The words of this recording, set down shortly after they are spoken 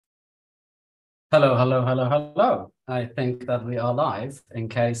Hello, hello, hello, hello. I think that we are live. In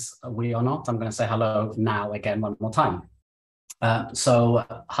case we are not, I'm going to say hello now again one more time.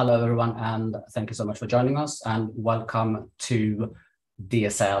 Hello everyone, and thank you so much for joining us, and welcome to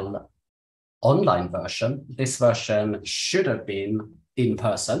DSL online version. This version should have been in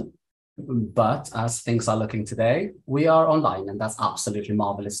person, but as things are looking today, we are online, and that's absolutely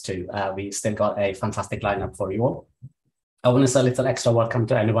marvelous too. We still got a fantastic lineup for you all. I want to say a little extra welcome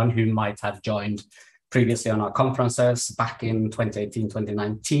to anyone who might have joined previously on our conferences back in 2018,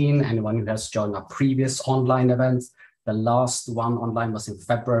 2019, anyone who has joined our previous online events. The last one online was in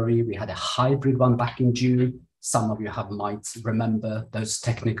February. We had a hybrid one back in June. Some of you might remember those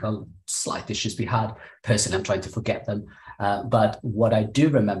technical slight issues we had. Personally, I'm trying to forget them. But what I do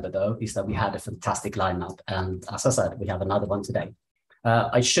remember, though, is that we had a fantastic lineup. And as I said, we have another one today.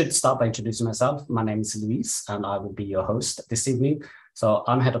 I should start by introducing myself. My name is Luis, and I will be your host this evening. So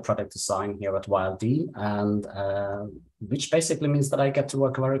I'm head of product design here at YLD, and which basically means that I get to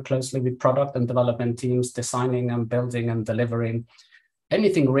work very closely with product and development teams, designing and building and delivering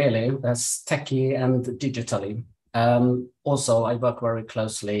anything really that's techie and digitally. Also, I work very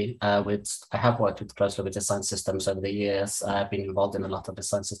closely I have worked closely with design systems over the years. I've been involved in a lot of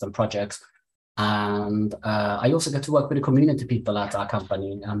design system projects. And I also get to work with the community people at our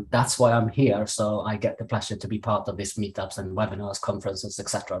company, and that's why I'm here. So I get the pleasure to be part of these meetups and webinars, conferences,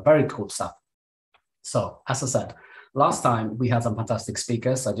 etc. Very cool stuff. So as I said, last time we had some fantastic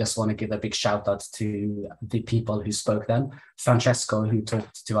speakers. I just want to give a big shout out to the people who spoke then. Francesco, who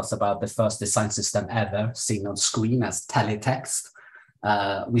talked to us about the first design system ever seen on screen as teletext.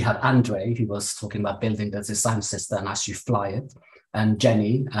 We had Andrade, who was talking about building the design system as you fly it. And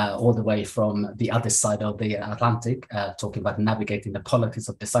Jenny, all the way from the other side of the Atlantic, talking about navigating the politics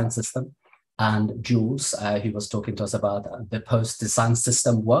of design system. And Jules, who was talking to us about the post-design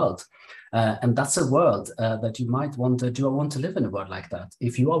system world. And that's a world that you might wonder, do I want to live in a world like that?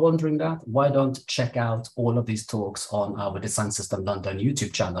 If you are wondering that, why don't check out all of these talks on our Design System London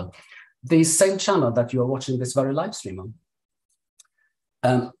YouTube channel, the same channel that you are watching this very live stream on.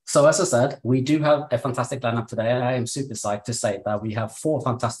 So as I said, we do have a fantastic lineup today. I am super psyched to say that we have 4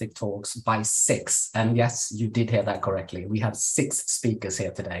 fantastic talks by 6. And yes, you did hear that correctly. We have 6 speakers here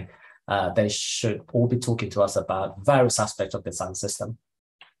today. They should all be talking to us about various aspects of the design system.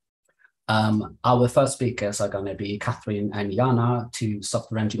 Our first speakers are going to be Kathryn and Yana, 2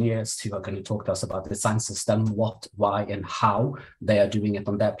 software engineers who are going to talk to us about the design system, what, why, and how they are doing it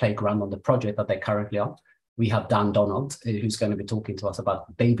on their playground on the project that they currently are. We have Dan Donald, who's going to be talking to us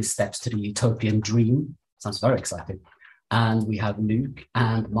about baby steps to the utopian dream. Sounds very exciting. And we have Luke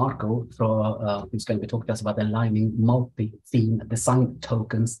and Marco, who's going to be talking to us about aligning multi-theme design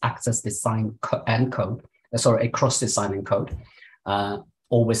tokens, access design and code. Across design and code.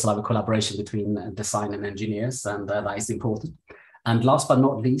 Always love a collaboration between design and engineers, and that is important. And last but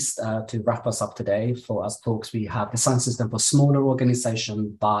not least, to wrap us up today for us talks, we have Design System for Smaller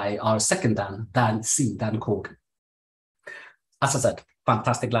Organization by our second Dan Cork. As I said,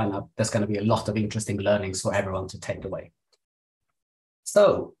 fantastic lineup. There's going to be a lot of interesting learnings for everyone to take away.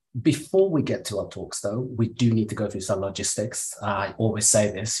 So before we get to our talks, though, we do need to go through some logistics. I always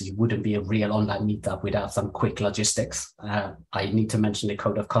say this, you wouldn't be a real online meetup without some quick logistics. I need to mention the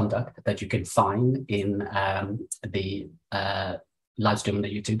code of conduct that you can find in the live stream on the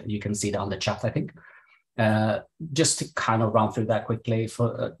YouTube. You can see that on the chat, I think. Just to kind of run through that quickly,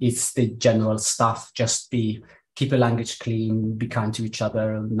 it's the general stuff. Just keep your language clean, be kind to each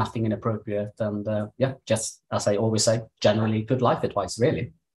other, nothing inappropriate, and yeah, just as I always say, generally good life advice,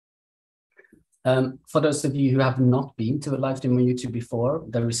 really. For those of you who have not been to a live stream on YouTube before,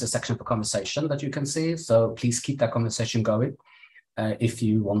 there is a section for conversation that you can see. So please keep that conversation going. If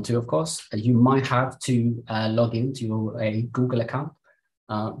you want to, of course. You might have to log into a Google account,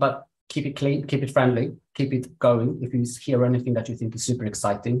 but keep it clean, keep it friendly, keep it going. If you hear anything that you think is super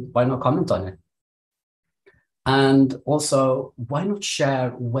exciting, why not comment on it? And also, why not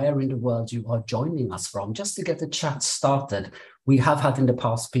share where in the world you are joining us from, just to get the chat started. We have had in the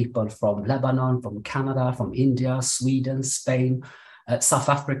past people from Lebanon, from Canada, from India, Sweden, Spain, South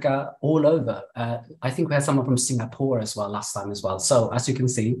Africa, all over. I think we had someone from Singapore as well last time as well. So as you can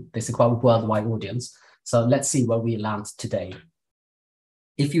see, this is quite a worldwide audience. So let's see where we land today.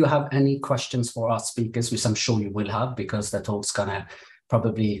 If you have any questions for our speakers, which I'm sure you will have, because the talk's gonna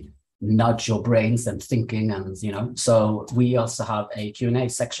probably nudge your brains and thinking, and so we also have a Q&A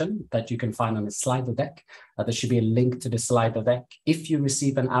section that you can find on the slide deck. There should be a link to the slide deck. If you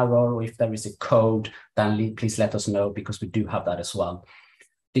receive an error or if there is a code, then please let us know, because we do have that as well.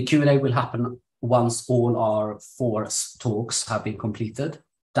 The Q&A will happen once all our 4 talks have been completed.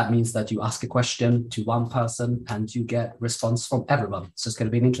 That means that you ask a question to one person and you get response from everyone. So it's going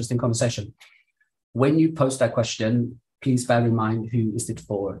to be an interesting conversation. When you post that question, please bear in mind who is it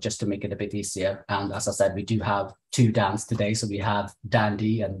for, just to make it a bit easier. And as I said, we do have two Dans today. So we have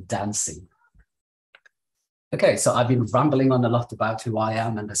Dandy and Dancy. Okay, so I've been rambling on a lot about who I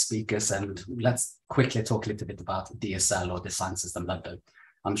am and the speakers, and let's quickly talk a little bit about DSL, or Design System London.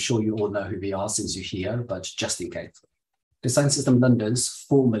 I'm sure you all know who we are since you're here, but just in case. Design System London's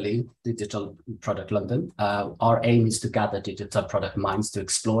formerly Digital Product London. Our aim is to gather digital product minds to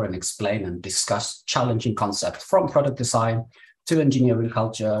explore and explain and discuss challenging concepts from product design to engineering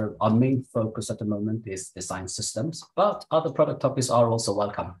culture. Our main focus at the moment is design systems, but other product topics are also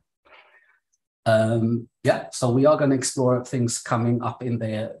welcome. Yeah, so we are going to explore things coming up in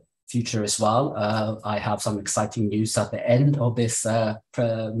the future as well. I have some exciting news at the end of this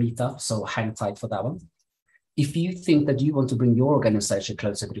meetup, so hang tight for that one. If you think that you want to bring your organization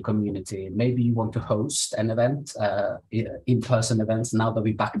closer to the community, maybe you want to host an event, in-person events, now that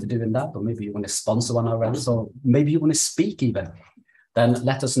we're back to doing that, or maybe you want to sponsor one of our events, or maybe you want to speak even, then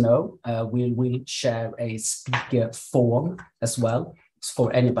let us know. We'll share a speaker form as well,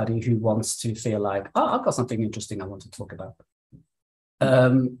 for anybody who wants to feel like, oh, I've got something interesting I want to talk about.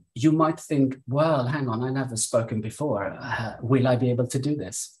 You might think, well, hang on, I never spoken before. Will I be able to do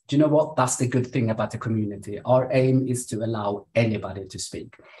this? Do you know what? That's the good thing about the community. Our aim is to allow anybody to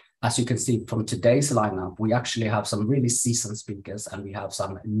speak. As you can see from today's lineup, we actually have some really seasoned speakers, and we have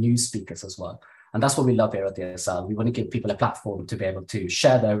some new speakers as well. And that's what we love here at DSL. We want to give people a platform to be able to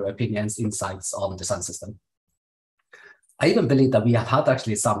share their opinions, insights on design system. I even believe that we have had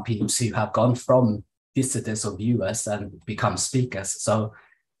actually some people who have gone from visitors or viewers and become speakers. So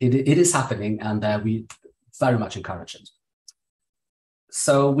it is happening, and we very much encourage it.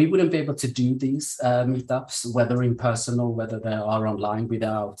 So we wouldn't be able to do these meetups, whether in person or whether they are online,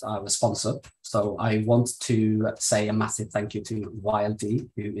 without our sponsor. So I want to say a massive thank you to YLD,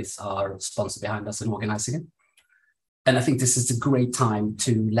 who is our sponsor behind us and organizing it. And I think this is a great time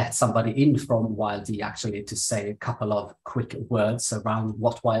to let somebody in from YLD actually to say a couple of quick words around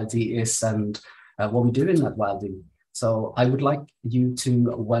what YLD is and what we're doing at YLD. So I would like you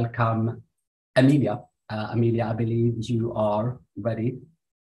to welcome Amelia. Amelia, I believe you are ready.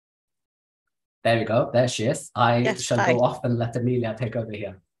 There we go. There she is. I shall go off and let Amelia take over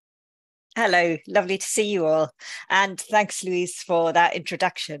here. Hello, lovely to see you all. And thanks, Louise, for that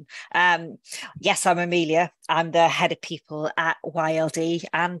introduction. Yes, I'm Amelia. I'm the head of people at YLD,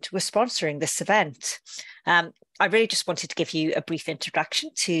 and we're sponsoring this event. I really just wanted to give you a brief introduction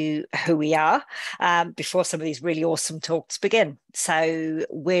to who we are before some of these really awesome talks begin. So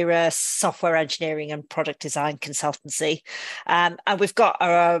we're a software engineering and product design consultancy, and we've got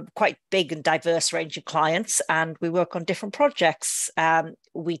a quite big and diverse range of clients, and we work on different projects.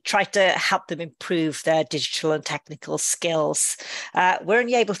 We try to help them improve their digital and technical skills. We're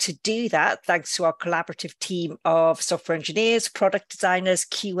only able to do that thanks to our collaborative team of software engineers, product designers,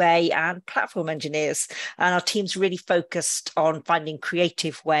 QA, and platform engineers. And our team's really focused on finding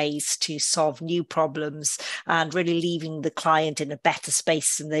creative ways to solve new problems and really leaving the client in a better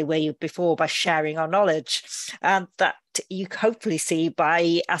space than they were before by sharing our knowledge. And that you hopefully see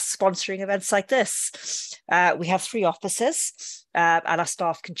by us sponsoring events like this. We have 3 offices, and our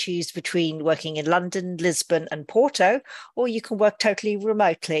staff can choose between working in London, Lisbon, and Porto, or you can work totally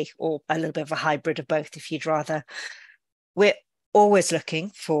remotely, or a little bit of a hybrid of both if you'd rather. We're always looking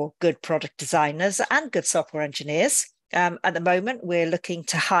for good product designers and good software engineers. At the moment, we're looking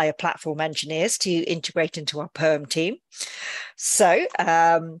to hire platform engineers to integrate into our perm team. So,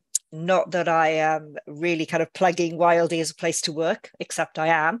 not that I am really kind of plugging YLD as a place to work, except I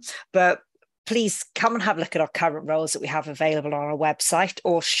am, but please come and have a look at our current roles that we have available on our website,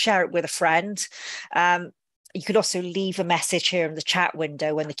 or share it with a friend. You could also leave a message here in the chat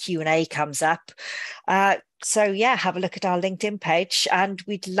window when the Q&A comes up. So yeah, have a look at our LinkedIn page, and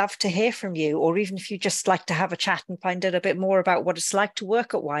we'd love to hear from you, or even if you just like to have a chat and find out a bit more about what it's like to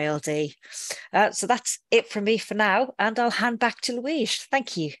work at YLD. So that's it from me for now, and I'll hand back to Louise.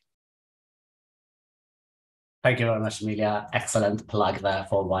 Thank you. Thank you very much, Amelia. Excellent plug there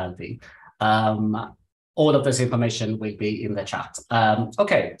for YLD. All of this information will be in the chat.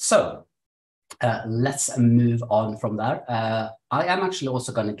 Okay, so let's move on from there. I am actually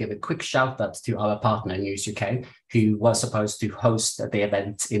also going to give a quick shout out to our partner, News UK, who was supposed to host the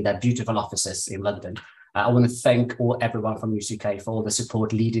event in their beautiful offices in London. I want to thank everyone from UK for all the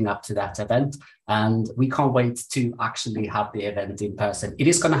support leading up to that event. And we can't wait to actually have the event in person. It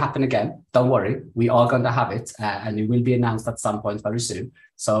is going to happen again. Don't worry. We are going to have it and it will be announced at some point very soon.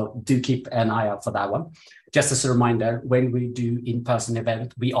 So do keep an eye out for that one. Just as a reminder, when we do in-person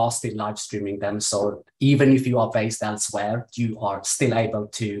event, we are still live streaming them. So even if you are based elsewhere, you are still able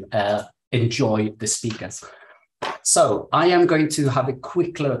to enjoy the speakers. So I am going to have a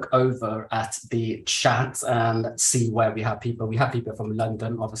quick look over at the chat and see where we have people. We have people from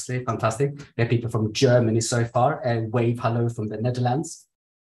London, obviously, fantastic. We have people from Germany so far, and wave hello from the Netherlands,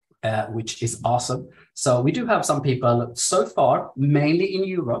 which is awesome. So we do have some people so far, mainly in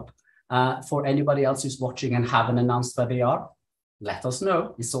Europe. For anybody else who's watching and haven't announced where they are, let us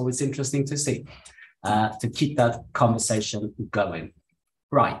know. It's always interesting to see, to keep that conversation going.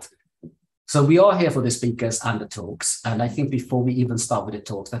 Right. So we are here for the speakers and the talks. And I think before we even start with the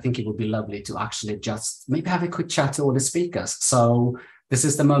talks, I think it would be lovely to actually just maybe have a quick chat to all the speakers. So this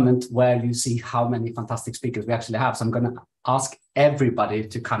is the moment where you see how many fantastic speakers we actually have. So I'm going to ask everybody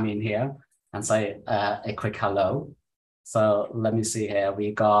to come in here and say a quick hello. So let me see here. There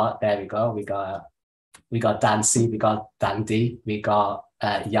we go. We got Dancy, we got Dandy, we got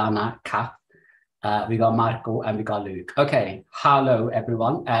Yana, Kath. We got Marco and we got Luke. Okay, hello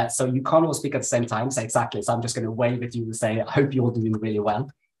everyone. So you can't all speak at the same time, so exactly. So I'm just going to wave at you and say, I hope you're all doing really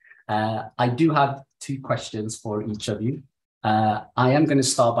well. I do have 2 questions for each of you. I am going to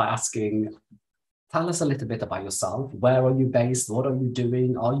start by asking, tell us a little bit about yourself. Where are you based? What are you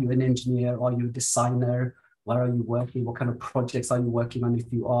doing? Are you an engineer? Are you a designer? Where are you working? What kind of projects are you working on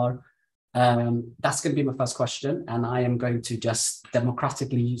if you are? That's going to be my first question, and I am going to just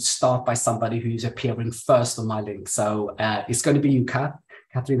democratically start by somebody who's appearing first on my link. So it's going to be you,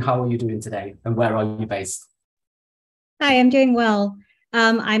 Kathryn. How are you doing today, and where are you based? Hi, I'm doing well.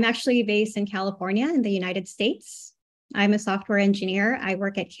 I'm actually based in California in the United States. I'm a software engineer. I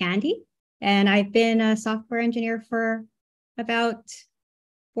work at Candy, and I've been a software engineer for about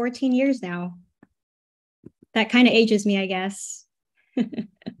 14 years now. That kind of ages me, I guess.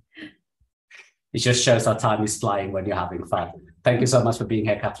 It just shows how time is flying when you're having fun. Thank you so much for being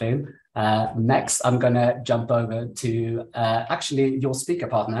here, Kathryn. Next, I'm going to jump over to actually your speaker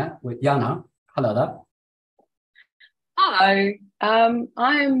partner with Yana. Hello there. Hello.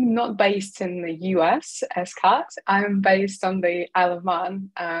 I'm not based in the US as Kat. I'm based on the Isle of Man,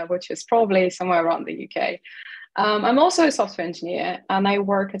 which is probably somewhere around the UK. I'm also a software engineer and I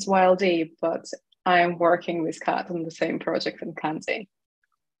work at YLD, but I am working with Kat on the same project in Candy.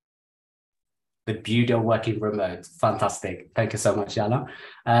 The beauty of working remote. Fantastic. Thank you so much, Yana.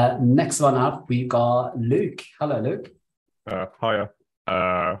 Next one up, we got Luke. Hello, Luke. Hiya.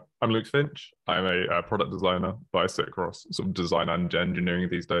 I'm Luke Finch. I'm a product designer, but I sit across sort of design and engineering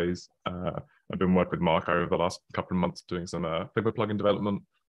these days. I've been working with Marco over the last couple of months doing some Figma plugin development.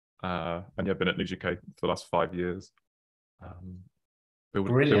 And yeah, I've been at News UK for the last 5 years.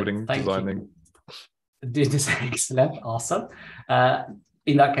 Building, designing. This is excellent. Awesome.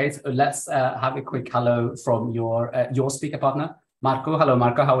 In that case, let's have a quick hello from your speaker partner, Marco. Hello,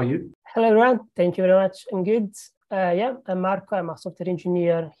 Marco. How are you? Hello, everyone. Thank you very much. I'm good. Yeah, I'm Marco. I'm a software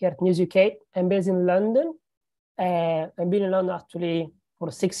engineer here at News UK. I'm based in London. I've been in London actually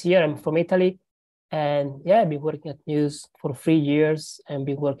for 6 years. I'm from Italy. And yeah, I've been working at News for 3 years and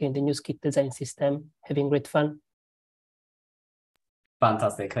been working in the News Kit design system, having great fun.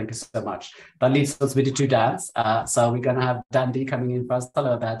 Fantastic. Thank you so much. That leaves us with the 2 Dans. So we're going to have Dandy coming in first.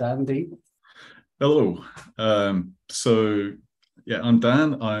 Hello there, Dandy. Hello. So yeah, I'm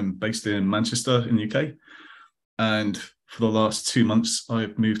Dan. I'm based in Manchester in the UK. And for the last 2 months,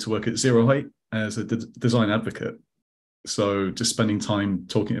 I've moved to work at zeroheight as a design advocate. So just spending time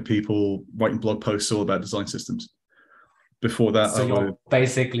talking to people, writing blog posts all about design systems. Before that, so you're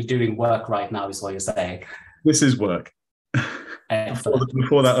basically doing work right now, is what you're saying. This is work.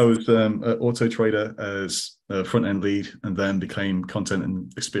 Before that, I was at Auto Trader as a front-end lead and then became content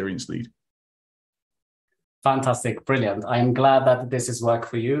and experience lead. Fantastic. Brilliant. I am glad that this is work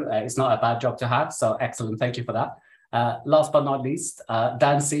for you. It's not a bad job to have. So excellent. Thank you for that. Last but not least,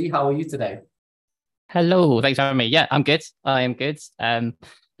 Dancy, how are you today? Hello. Thanks for having me. Yeah, I'm good. I am good.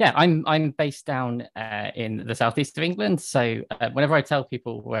 Yeah, I'm based down in the southeast of England. So whenever I tell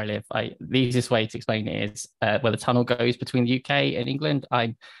people where I live, the easiest way to explain it is where the tunnel goes between the UK and England.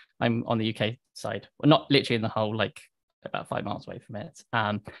 I'm on the UK side. Well, not literally in the whole, like about 5 miles away from it.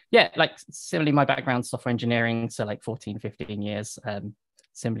 Yeah, like similarly, my background software engineering, so like 14, 15 years.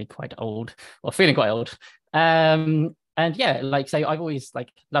 Similarly quite old, or feeling quite old. And And yeah, like, so I've always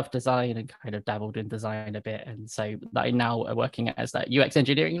like loved design and kind of dabbled in design a bit. And so I now are working as that UX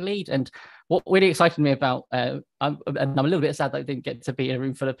engineering lead. And what really excited me about, and I'm a little bit sad that I didn't get to be in a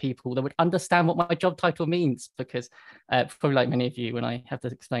room full of people that would understand what my job title means, because probably like many of you, when I have to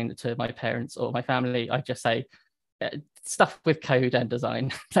explain it to my parents or my family, I just say stuff with code and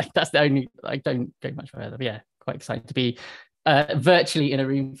design. Like that's the only, I don't go much further. But yeah, quite excited to be virtually in a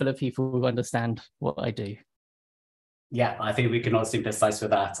room full of people who understand what I do. Yeah, I think we can all sympathize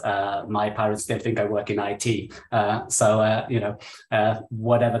with that. My parents still think I work in IT.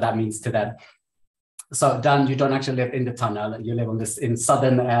 Whatever that means to them. So Dan, you don't actually live in the tunnel. You live on this in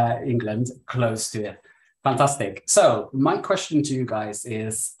southern England, close to it. Fantastic. So my question to you guys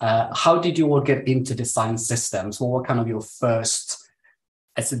is, how did you all get into design systems? What were kind of your first,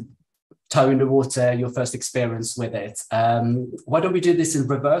 as a toe in the water, your first experience with it? Why don't we do this in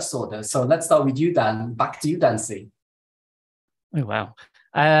reverse order? So let's start with you, Dan. Back to you, Dancy. Oh, wow.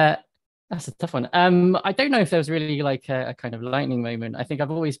 That's a tough one. I don't know if there was really like a kind of lightning moment. I think I've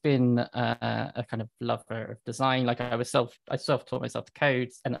always been a kind of lover of design. Like I self-taught myself to code,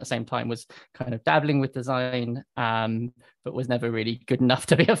 and at the same time was kind of dabbling with design, but was never really good enough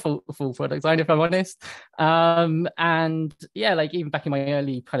to be a full product designer, if I'm honest. And yeah, like even back in my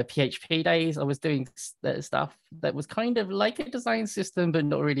early kind of PHP days, I was doing stuff that was kind of like a design system, but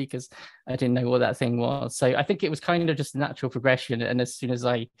not really, because I didn't know what that thing was. So I think it was kind of just a natural progression. And as soon as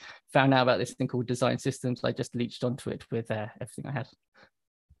I found out about this thing called design systems, I just leached onto it with everything I had.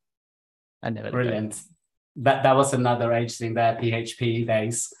 I never. Brilliant. That was another age thing there, PHP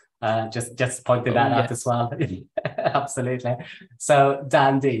days. Just pointed that out as well. Absolutely. So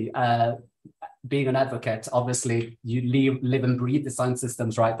Dandy, being an advocate, obviously you live and breathe design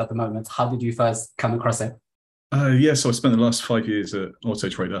systems right at the moment. How did you first come across it? So I spent the last 5 years at Auto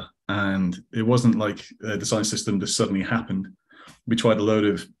Trader, and it wasn't like a design system just suddenly happened. We tried a load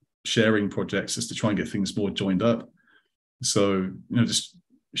of sharing projects just to try and get things more joined up. So, just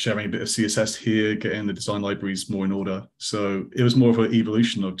sharing a bit of CSS here, getting the design libraries more in order. So it was more of an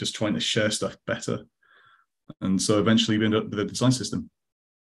evolution of just trying to share stuff better. And so eventually we ended up with a design system.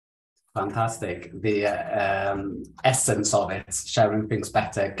 Fantastic. The essence of it, sharing things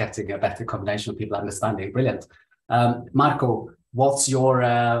better, getting a better combination of people understanding. Brilliant. Marco, what's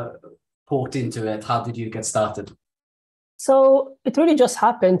your port into it? How did you get started? So it really just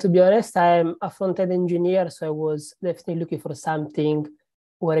happened, to be honest. I'm a front-end engineer, so I was definitely looking for something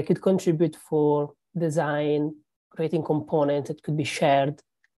where I could contribute for design, creating components that could be shared.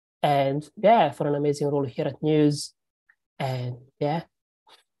 And yeah, for an amazing role here at News. And yeah.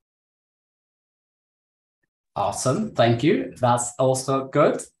 Awesome. Thank you. That's also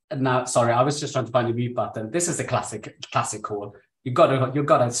good. Now, sorry, I was just trying to find the mute button. This is a classic call. You've got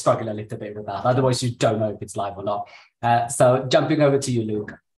to struggle a little bit with that. Otherwise, you don't know if it's live or not. So jumping over to you,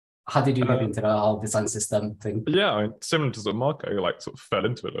 Luke. How did you get into the whole design system thing? Yeah, similar to sort of Marco, like sort of fell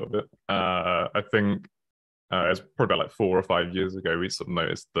into it a little bit. I think it's probably about like 4 or 5 years ago, we sort of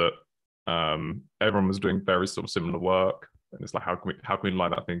noticed that everyone was doing very sort of similar work. And it's like, how can we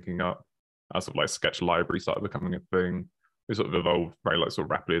line that thinking up? Sort of like sketch library started becoming a thing. We sort of evolved very like sort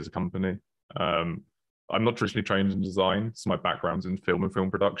of rapidly as a company. I'm not traditionally trained in design, so my background's in film and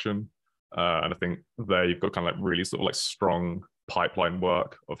film production. And I think there you've got kind of like really sort of like strong pipeline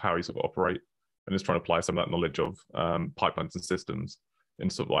work of how you sort of operate, and just trying to apply some of that knowledge of pipelines and systems in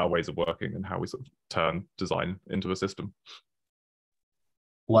sort of our ways of working and how we sort of turn design into a system.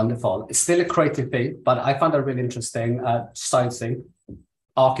 Wonderful. It's still a creative thing, but I found that really interesting. Science thing.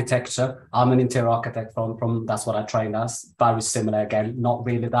 Architecture. I'm an interior architect from that's what I trained as. Very similar again, not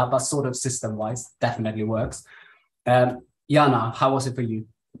really that, but sort of system wise, definitely works. Yana, how was it for you?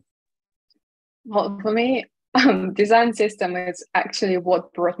 Well, for me, design system is actually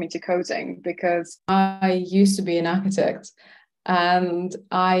what brought me to coding, because I used to be an architect and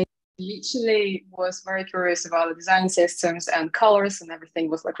I literally was very curious about the design systems, and colors and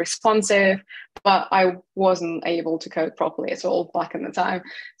everything was like responsive, but I wasn't able to code properly at all back in the time.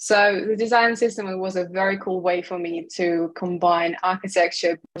 So the design system was a very cool way for me to combine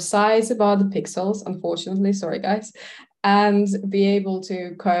architecture, precise about the pixels, unfortunately, sorry guys, and be able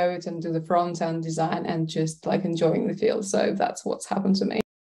to code and do the front end design and just like enjoying the field. So that's what's happened to me.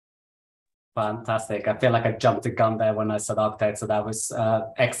 Fantastic. I feel like I jumped the gun there when I said architect, so that was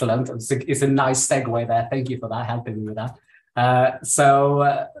excellent. It's a nice segue there. Thank you for that, helping me with that.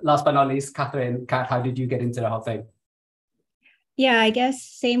 So last but not least, Kathryn, how did you get into the whole thing? Yeah, I guess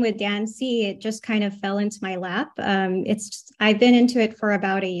same with Dancy. It just kind of fell into my lap. I've been into it for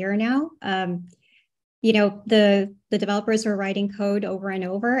about a year now. the developers are writing code over and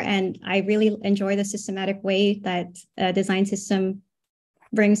over, and I really enjoy the systematic way that a design system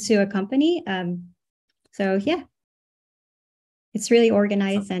brings to a company. So yeah, it's really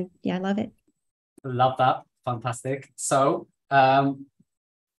organized, and yeah, I love it. Love that. Fantastic. So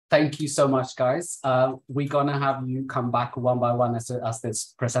thank you so much, guys. We're gonna have you come back one by one as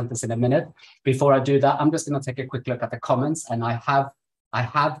this presenters in a minute. Before I do that, I'm just gonna take a quick look at the comments, and I have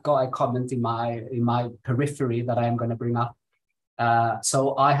got a comment in my periphery that I am gonna bring up.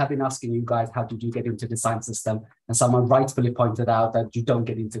 So I have been asking you guys, how did you get into design system? And someone rightfully pointed out that you don't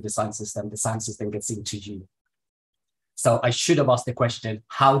get into design system gets into you. So I should have asked the question,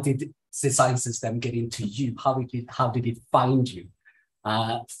 how did design system get into you? How did it find you?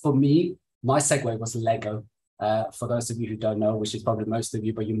 For me, my segue was Lego. For those of you who don't know, which is probably most of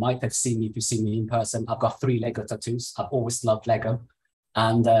you, but you might have seen me if you've seen me in person. I've got 3 Lego tattoos. I've always loved Lego.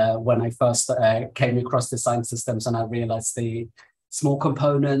 And when I first came across design systems and I realized the small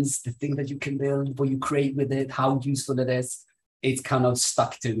components, the thing that you can build, what you create with it, how useful it is, it kind of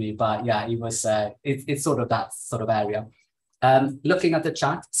stuck to me. But yeah, it was it's sort of that sort of area. Looking at the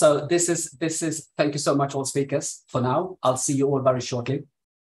chat, so this is thank you so much, all speakers. For now, I'll see you all very shortly.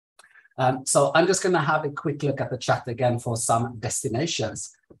 So I'm just going to have a quick look at the chat again for some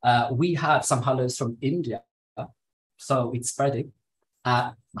destinations. We have some hellos from India, so it's spreading.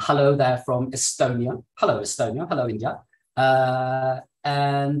 Hello there from Estonia. Hello, Estonia. Hello, India.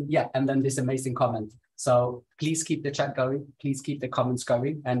 And yeah, and then this amazing comment. So please keep the chat going. Please keep the comments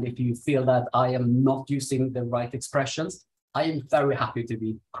going. And if you feel that I am not using the right expressions, I am very happy to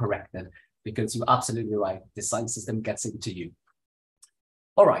be corrected, because you're absolutely right. Design system gets into you.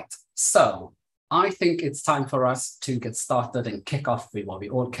 All right. So I think it's time for us to get started and kick off with what we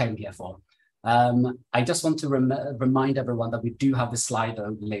all came here for. I just want to remind everyone that we do have the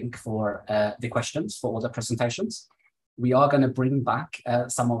Slido link for the questions for all the presentations. We are going to bring back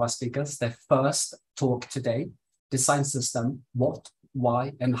some of our speakers. Their first talk today, design system, what,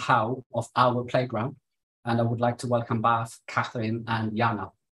 why, and how of our playground. And I would like to welcome back Kathryn and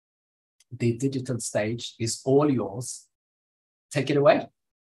Yana. The digital stage is all yours. Take it away.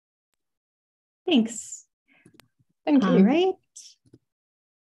 Thanks. Thank you. All right.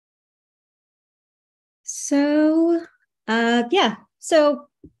 So, yeah, so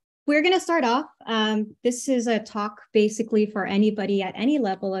we're going to start off. This is a talk basically for anybody at any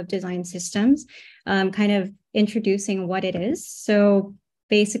level of design systems, kind of introducing what it is. So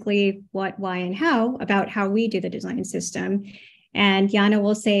basically what, why, and how, about how we do the design system. And Yana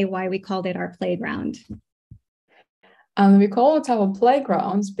will say why we called it our playground. And we call it our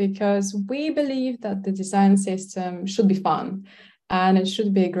playgrounds because we believe that the design system should be fun and it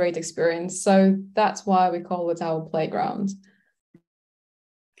should be a great experience. So that's why we call it our playground.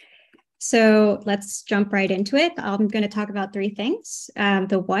 So let's jump right into it. I'm going to talk about 3 things,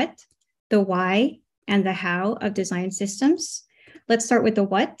 the what, the why, and the how of design systems. Let's start with the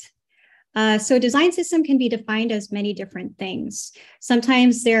what. So design system can be defined as many different things.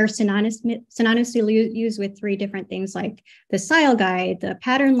 Sometimes they're synonymously used with 3 different things like the style guide, the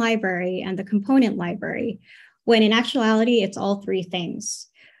pattern library, and the component library, when in actuality, it's all 3 things.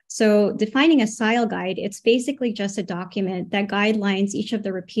 So defining a style guide, it's basically just a document that guidelines each of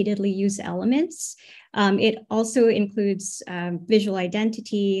the repeatedly used elements. It also includes visual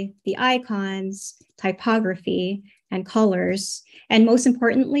identity, the icons, typography, and colors. And most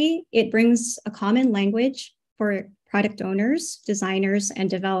importantly, it brings a common language for product owners, designers, and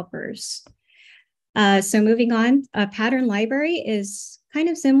developers. So moving on, a pattern library is kind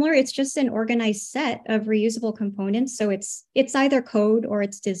of similar. It's just an organized set of reusable components. So it's either code or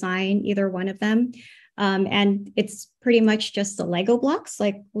it's design, either one of them. And it's pretty much just the Lego blocks,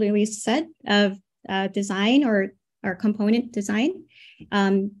 like Louise said, of design or component design.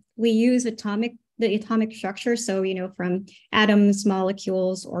 We use the atomic structure. So, from atoms,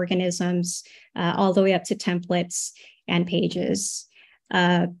 molecules, organisms, all the way up to templates and pages.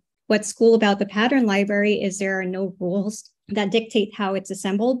 What's cool about the pattern library is there are no rules that dictate how it's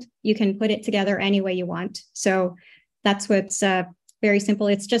assembled. You can put it together any way you want. So that's what's very simple.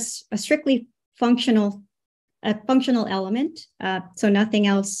 It's just a strictly functional element. So nothing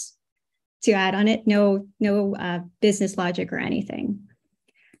else to add on it. No business logic or anything.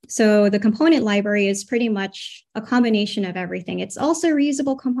 So the component library is pretty much a combination of everything. It's also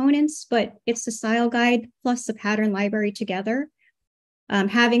reusable components, but it's the style guide plus the pattern library together.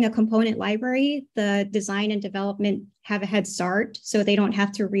 Having a component library, the design and development have a head start, so they don't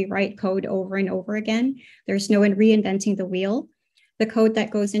have to rewrite code over and over again. There's no reinventing the wheel. The code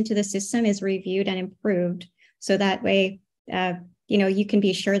that goes into the system is reviewed and improved. So that way, you can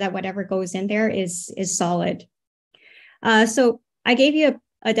be sure that whatever goes in there is solid. So I gave you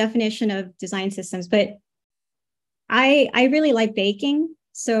a definition of design systems, but I really like baking.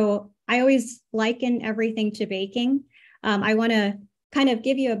 So I always liken everything to baking. I want to kind of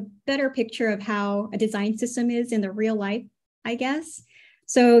give you a better picture of how a design system is in the real life, I guess.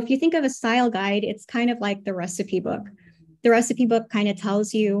 So if you think of a style guide, it's kind of like the recipe book. The recipe book kind of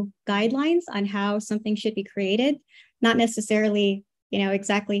tells you guidelines on how something should be created, not necessarily,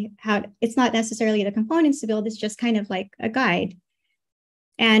 exactly how, it's not necessarily the components to build, it's just kind of like a guide.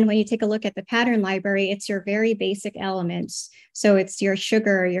 And when you take a look at the pattern library, it's your very basic elements. So it's your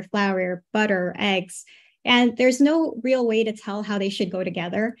sugar, your flour, your butter, eggs, and there's no real way to tell how they should go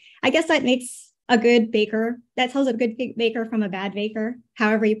together. I guess that makes a good baker, that tells a good baker from a bad baker,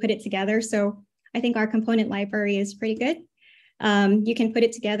 however you put it together. So I think our component library is pretty good. You can put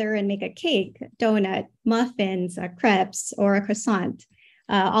it together and make a cake, donut, muffins, crepes, or a croissant.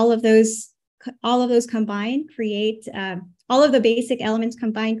 All of those combined create, all of the basic elements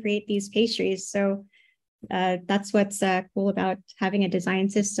combined create these pastries. So that's what's cool about having a design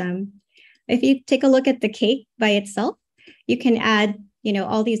system. If you take a look at the cake by itself, you can add,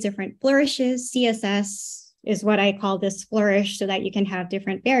 all these different flourishes. CSS is what I call this flourish, so that you can have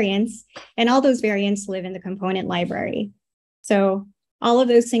different variants, and all those variants live in the component library. So all of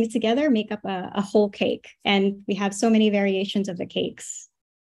those things together make up a whole cake, and we have so many variations of the cakes.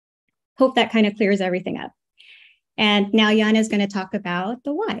 Hope that kind of clears everything up. And now Yana is going to talk about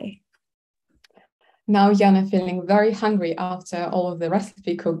the why. Now Yana feeling very hungry after all of the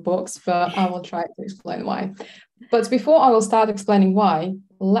recipe cookbooks, but I will try to explain why. But before I will start explaining why,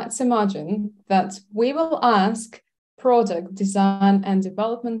 let's imagine that we will ask product, design, and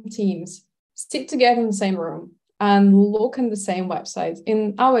development teams sit together in the same room and look in the same website.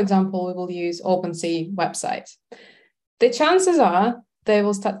 In our example, we will use OpenSea website. The chances are they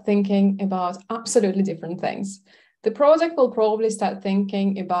will start thinking about absolutely different things. The project will probably start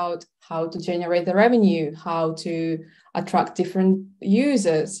thinking about how to generate the revenue, how to attract different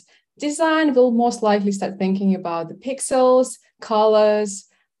users. Design will most likely start thinking about the pixels, colors,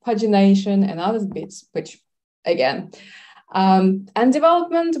 pagination, and other bits, which again, and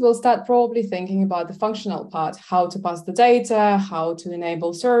development will start probably thinking about the functional part, how to pass the data, how to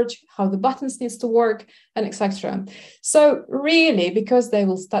enable search, how the buttons needs to work, and etc. So really, because they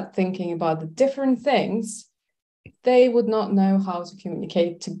will start thinking about the different things, they would not know how to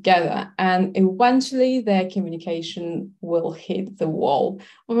communicate together, and eventually their communication will hit the wall.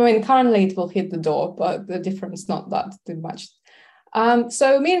 I mean, currently it will hit the door, but the difference not that too much.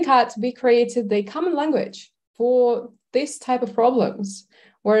 So me and Kat, we created the common language for this type of problems,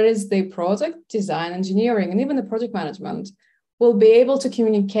 whereas the product, design, engineering, and even the project management will be able to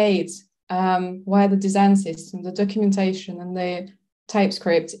communicate via the design system, the documentation, and the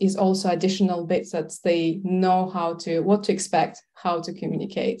TypeScript is also additional bits that they know what to expect, how to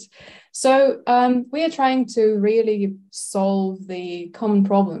communicate. So we are trying to really solve the common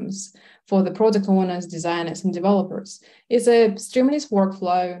problems for the product owners, designers, and developers. It's a streamless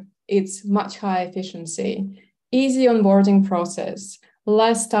workflow. It's much higher efficiency, easy onboarding process,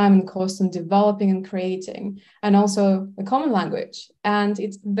 less time and cost on developing and creating, and also a common language. And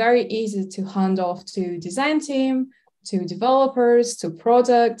it's very easy to hand off to design team, to developers, to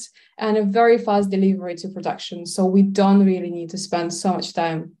product, and a very fast delivery to production. So we don't really need to spend so much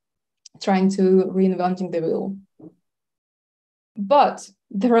time trying to reinventing the wheel. But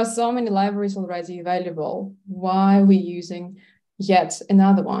there are so many libraries already available. Why are we using yet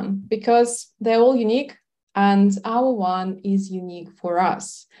another one? Because they're all unique, and our one is unique for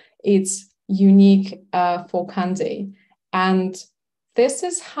us. It's unique for Candy. And this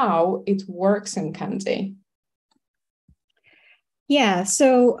is how it works in Candy. Yeah,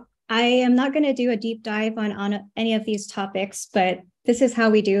 so I am not going to do a deep dive on any of these topics, but this is how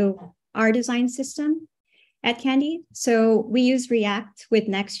we do our design system at Candy. So we use React with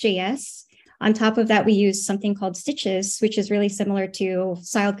Next.js. On top of that, we use something called Stitches, which is really similar to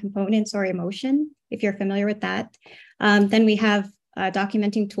styled components or Emotion, if you're familiar with that. Then we have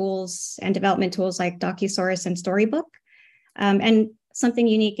documenting tools and development tools like Docusaurus and Storybook. And something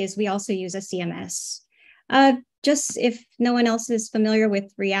unique is we also use a CMS. Just if no one else is familiar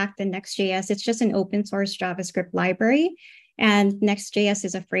with React and Next.js, it's just an open source JavaScript library. And Next.js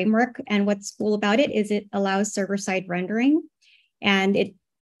is a framework. And what's cool about it is it allows server-side rendering, and it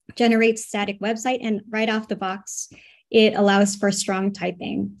generates static website. And right off the box, it allows for strong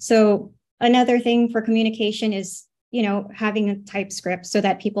typing. So another thing for communication is, having a TypeScript so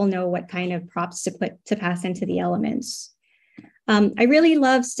that people know what kind of props to pass into the elements. I really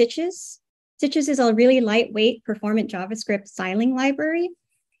love Stitches. Stitches is a really lightweight performant JavaScript styling library,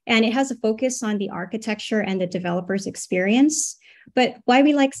 and it has a focus on the architecture and the developer's experience. But why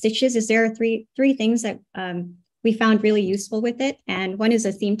we like Stitches is there are three things that we found really useful with it. And one is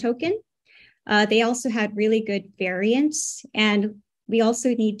a theme token. They also had really good variants, and we also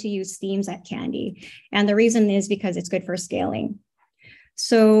need to use themes at Candy. And the reason is because it's good for scaling.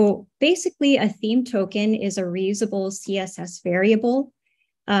 So basically, a theme token is a reusable CSS variable.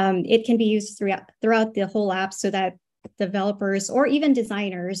 It can be used throughout the whole app so that developers or even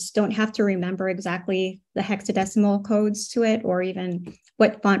designers don't have to remember exactly the hexadecimal codes to it or even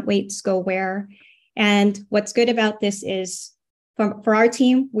what font weights go where. And what's good about this is for our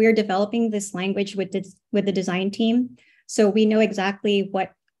team, we're developing this language with the design team. So we know exactly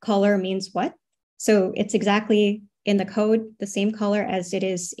what color means what. So it's exactly in the code, the same color as it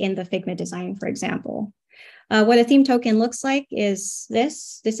is in the Figma design, for example. What a theme token looks like is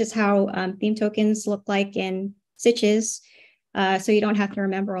this. This is how theme tokens look like in Stitches, so you don't have to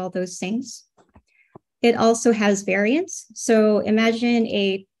remember all those things. It also has variants. So imagine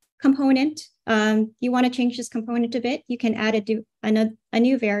a component. You want to change this component a bit. You can add a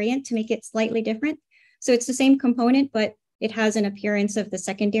new variant to make it slightly different. So it's the same component, but it has an appearance of the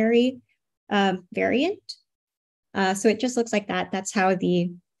secondary variant. So it just looks like that. That's how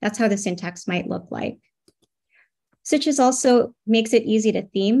the syntax might look like. Stitches also makes it easy to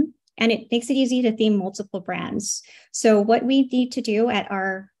theme, and it makes it easy to theme multiple brands. So what we need to do on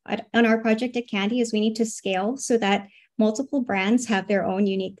our project at Candy is we need to scale so that multiple brands have their own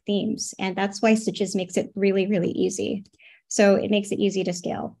unique themes. And that's why Stitches makes it really, really easy. So it makes it easy to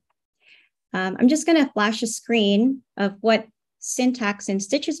scale. I'm just going to flash a screen of what syntax in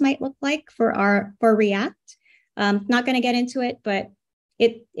Stitches might look like for React. Not going to get into it, but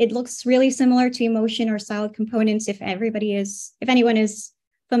it looks really similar to emotion or styled components if anyone is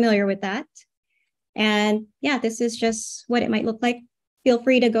familiar with that. And yeah, this is just what it might look like. Feel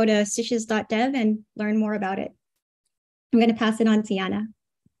free to go to stitches.dev and learn more about it. I'm going to pass it on to Yana.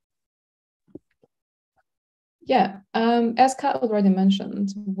 Yeah, as Kat already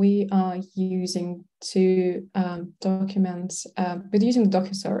mentioned, we are using two documents. We're using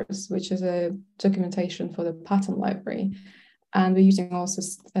Docusource, which is a documentation for the pattern library. And we're using also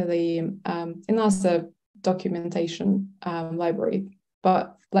the another documentation library.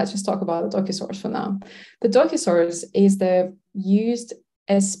 But let's just talk about the Docusource for now. The Docusource is used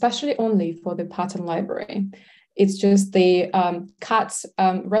especially only for the pattern library. It's just the Kat's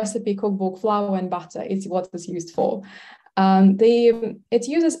recipe cookbook, flour and butter is what it's used for. It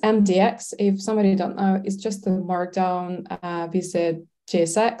uses MDX. If somebody don't know, it's just the markdown with the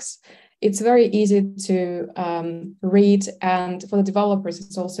JSX. It's very easy to read, and for the developers,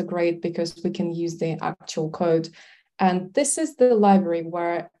 it's also great because we can use the actual code. And this is the library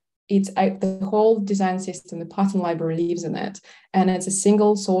where the whole design system, the pattern library lives in it, and it's a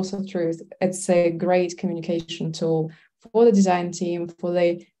single source of truth. It's a great communication tool for the design team, for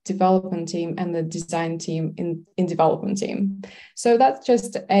the development team, and the design team in development team. So that's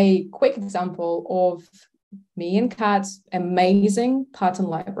just a quick example of me and Kat's amazing pattern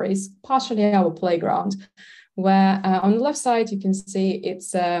libraries, partially our playground, where on the left side you can see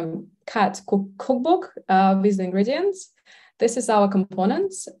it's Kat cookbook with the ingredients. This is our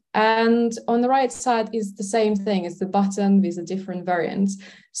components, and on the right side is the same thing. It's the button with the different variants.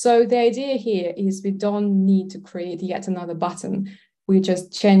 So the idea here is we don't need to create yet another button. We're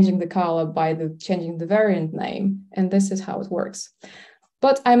just changing the color by changing the variant name, and this is how it works.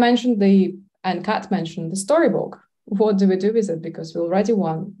 But I mentioned and Kat mentioned the storybook. What do we do with it? Because we already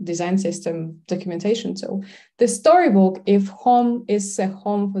want design system documentation tool. The storybook is a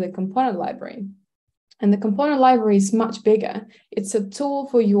home for the component library. And the component library is much bigger. It's a tool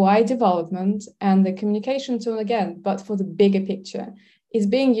for UI development and the communication tool again, but for the bigger picture. It's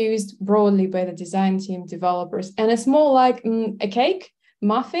being used broadly by the design team, developers, and it's more like a cake,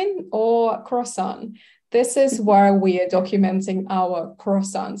 muffin, or croissant. This is where we are documenting our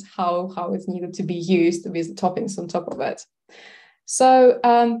croissants, how it's needed to be used with toppings on top of it. So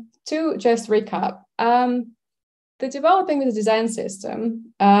to just recap, the developing with the design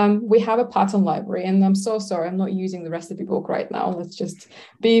system, we have a pattern library, and I'm so sorry, I'm not using the recipe book right now. Let's just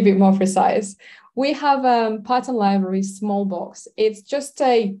be a bit more precise. We have a pattern library, small box. It's just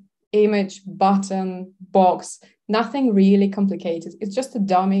a image, button, box, nothing really complicated. It's just a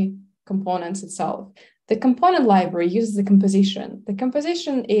dummy component itself. The component library uses the composition. The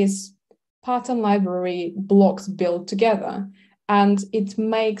composition is pattern library blocks built together, and it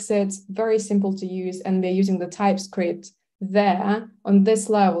makes it very simple to use. And we're using the TypeScript there on this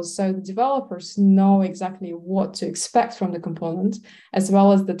level, so the developers know exactly what to expect from the component, as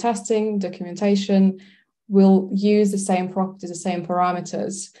well as the testing, documentation will use the same properties, the same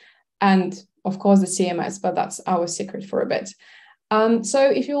parameters, and of course the CMS, but that's our secret for a bit. So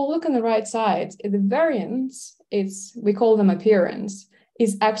if you look on the right side, the variance, we call them appearance,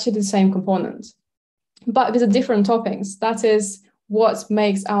 is actually the same component, but with the different toppings. That is what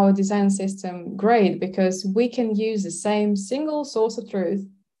makes our design system great, because we can use the same single source of truth,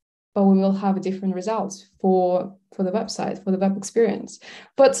 but we will have different results for the website, for the web experience.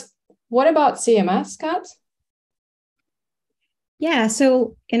 But what about CMS, Kat? Yeah,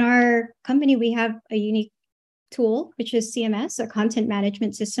 so in our company, we have a unique tool, which is CMS, a content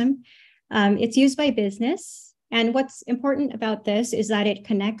management system. It's used by business. And what's important about this is that it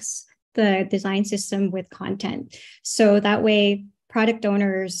connects the design system with content. So that way, product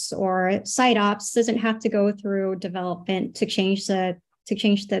owners or site ops doesn't have to go through development to change the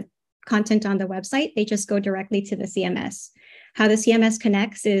content on the website. They just go directly to the CMS. How the CMS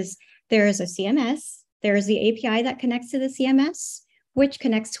connects is there is a CMS, there is the API that connects to the CMS, which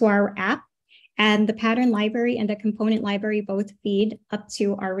connects to our app, and the pattern library and the component library both feed up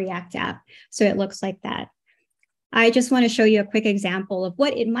to our React app. So it looks like that. I just want to show you a quick example of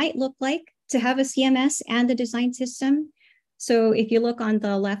what it might look like to have a CMS and the design system. So if you look on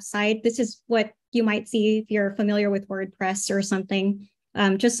the left side, this is what you might see if you're familiar with WordPress or something,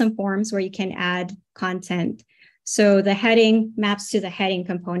 just some forms where you can add content. So the heading maps to the heading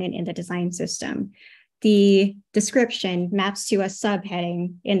component in the design system. The description maps to a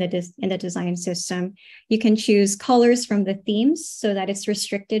subheading in the design system. You can choose colors from the themes so that it's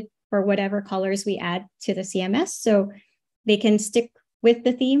restricted for whatever colors we add to the CMS. So they can stick with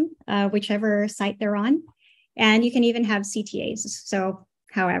the theme, whichever site they're on. And you can even have CTAs, so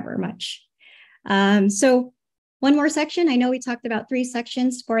however much. So one more section. I know we talked about 3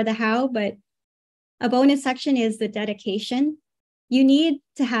 sections for the how, but a bonus section is the dedication. You need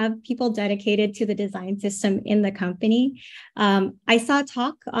to have people dedicated to the design system in the company. I saw a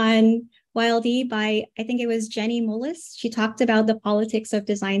talk on YLD by, I think it was Jenny Mullis. She talked about the politics of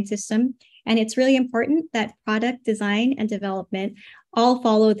design system. And it's really important that product design and development all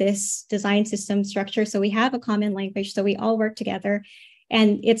follow this design system structure. So we have a common language, so we all work together.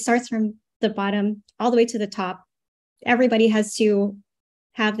 And it starts from the bottom all the way to the top. Everybody has to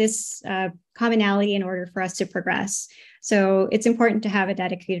have this commonality in order for us to progress. So it's important to have a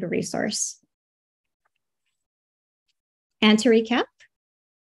dedicated resource. And to recap,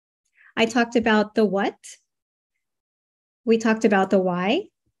 I talked about the what, we talked about the why,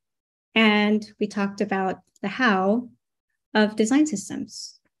 and we talked about the how of design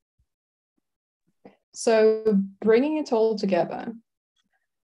systems. So bringing it all together,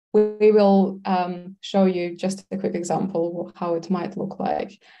 we will show you just a quick example of how it might look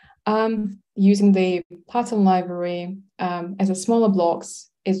like. Using the pattern library as a smaller blocks,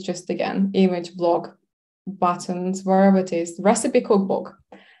 it's just, again, image, block, buttons, wherever it is, recipe cookbook.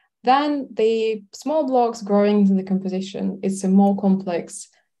 Then the small blocks growing into the composition, it's a more complex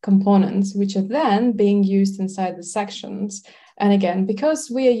components, which are then being used inside the sections. And again,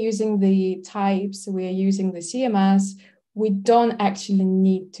 because we are using the types, we are using the CMS, we don't actually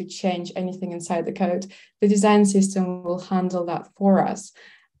need to change anything inside the code. The design system will handle that for us.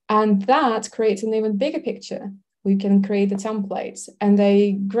 And that creates an even bigger picture. We can create the templates. And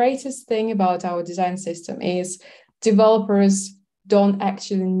the greatest thing about our design system is developers don't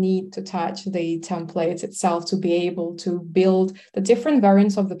actually need to touch the templates itself to be able to build the different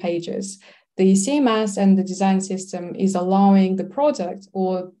variants of the pages. The CMS and the design system is allowing the product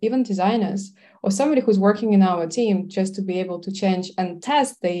or even designers or somebody who's working in our team just to be able to change and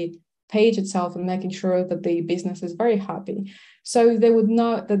test the page itself and making sure that the business is very happy. So they would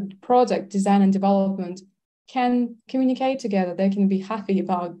know that the product design and development can communicate together. They can be happy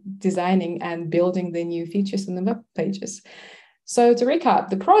about designing and building the new features in the web pages. So to recap,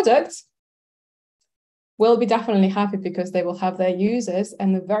 the product will be definitely happy because they will have their users,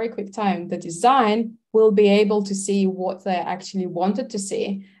 and in a very quick time, the design will be able to see what they actually wanted to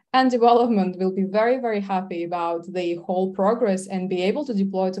see. And development will be very, very happy about the whole progress and be able to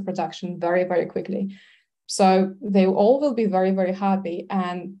deploy to production very, very quickly. So they all will be very, very happy,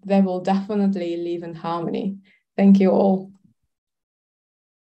 and they will definitely live in harmony. Thank you all.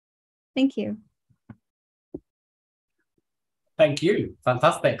 Thank you. Thank you.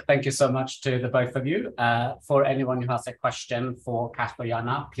 Fantastic. Thank you so much to the both of you. For anyone who has a question for Kat or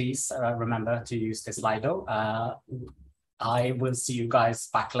Yana, please remember to use the Slido. I will see you guys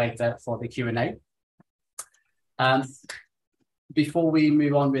back later for the Q&A. Before we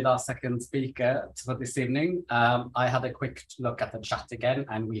move on with our second speaker for this evening, I had a quick look at the chat again,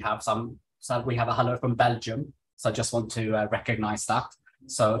 and we have we have a hello from Belgium. So I just want to recognize that.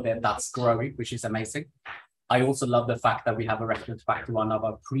 So that's growing, which is amazing. I also love the fact that we have a reference back to one of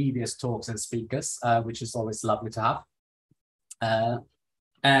our previous talks and speakers, which is always lovely to have.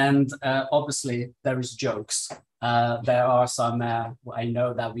 And obviously there is jokes. There are some, I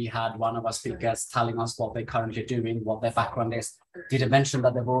know that we had one of our speakers telling us what they're currently doing, what their background is. Did mention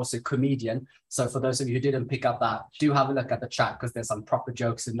that they were also a comedian. So for those of you who didn't pick up that, do have a look at the chat because there's some proper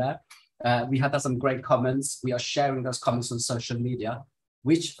jokes in there. We had some great comments. We are sharing those comments on social media,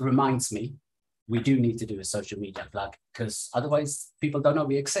 which reminds me, we do need to do a social media flag because otherwise people don't know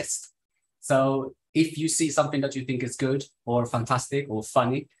we exist. So if you see something that you think is good or fantastic or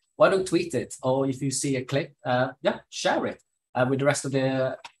funny, why don't tweet it? Or if you see a clip, share it with the rest of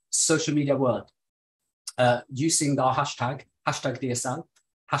the social media world. Using our hashtag DSL,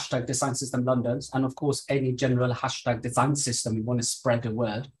 hashtag Design System London, and of course, any general hashtag design system we want to spread the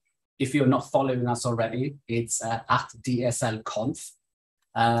word. If you're not following us already, it's at DSLConf.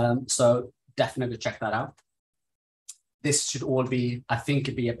 So definitely check that out. This should all be, I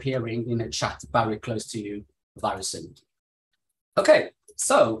think, be appearing in a chat very close to you very soon. Okay,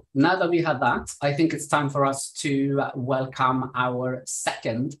 so now that we had that, I think it's time for us to welcome our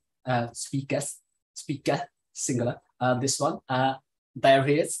second speaker, singular, this one. There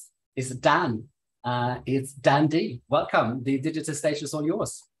he is Dan. It's Dan D. Welcome, the digital stage is all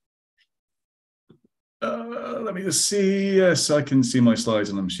yours. Let me just see. Yes, I can see my slides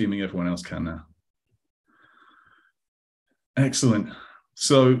and I'm assuming everyone else can now. Excellent.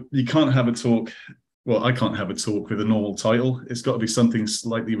 So you can't have a talk, well, I can't have a talk with a normal title. It's got to be something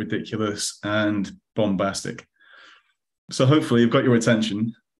slightly ridiculous and bombastic. So hopefully you've got your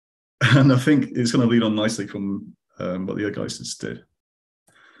attention. And I think it's going to lead on nicely from what the other guys just did.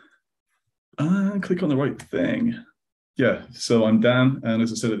 Click on the right thing. Yeah, so I'm Dan, and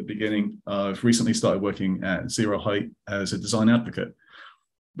as I said at the beginning, I've recently started working at zeroheight as a design advocate,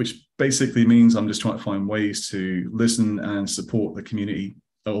 which basically means I'm just trying to find ways to listen and support the community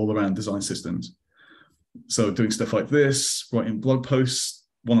all around design systems. So doing stuff like this, writing blog posts,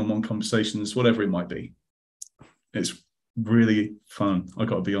 one-on-one conversations, whatever it might be. It's really fun, I've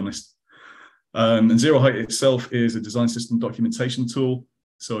got to be honest. And zeroheight itself is a design system documentation tool.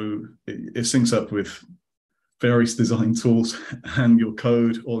 So it syncs up with various design tools and your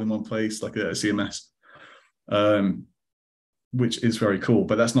code all in one place, like a CMS, which is very cool,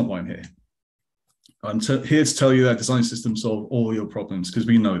 but that's not why I'm here. I'm here to tell you that design systems solve all your problems, because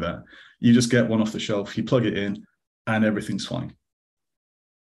we know that. You just get one off the shelf, you plug it in, and everything's fine.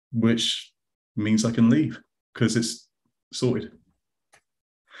 Which means I can leave, because it's sorted.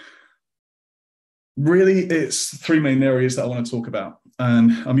 Really, it's three main areas that I want to talk about.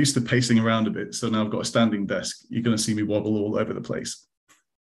 And I'm used to pacing around a bit, so now I've got a standing desk. You're going to see me wobble all over the place.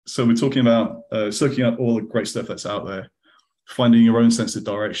 So we're talking about soaking up all the great stuff that's out there, finding your own sense of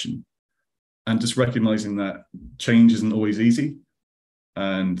direction, and just recognizing that change isn't always easy.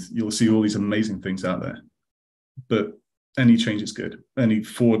 And you'll see all these amazing things out there. But any change is good, any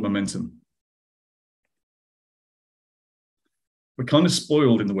forward momentum. We're kind of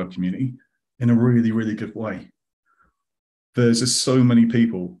spoiled in the web community in a really, really good way. There's just so many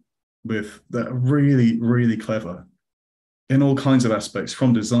people that are really, really clever in all kinds of aspects,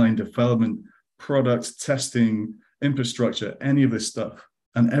 from design, development, product, testing, infrastructure, any of this stuff.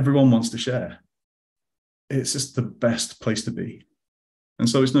 And everyone wants to share. It's just the best place to be. And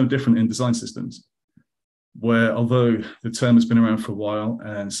so it's no different in design systems, where although the term has been around for a while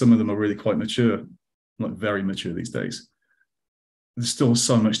and some of them are really quite mature, like very mature these days, there's still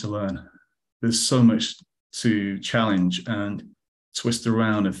so much to learn. There's so much to challenge and twist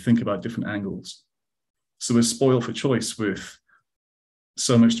around and think about different angles. So we're spoiled for choice with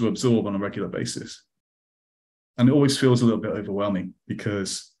so much to absorb on a regular basis. And it always feels a little bit overwhelming,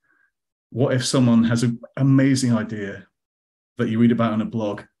 because what if someone has an amazing idea that you read about in a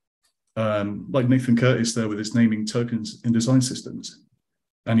blog, like Nathan Curtis there with his naming tokens in design systems,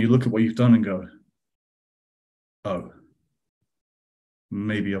 and you look at what you've done and go, oh,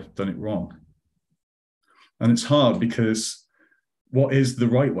 maybe I've done it wrong. And it's hard, because what is the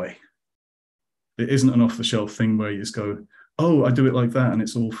right way? It isn't an off-the-shelf thing where you just go, oh, I do it like that and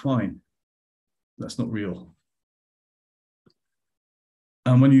it's all fine. That's not real.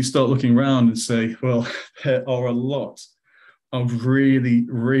 And when you start looking around and say, well, there are a lot of really,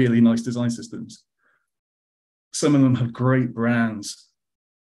 really nice design systems. Some of them have great brands,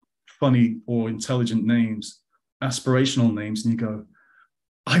 funny or intelligent names, aspirational names, and you go,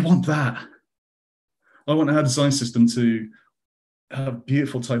 I want that. I want our design system to have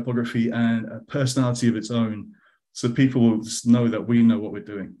beautiful typography and a personality of its own. So people will just know that we know what we're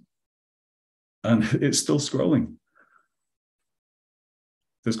doing. And it's still scrolling.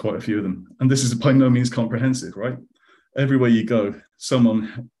 There's quite a few of them. And this is by no means comprehensive, right? Everywhere you go,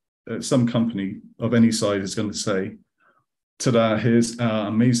 someone, some company of any size is going to say, ta-da, here's our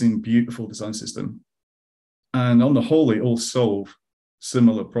amazing, beautiful design system. And on the whole, they all solve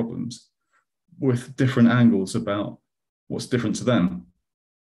similar problems with different angles about what's different to them.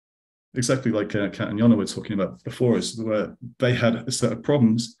 Exactly like Kat and Yana were talking about before us, where they had a set of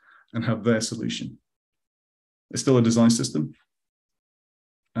problems and have their solution. It's still a design system.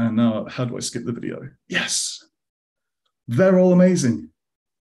 And now, how do I skip the video? Yes, they're all amazing.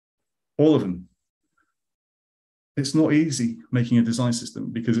 All of them. It's not easy making a design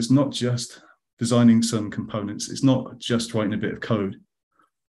system because it's not just designing some components. It's not just writing a bit of code.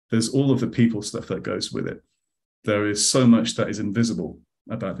 There's all of the people stuff that goes with it. There is so much that is invisible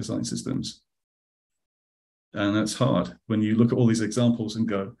about design systems. And that's hard when you look at all these examples and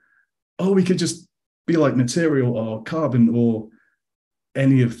go, oh, we could just be like material or carbon or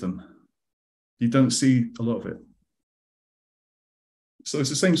any of them. You don't see a lot of it. So it's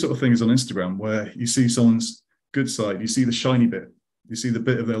the same sort of thing as on Instagram, where you see someone's good side, you see the shiny bit, you see the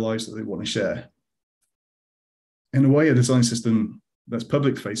bit of their lives that they want to share. In a way, a design system that's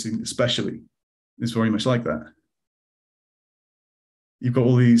public facing, especially, is very much like that. You've got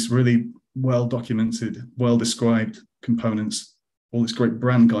all these really well documented, well described components, all these great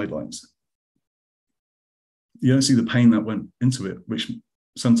brand guidelines. You don't see the pain that went into it, which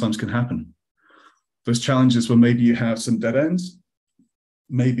sometimes can happen. There's challenges where maybe you have some dead ends.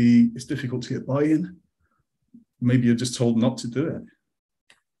 Maybe it's difficult to get buy-in. Maybe you're just told not to do it.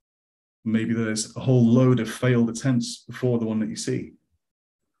 Maybe there's a whole load of failed attempts before the one that you see.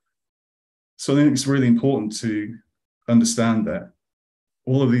 So I think it's really important to understand that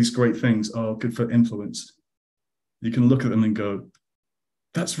all of these great things are good for influence. You can look at them and go,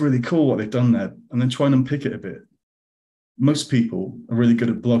 that's really cool what they've done there, and then try and unpick it a bit. Most people are really good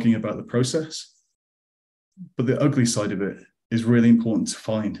at blogging about the process, but the ugly side of it is really important to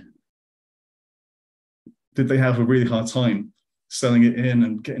find. Did they have a really hard time selling it in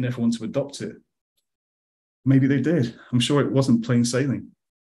and getting everyone to adopt it? Maybe they did. I'm sure it wasn't plain sailing.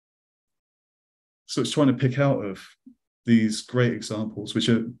 So it's trying to pick out of these great examples, which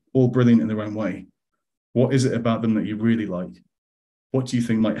are all brilliant in their own way. What is it about them that you really like? What do you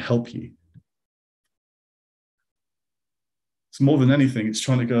think might help you? So more than anything, it's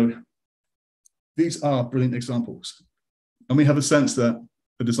trying to go, these are brilliant examples. And we have a sense that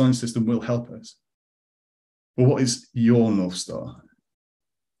the design system will help us. But what is your North Star?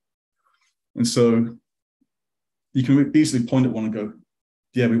 And so you can easily point at one and go,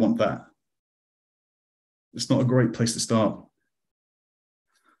 yeah, we want that. It's not a great place to start.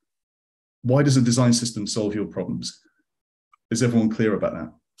 Why does a design system solve your problems? Is everyone clear about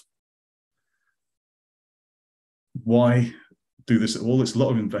that? Why do this at all? It's a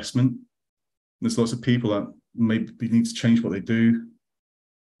lot of investment. There's lots of people that maybe need to change what they do.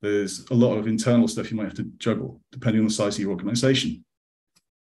 There's a lot of internal stuff you might have to juggle, depending on the size of your organization.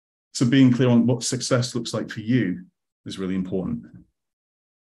 So being clear on what success looks like for you is really important.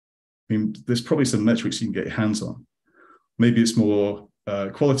 I mean, there's probably some metrics you can get your hands on. Maybe it's more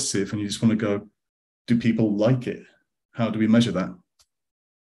qualitative and you just want to go, do people like it? How do we measure that?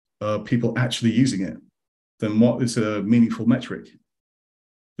 Are people actually using it? Then what is a meaningful metric?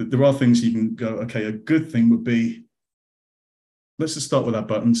 There are things you can go, okay, a good thing would be, let's just start with our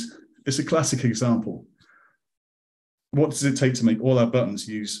buttons. It's a classic example. What does it take to make all our buttons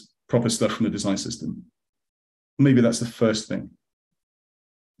use proper stuff from the design system? Maybe that's the first thing.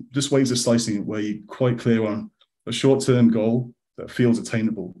 Just ways of slicing it where you're quite clear on a short-term goal that feels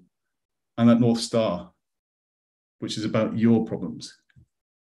attainable and that North Star, which is about your problems.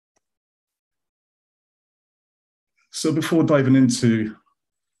 So before diving into,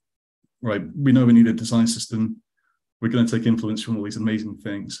 right, we know we need a design system. We're going to take influence from all these amazing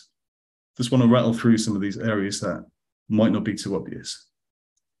things. Just want to rattle through some of these areas that might not be too obvious.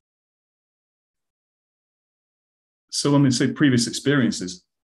 So when we say previous experiences,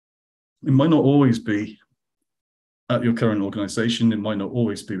 it might not always be at your current organization. It might not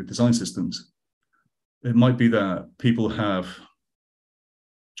always be with design systems. It might be that people have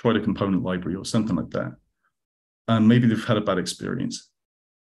tried a component library or something like that, and maybe they've had a bad experience.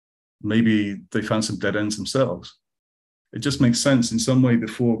 Maybe they found some dead ends themselves. It just makes sense in some way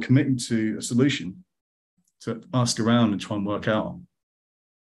before committing to a solution to ask around and try and work out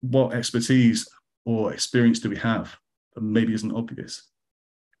what expertise or experience do we have that maybe isn't obvious.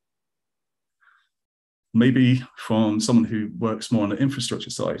 Maybe from someone who works more on the infrastructure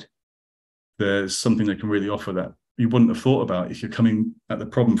side, there's something they can really offer that you wouldn't have thought about if you're coming at the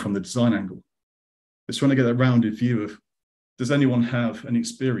problem from the design angle. It's trying to get that rounded view of, does anyone have any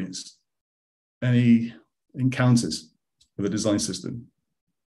experience, any encounters with a design system?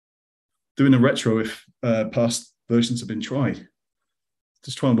 Doing a retro if past versions have been tried.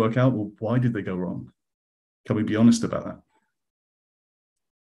 Just try and work out, well, why did they go wrong? Can we be honest about that?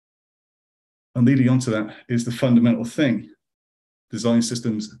 And leading on to that is the fundamental thing. Design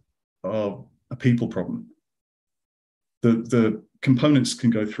systems are a people problem. The components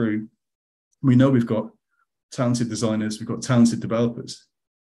can go through. We know we've got talented designers, we've got talented developers.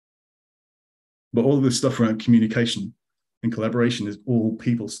 But all of this stuff around communication and collaboration is all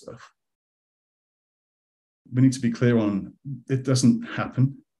people stuff. We need to be clear on it doesn't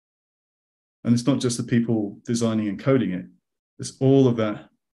happen. And it's not just the people designing and coding it. It's all of that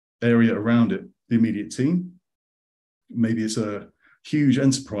area around it, the immediate team. Maybe it's a huge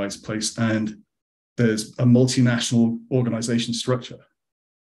enterprise place and there's a multinational organization structure.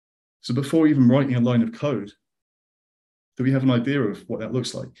 So before even writing a line of code, do we have an idea of what that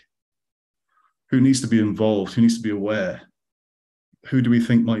looks like? Who needs to be involved? Who needs to be aware? Who do we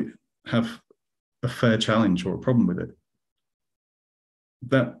think might have a fair challenge or a problem with it?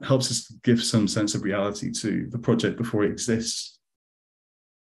 That helps us give some sense of reality to the project before it exists.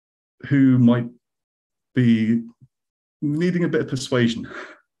 Who might be needing a bit of persuasion?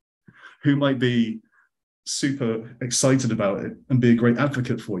 Who might be super excited about it and be a great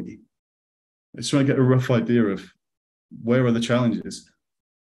advocate for you? It's trying to get a rough idea of where are the challenges.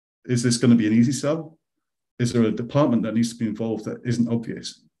 Is this going to be an easy sell? Is there a department that needs to be involved that isn't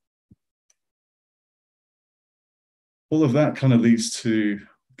obvious? All of that kind of leads to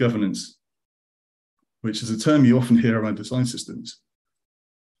governance, which is a term you often hear around design systems.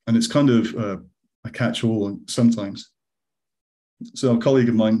 And it's kind of a catch-all sometimes. So a colleague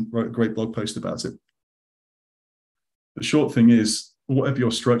of mine wrote a great blog post about it. The short thing is, whatever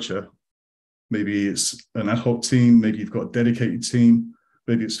your structure, maybe it's an ad hoc team, maybe you've got a dedicated team,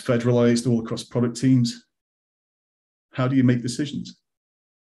 maybe it's federalized all across product teams. How do you make decisions?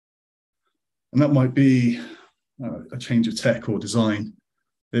 And that might be a change of tech or design.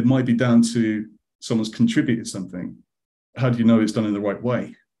 It might be down to someone's contributed something. How do you know it's done in the right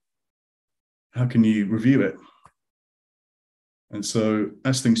way? How can you review it? And so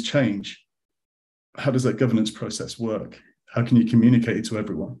as things change, how does that governance process work? How can you communicate it to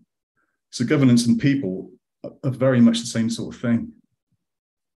everyone? So governance and people are very much the same sort of thing.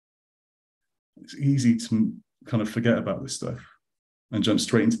 It's easy to kind of forget about this stuff and jump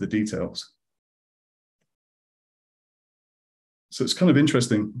straight into the details. So it's kind of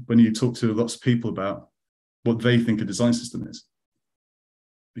interesting when you talk to lots of people about what they think a design system is.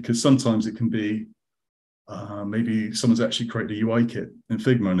 Because sometimes it can be, maybe someone's actually created a UI kit in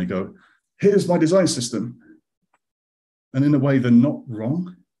Figma and they go, here's my design system. And in a way, they're not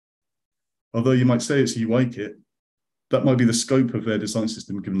wrong. Although you might say it's a UI kit, that might be the scope of their design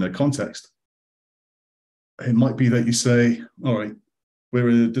system given their context. It might be that you say, all right, we're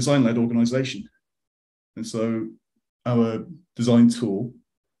a design-led organization. And so our design tool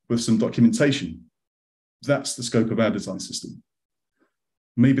with some documentation, that's the scope of our design system.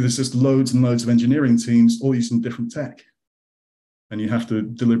 Maybe there's just loads and loads of engineering teams all using different tech, and you have to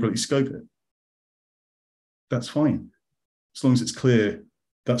deliberately scope it. That's fine, as long as it's clear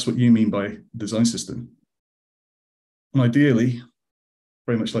that's what you mean by design system. And ideally,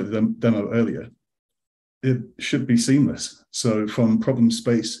 very much like the demo earlier, it should be seamless. So from problem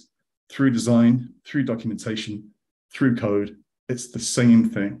space, through design, through documentation, through code, it's the same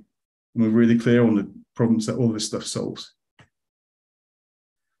thing. And we're really clear on the problems that all this stuff solves.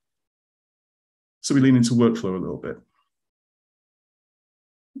 So we lean into workflow a little bit.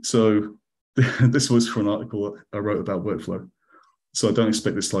 So this was for an article I wrote about workflow. So I don't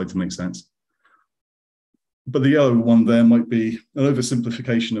expect this slide to make sense. But the yellow one there might be an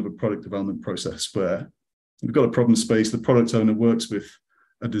oversimplification of a product development process where we've got a problem space, the product owner works with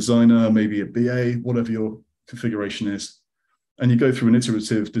a designer, maybe a BA, whatever your configuration is. And you go through an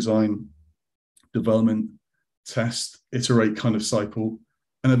iterative design, development, test, iterate kind of cycle,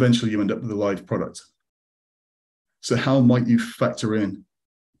 and eventually you end up with a live product. So how might you factor in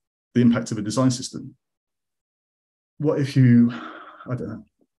the impact of a design system? What if you, I don't know,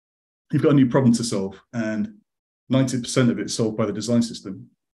 you've got a new problem to solve and 90% of it's solved by the design system,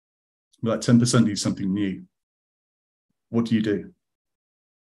 but that 10% needs something new. What do you do?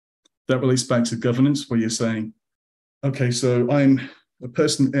 That relates back to governance, where you're saying, okay, so I'm a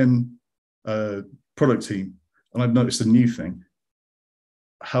person in a product team and I've noticed a new thing.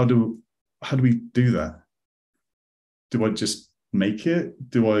 How do we do that? Do I just make it?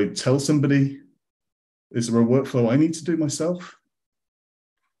 Do I tell somebody? Is there a workflow I need to do myself?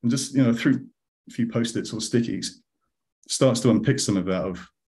 And just, through a few Post-its or stickies, starts to unpick some of that of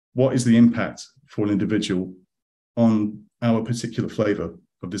what is the impact for an individual on our particular flavor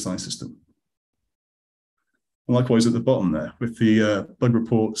of design system. And likewise at the bottom there with the bug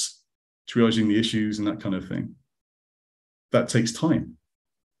reports, triaging the issues and that kind of thing. That takes time.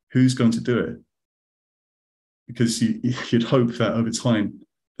 Who's going to do it? Because you'd hope that over time,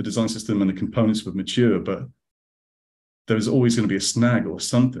 the design system and the components would mature, but there's always going to be a snag or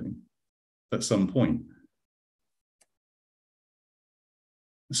something at some point.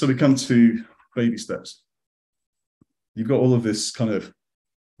 So we come to baby steps. You've got all of this kind of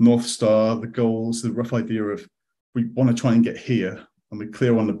North Star, the goals, the rough idea of we want to try and get here, and we're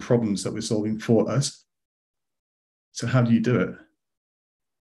clear on the problems that we're solving for us. So how do you do it?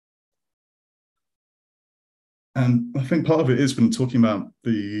 And I think part of it is when talking about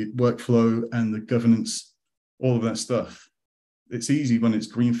the workflow and the governance, all of that stuff. It's easy when it's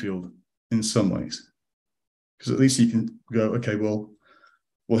greenfield in some ways, because at least you can go, okay, well,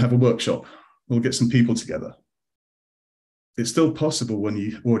 we'll have a workshop. We'll get some people together. It's still possible when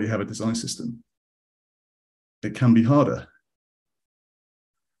you already have a design system. It can be harder.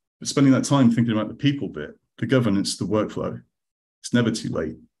 But spending that time thinking about the people bit, the governance, the workflow, it's never too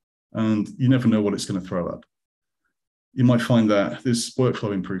late. And you never know what it's going to throw up. You might find that there's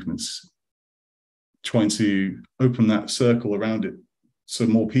workflow improvements, trying to open that circle around it so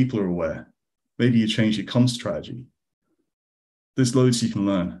more people are aware. Maybe you change your comms strategy. There's loads you can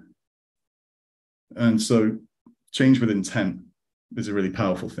learn. And so change with intent is a really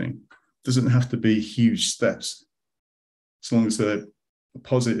powerful thing. It doesn't have to be huge steps, as long as they're a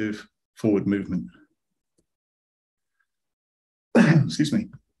positive forward movement. Excuse me.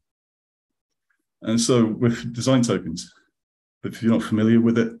 And so with design tokens, if you're not familiar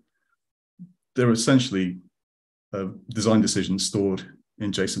with it, they're essentially design decisions stored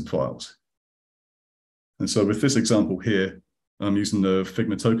in JSON files. And so with this example here, I'm using the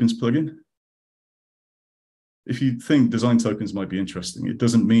Figma tokens plugin. If you think design tokens might be interesting, it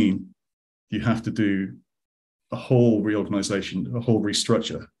doesn't mean you have to do a whole reorganization, a whole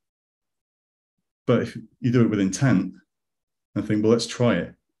restructure. But if you do it with intent and think, well, let's try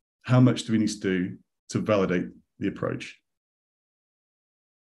it. How much do we need to do to validate the approach?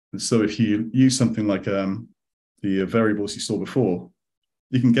 And so if you use something like the variables you saw before,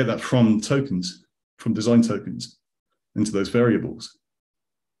 you can get that from tokens, from design tokens into those variables.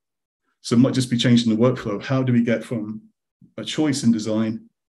 So it might just be changing the workflow. How do we get from a choice in design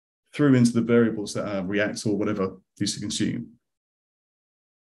through into the variables that React or whatever used to consume?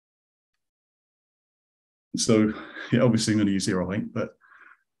 So yeah, obviously I'm going to use zeroheight, but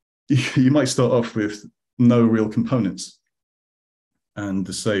you might start off with no real components and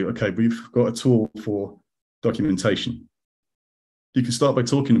to say, okay, we've got a tool for documentation. You can start by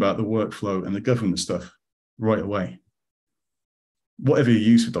talking about the workflow and the governance stuff right away. Whatever you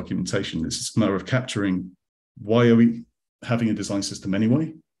use for documentation, it's just a matter of capturing why are we having a design system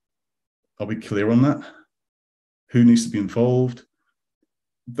anyway? Are we clear on that? Who needs to be involved?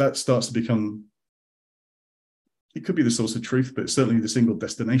 That starts to become, it could be the source of truth, but it's certainly the single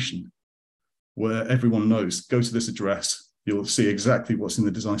destination where everyone knows, go to this address, you'll see exactly what's in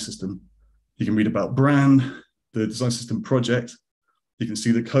the design system. You can read about brand, the design system project, you can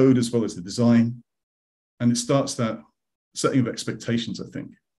see the code as well as the design, and it starts that setting of expectations, I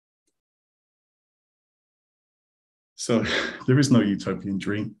think. So there is no utopian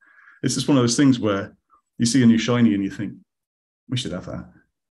dream. It's just one of those things where you see a new shiny and you think, we should have that.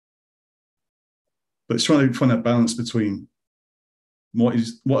 But it's trying to find that balance between what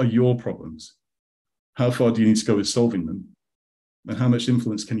are your problems? How far do you need to go with solving them? And how much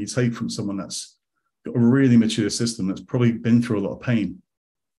influence can you take from someone that's got a really mature system that's probably been through a lot of pain,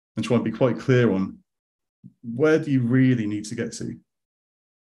 and try and be quite clear on where do you really need to get to?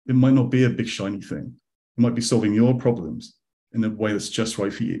 It might not be a big shiny thing. It might be solving your problems in a way that's just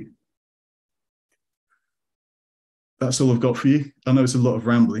right for you. That's all I've got for you. I know it's a lot of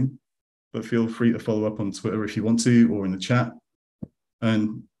rambling, but feel free to follow up on Twitter if you want to, or in the chat.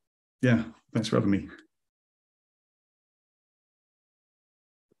 And yeah, thanks for having me.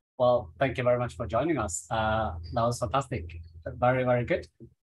 Well, thank you very much for joining us. That was fantastic. Very, very good.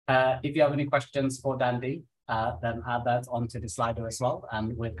 If you have any questions for Dandy, then add that onto the Slido as well,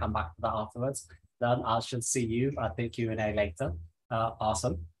 and we'll come back to that afterwards. Then I should see you at the Q&A later.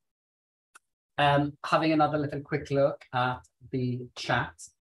 Awesome. Having another little quick look at the chat.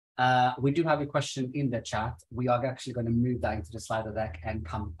 We do have a question in the chat. We are actually going to move that into the Slido deck and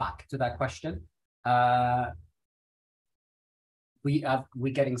come back to that question.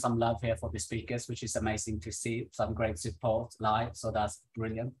 we're getting some love here for the speakers, which is amazing to see. Some great support live, so that's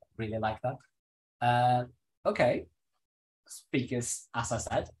brilliant. Really like that. Okay, speakers, as I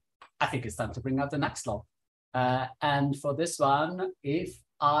said, I think it's time to bring out the next law. And for this one, if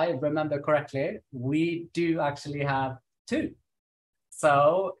I remember correctly, we do actually have two.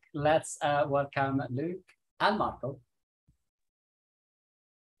 So let's welcome Luke and Marco.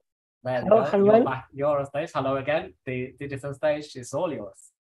 There Hello, everyone. You're on stage. Hello again. The digital stage is all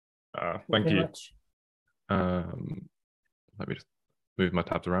yours. Thank you. Much. Let me just move my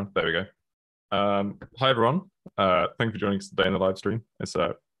tabs around. There we go. Hi, everyone. Thank you for joining us today in the live stream. It's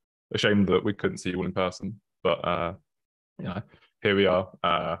a shame that we couldn't see you all in person, but here we are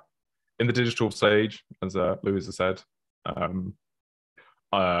in the digital stage, as Louis has said. We've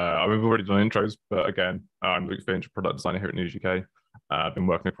already done intros, but again, I'm Luke Finch, product designer here at News UK. I've been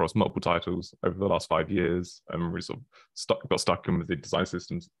working across multiple titles over the last 5 years, and really sort of got stuck in with the design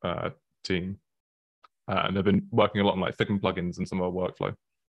systems team. And I've been working a lot on like Figma plugins and some of our workflow.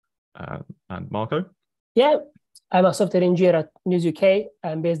 And Marco? Yeah, I'm a software engineer at News UK.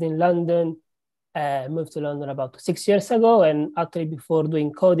 I'm based in London. Moved to London about 6 years ago, and actually before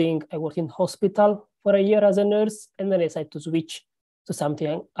doing coding, I worked in hospital for a year as a nurse, and then I decided to switch to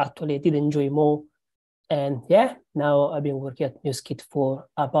something I actually did enjoy more. And yeah, now I've been working at NewsKit for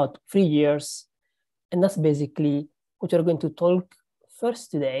about 3 years. And that's basically what we're going to talk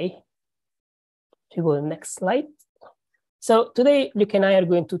first today. If you go to the next slide. So today, Luke and I are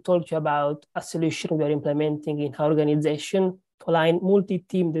going to talk to you about a solution we are implementing in our organization to align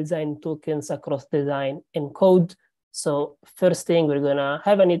multi-team design tokens across design and code. So first thing, we're gonna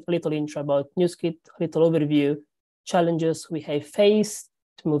have a little intro about NewsKit, a little overview, challenges we have faced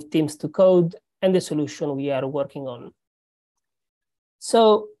to move teams to code, and the solution we are working on.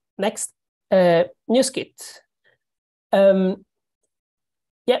 So next, NewsKit.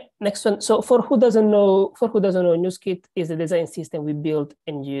 Yeah, next one. So for who doesn't know, NewsKit is a design system we build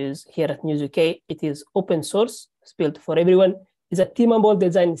and use here at News UK. It is open source, it's built for everyone. It's a teamable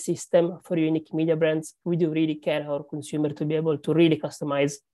design system for unique media brands. We do really care our consumer to be able to really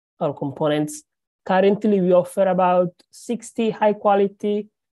customize our components. Currently, we offer about 60 high quality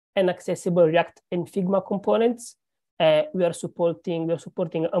and accessible React and Figma components. We are supporting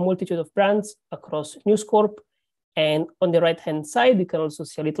a multitude of brands across News Corp. And on the right-hand side, you can also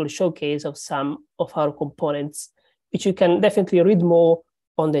see a little showcase of some of our components, which you can definitely read more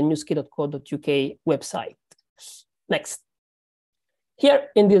on the newskit.co.uk website. Next. Here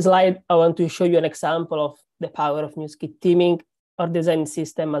in this slide, I want to show you an example of the power of NewsKit teaming. Our design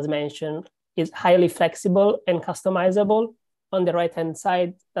system, as mentioned, is highly flexible and customizable. On the right-hand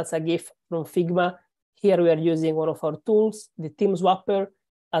side, that's a GIF from Figma. Here we are using one of our tools, the Team Swapper.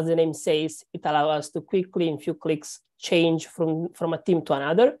 As the name says, it allows us to quickly, in few clicks, change from a team to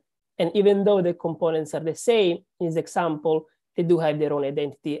another. And even though the components are the same, in this example, they do have their own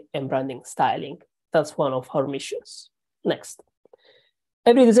identity and branding styling. That's one of our missions. Next.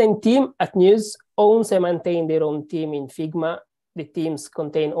 Every design team at News owns and maintains their own team in Figma. The teams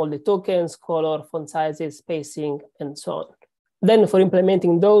contain all the tokens, color, font sizes, spacing, and so on. Then for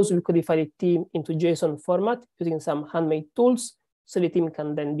implementing those, we codify the team into JSON format using some handmade tools, so the team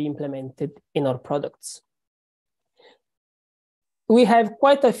can then be implemented in our products. We have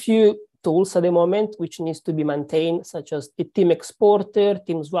quite a few tools at the moment which needs to be maintained, such as the team exporter,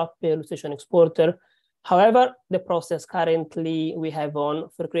 team swapper, illustration exporter. However, the process currently we have on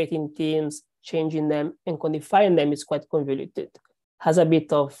for creating teams, changing them, and codifying them is quite convoluted. Has a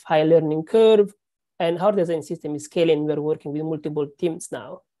bit of high learning curve, and our design system is scaling. We're working with multiple teams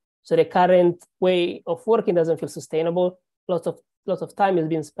now. So the current way of working doesn't feel sustainable. Lots of time is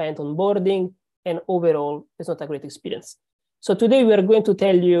being spent on boarding, and overall, it's not a great experience. So today we are going to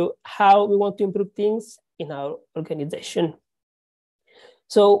tell you how we want to improve things in our organization.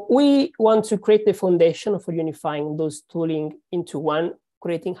 So we want to create the foundation for unifying those tooling into one,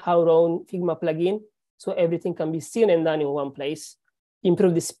 creating our own Figma plugin, so everything can be seen and done in one place.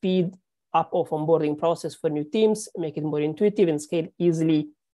 Improve the speed up of onboarding process for new teams, make it more intuitive and scale easily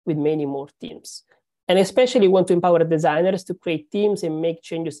with many more teams. And especially want to empower designers to create teams and make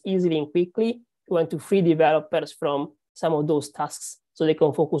changes easily and quickly. We want to free developers from some of those tasks so they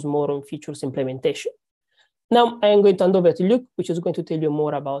can focus more on features implementation. Now I am going to hand over to Luke, which is going to tell you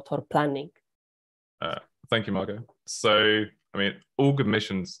more about our planning. Thank you, Marco. So, I mean, all good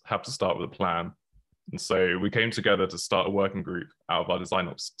missions have to start with a plan. And so we came together to start a working group out of our design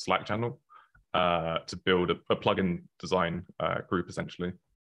ops Slack channel to build a plugin design group, essentially.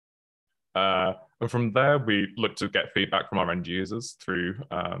 And from there, we look to get feedback from our end users through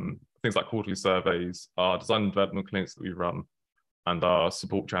things like quarterly surveys, our design and development clinics that we run, and our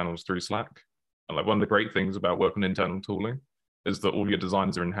support channels through Slack. And like one of the great things about working on internal tooling is that all your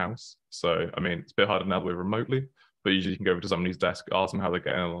designs are in-house. So, I mean, it's a bit harder now that we're remotely, but usually you can go over to somebody's desk, ask them how they're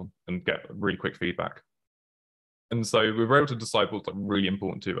getting along, and get really quick feedback. And so we were able to decide what's like really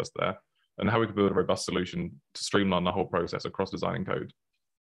important to us there, and how we could build a robust solution to streamline the whole process across designing code.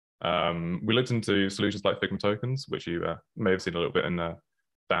 We looked into solutions like Figma tokens, which you may have seen a little bit in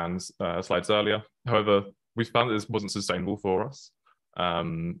Dan's slides earlier. However, we found that this wasn't sustainable for us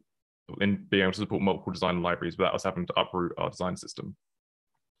in being able to support multiple design libraries without us having to uproot our design system.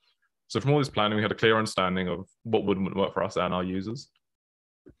 So from all this planning, we had a clear understanding of what would and wouldn't work for us and our users.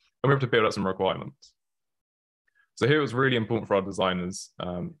 And we were able to build out some requirements. So here it was really important for our designers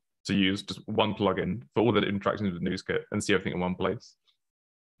to use just one plugin for all the interactions with the NewsKit and see everything in one place.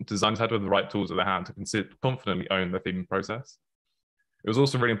 Designers had to have the right tools at their hand to confidently own their theming process. It was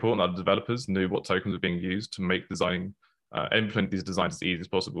also really important that the developers knew what tokens were being used to make designing, implement these designs as easy as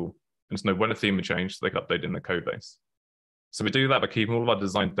possible, and to know when a theme would change so they could update it in their code base. So we do that by keeping all of our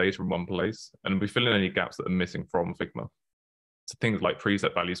design data in one place, and we fill in any gaps that are missing from Figma. So things like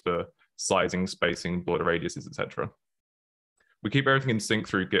preset values for sizing, spacing, border radiuses, etc. We keep everything in sync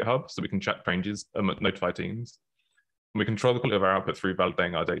through GitHub so we can check changes and notify teams. And we control the quality of our output through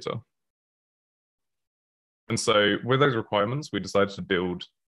validating our data. And so with those requirements, we decided to build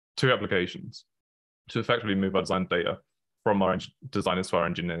 2 applications to effectively move our design data from our designers to our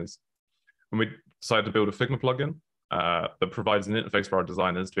engineers. And we decided to build a Figma plugin that provides an interface for our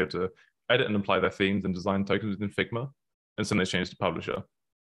designers to be able to edit and apply their themes and design tokens within Figma and send those changes to Publisher.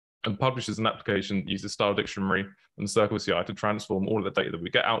 And Publisher is an application that uses Style Dictionary and Circle CI to transform all of the data that we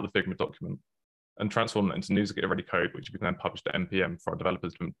get out of the Figma document and transform that into NewsKit-ready code, which we can then publish to NPM for our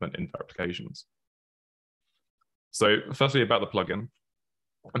developers to implement into their applications. So firstly, about the plugin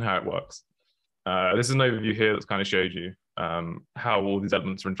and how it works. This is an overview here that's kind of shows you how all these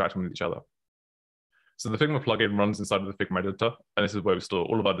elements are interacting with each other. So the Figma plugin runs inside of the Figma editor, and this is where we store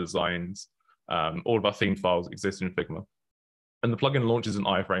all of our designs, all of our theme files exist in Figma. And the plugin launches an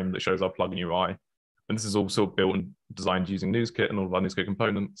iframe that shows our plugin UI. And this is also built and designed using NewsKit and all of our NewsKit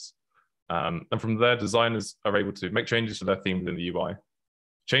components. And from there, designers are able to make changes to their theme within the UI.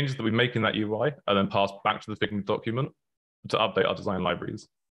 Changes that we make in that UI are then passed back to the Figma document to update our design libraries.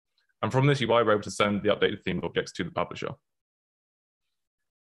 And from this UI, we're able to send the updated theme objects to the publisher.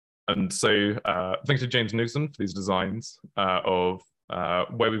 And so thanks to James Newson for these designs of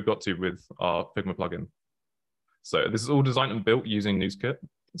where we've got to with our Figma plugin. So this is all designed and built using NewsKit.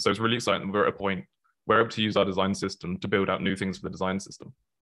 So it's really exciting that we're at a point where we're able to use our design system to build out new things for the design system.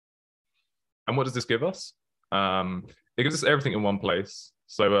 And what does this give us? It gives us everything in one place.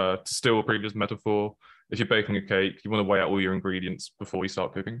 So to steal a previous metaphor, if you're baking a cake, you want to weigh out all your ingredients before you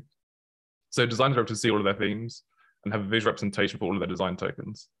start cooking. So designers are able to see all of their themes and have a visual representation for all of their design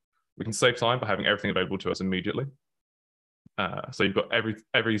tokens. We can save time by having everything available to us immediately. So you've got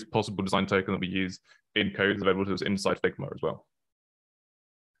every possible design token that we use in code is available to us inside Figma as well.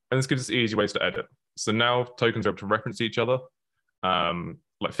 And this gives us easy ways to edit. So now tokens are able to reference each other.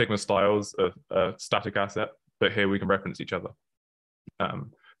 Like Figma styles a static asset, but here we can reference each other.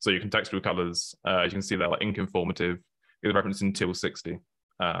 So you can textual colors, you can see they're like ink informative, either referencing till 60,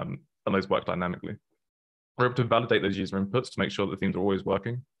 and those work dynamically. We're able to validate those user inputs to make sure that the themes are always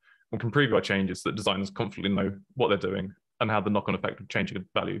working. We can preview our changes so that designers confidently know what they're doing and how the knock-on effect of changing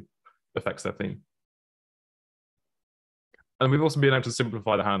a value affects their theme. And we've also been able to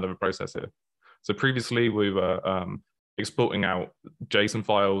simplify the handover process here. So previously we were exporting out JSON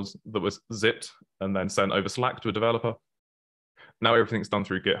files that was zipped and then sent over Slack to a developer. Now everything's done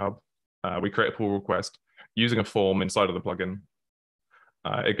through GitHub. We create a pull request using a form inside of the plugin.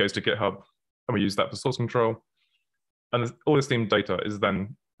 It goes to GitHub and we use that for source control. And all this theme data is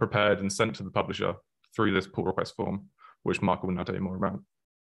then prepared and sent to the publisher through this pull request form, which Marco will now tell you more about.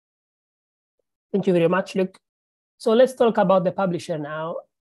 Thank you very much, Luke. So let's talk about the publisher now.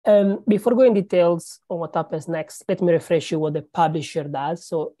 Before going details on what happens next, let me refresh you what the publisher does.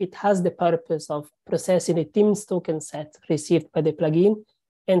 So it has the purpose of processing the themes token set received by the plugin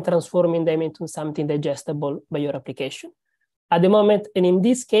and transforming them into something digestible by your application. At the moment, and in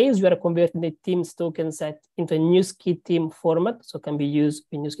this case, you are converting the themes token set into a NewsKit theme format, so it can be used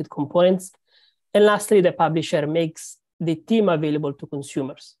with NewsKit components. And lastly, the publisher makes the theme available to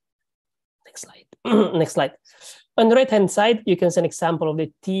consumers. Next slide. Next slide. On the right-hand side, you can see an example of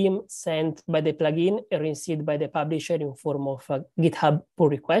the theme sent by the plugin and received by the publisher in form of a GitHub pull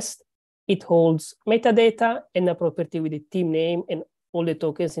request. It holds metadata and a property with the theme name and all the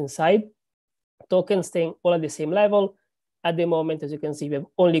tokens inside. Tokens staying all at the same level, At the moment, as you can see, we have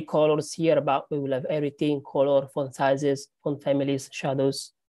only colors here, but we will have everything: color, font sizes, font families,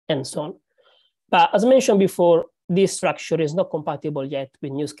 shadows, and so on. But as mentioned before, this structure is not compatible yet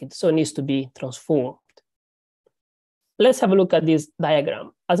with NewsKit, so it needs to be transformed. Let's have a look at this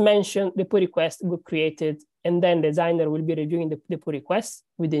diagram. As mentioned, the pull request will be created, and then the designer will be reviewing the pull request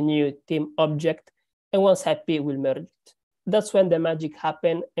with the new theme object, and once happy, we'll merge it. That's when the magic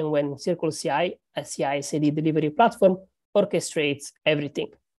happens, and when Circle CI, a CI/CD delivery platform, orchestrates everything.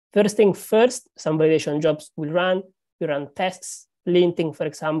 First thing first, some validation jobs will run. We run tests, linting, for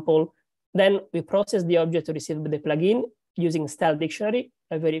example. Then we process the object received by the plugin using Style Dictionary,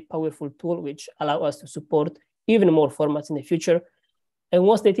 a very powerful tool which allows us to support even more formats in the future. And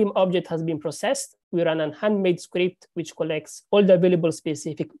once the theme object has been processed, we run a handmade script which collects all the available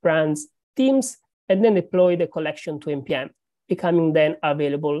specific brands, themes, and then deploy the collection to NPM, becoming then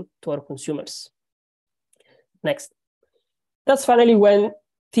available to our consumers. Next. That's finally when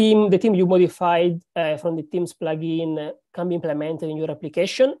the theme you modified from the themes plugin can be implemented in your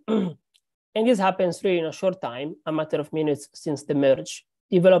application. And this happens really in a short time, a matter of minutes since the merge.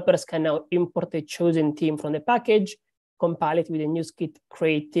 Developers can now import the chosen theme from the package, compile it with the NewsKit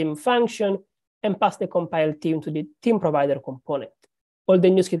create theme function, and pass the compiled theme to the theme provider component. All the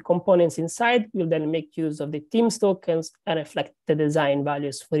NewsKit components inside will then make use of the themes tokens and reflect the design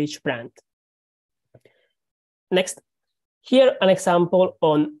values for each brand. Next. Here, an example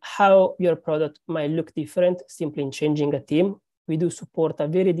on how your product might look different simply in changing a theme. We do support a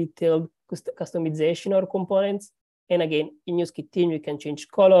very detailed customization of components. And again, in NewsKit theme, you can change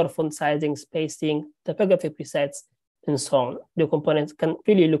color, font sizing, spacing, typography presets, and so on. The components can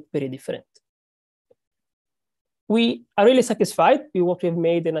really look very different. We are really satisfied with what we've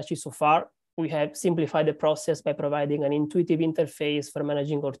made and achieved so far. We have simplified the process by providing an intuitive interface for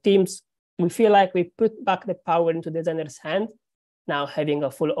managing our teams. We feel like we put back the power into the designer's hand, now having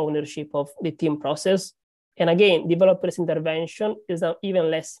a full ownership of the theme process. And again, developers' intervention is now even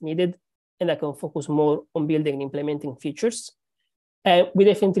less needed, and I can focus more on building and implementing features. And we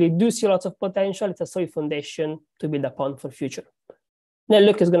definitely do see lots of potential. It's a solid foundation to build upon for future. Now,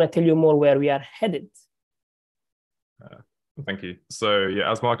 Luke is going to tell you more where we are headed. Thank you. So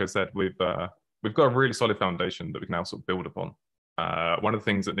yeah, as Marco said, we've got a really solid foundation that we can now sort of build upon. One of the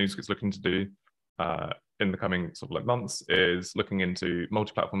things that NewsKit's looking to do in the coming sort of like months is looking into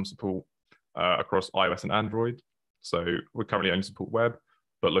multi-platform support across iOS and Android. So we currently only support web,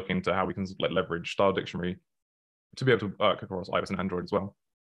 but looking into how we can like leverage Style Dictionary to be able to work across iOS and Android as well.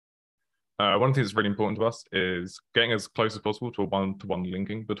 One of the things that's really important to us is getting as close as possible to a one-to-one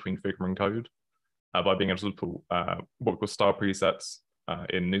linking between Figma and code by being able to support what we call style presets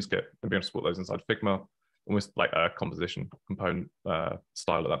in NewsKit and being able to support those inside Figma, almost like a composition component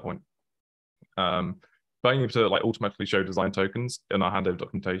style at that point. Being able to like automatically show design tokens in our handover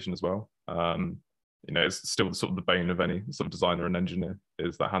documentation as well. You know, it's still sort of the bane of any sort of designer and engineer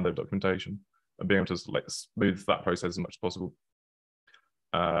is that handover documentation, and being able to like smooth that process as much as possible.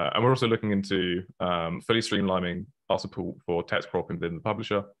 And we're also looking into fully streamlining our support for text cropping within the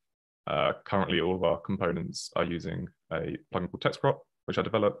publisher. Currently, all of our components are using a plugin called Text Crop, which I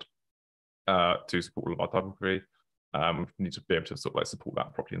developed to support all of our typography. We need to be able to sort of like support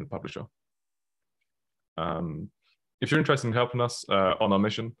that properly in the publisher. If you're interested in helping us on our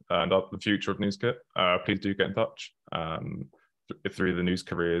mission and the future of NewsKit, please do get in touch through the News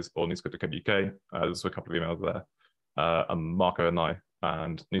Careers or newskit.co.uk. There's a couple of emails there. And Marco and I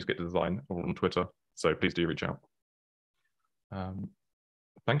and NewsKit Design are on Twitter, so please do reach out.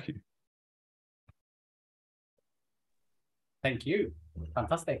 Thank you. Thank you.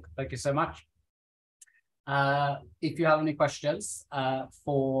 Fantastic. Thank you so much. If you have any questions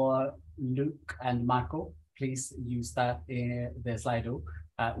for Luke and Marco, please use that in the Slido.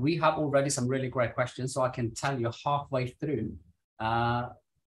 We have already some really great questions, so I can tell you halfway through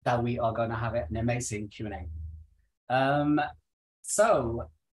that we are going to have an amazing Q&A. So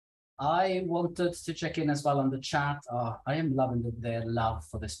I wanted to check in as well on the chat. I am loving their love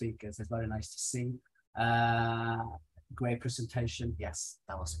for the speakers. It's very nice to see. Great presentation. Yes,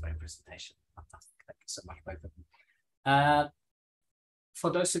 that was a great presentation. Fantastic. Thank you so much, both of you. For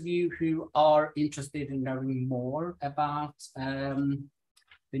those of you who are interested in knowing more about the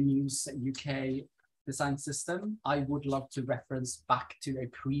News UK design system, I would love to reference back to a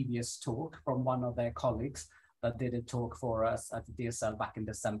previous talk from one of their colleagues that did a talk for us at the DSL back in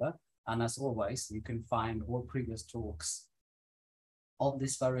December. And as always, you can find all previous talks on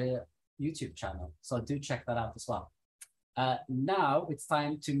this very YouTube channel. So do check that out as well. Now it's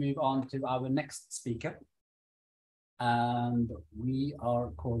time to move on to our next speaker. And we are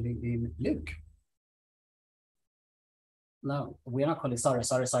calling in Luke. No, we're not calling. Sorry.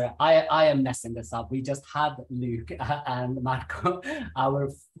 I am messing this up. We just had Luke and Marco, our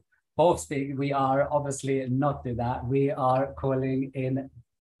both speak. We are obviously not do that. We are calling in.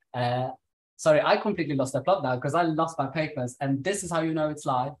 Sorry, I completely lost the plot now because I lost my papers, and this is how you know it's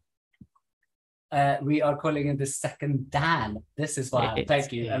live. We are calling in the second Dan. This is why.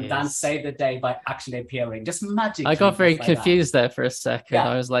 Thank you. And Dan saved the day by actually appearing. Just magic. I got very confused there for a second. Yeah.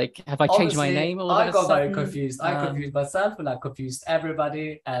 I was like, have I changed my name? I got very confused. I confused myself and I confused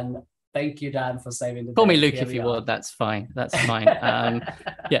everybody. And thank you, Dan, for saving the day. Call me Luke if you want. That's fine. That's fine.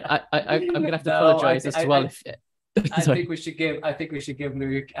 Yeah, I'm gonna have to apologize as well. I think we should give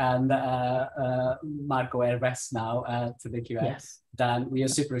Luke and Marco a rest now to the Q&A. Yes. Dan, we are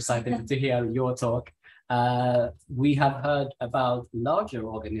super excited to hear your talk. We have heard about larger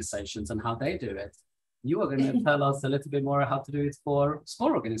organizations and how they do it. You are going to tell us a little bit more how to do it for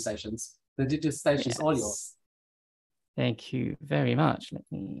small organizations. The digital stage is all yours. Thank you very much. Let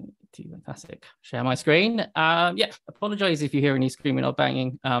me do fantastic. Share my screen. Yeah, apologize if you hear any screaming or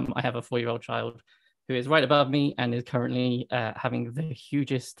banging. I have a 4-year-old child who is right above me and is currently having the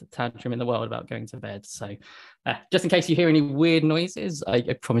hugest tantrum in the world about going to bed. So just in case you hear any weird noises, I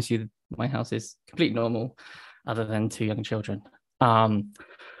promise you my house is completely normal other than 2 young children.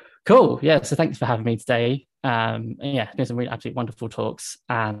 Cool. Yeah, so thanks for having me today. Yeah, there's some really absolutely wonderful talks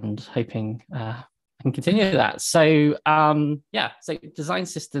and hoping I can continue that. So yeah, so design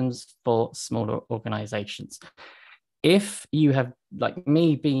systems for smaller organizations. If you have, like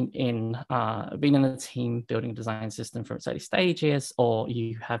me, been in a team building a design system from its early stages, or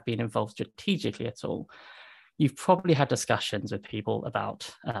you have been involved strategically at all, you've probably had discussions with people about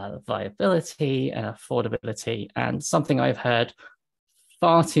viability and affordability. And something I've heard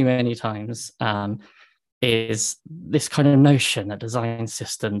far too many times is this kind of notion that design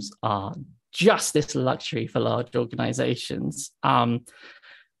systems are just this luxury for large organizations.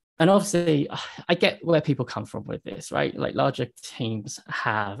 And obviously, I get where people come from with this, right? Like larger teams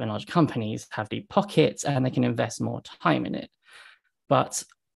have and large companies have deep pockets and they can invest more time in it. But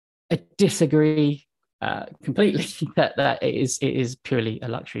I disagree completely that it is purely a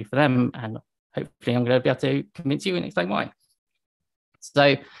luxury for them. And hopefully I'm going to be able to convince you and explain why.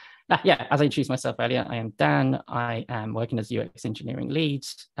 So yeah, as I introduced myself earlier, I am Dan. I am working as UX engineering lead.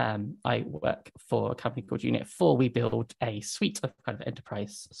 I work for a company called Unit 4. We build a suite of kind of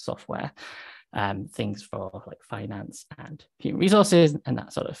enterprise software, things for like finance and human resources and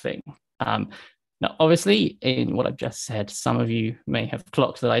that sort of thing. Now, obviously, in what I've just said, some of you may have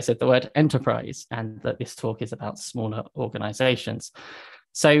clocked that I said the word enterprise and that this talk is about smaller organizations.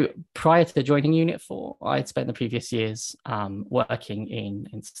 So prior to joining Unit 4, I'd spent the previous years working in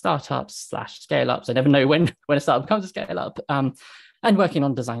startups / scale-ups. I never know when a startup becomes a scale-up, and working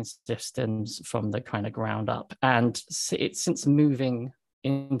on design systems from the kind of ground up. And since moving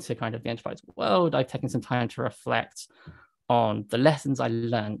into kind of the enterprise world, I've taken some time to reflect on the lessons I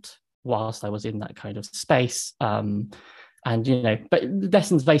learned whilst I was in that kind of space. And, you know, but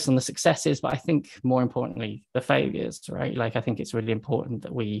lessons based on the successes, but I think more importantly, the failures, right? Like, I think it's really important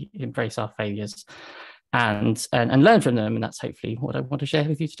that we embrace our failures and learn from them. And that's hopefully what I want to share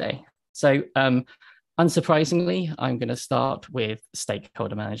with you today. So unsurprisingly, I'm going to start with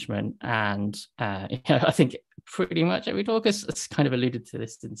stakeholder management. And you know, I think pretty much every talk has kind of alluded to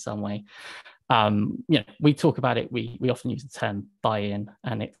this in some way. You know, we talk about it, we often use the term buy-in,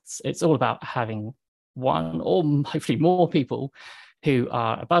 and it's all about having one or hopefully more people who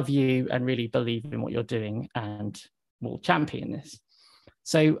are above you and really believe in what you're doing and will champion this.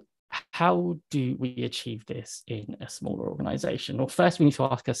 So how do we achieve this in a smaller organization? Well, first we need to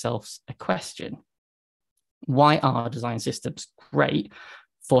ask ourselves a question. Why are design systems great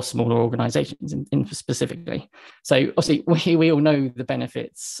for smaller organizations in specifically? So obviously we all know the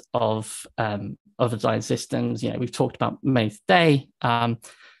benefits of design systems. You know, we've talked about many today.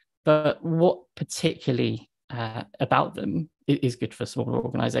 But what particularly about them is good for smaller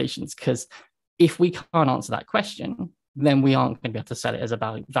organizations? Because if we can't answer that question, then we aren't going to be able to sell it as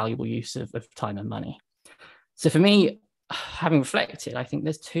a valuable use of time and money. So for me, having reflected, I think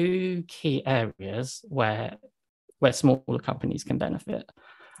there's 2 key areas where smaller companies can benefit.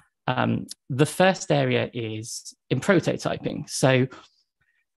 The first area is in prototyping. So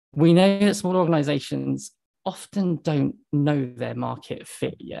we know that smaller organizations often don't know their market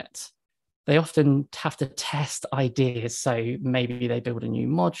fit yet. They often have to test ideas. So maybe they build a new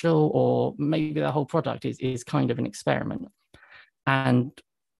module, or maybe their whole product is kind of an experiment. And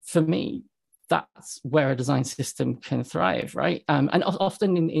for me, that's where a design system can thrive, right? And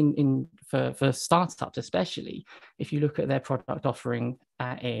often for startups, especially, if you look at their product offering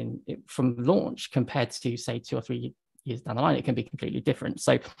from launch compared to say 2 or 3 years down the line, it can be completely different.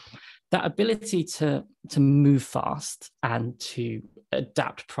 So that ability to move fast and to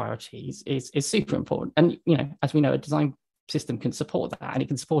adapt priorities is super important. And, you know, as we know, a design system can support that, and it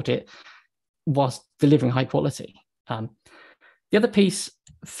can support it whilst delivering high quality. The other piece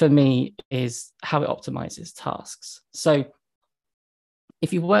for me is how it optimizes tasks. So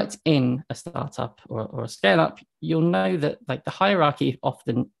if you've worked in a startup or a scale up, you'll know that like the hierarchy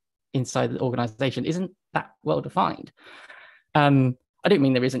often inside the organization isn't that well defined. I don't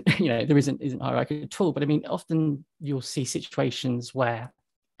mean there isn't, you know, there isn't hierarchy at all, but I mean, often you'll see situations where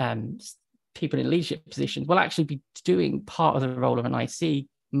people in leadership positions will actually be doing part of the role of an IC,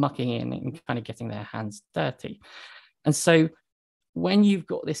 mucking in and kind of getting their hands dirty. And so when you've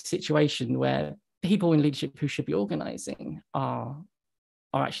got this situation where people in leadership who should be organizing are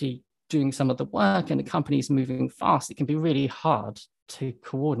actually doing some of the work and the company's moving fast, it can be really hard to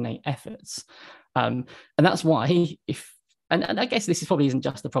coordinate efforts. And that's why and I guess this probably isn't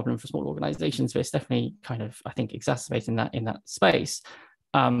just a problem for small organizations, but it's definitely kind of, I think, exacerbating that in that space,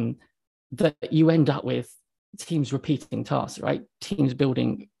 that you end up with teams repeating tasks, right? Teams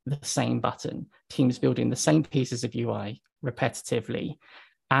building the same button, teams building the same pieces of UI repetitively.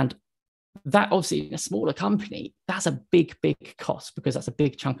 And that obviously in a smaller company, that's a big cost, because that's a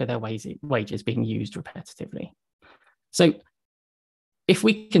big chunk of their wages being used repetitively. So if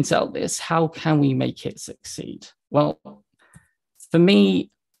we can sell this, how can we make it succeed? Well, for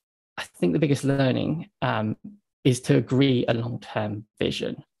me, I think the biggest learning is to agree a long-term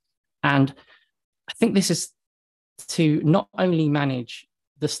vision. And I think this is to not only manage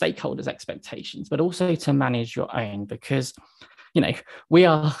the stakeholders' expectations, but also to manage your own, because, you know, we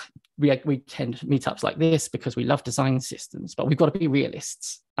attend meetups like this because we love design systems, but we've got to be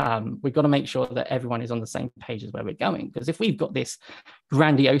realists. We've got to make sure that everyone is on the same page as where we're going, because if we've got this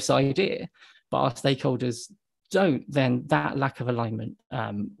grandiose idea, but our stakeholders don't, then that lack of alignment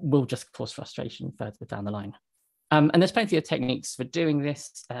will just cause frustration further down the line. And there's plenty of techniques for doing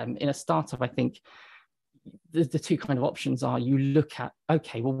this. In a startup, I think the two kind of options are, you look at,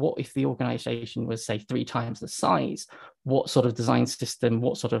 okay, well, what if the organization was, say, 3 times the size? What sort of design system,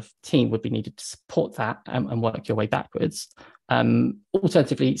 what sort of team would be needed to support that, and work your way backwards?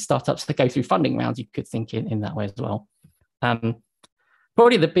 Alternatively, startups that go through funding rounds, you could think in that way as well.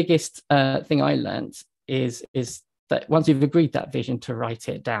 Probably the biggest thing I learned is that once you've agreed that vision, to write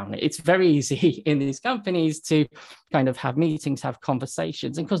it down. It's very easy in these companies to kind of have meetings, have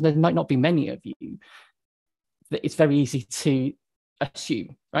conversations, and because there might not be many of you, it's very easy to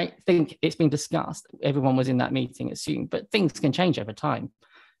assume, right? Think it's been discussed, everyone was in that meeting, assume, but things can change over time.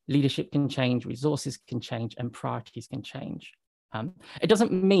 Leadership can change, resources can change, and priorities can change. It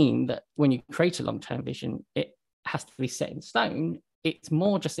doesn't mean that when you create a long-term vision, it has to be set in stone. It's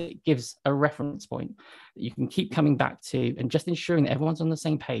more just, it gives a reference point that you can keep coming back to, and just ensuring that everyone's on the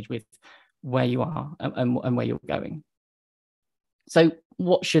same page with where you are and where you're going. So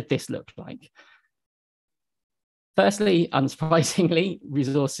what should this look like? Firstly, unsurprisingly,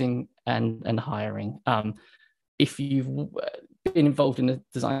 resourcing and hiring. If you've been involved in the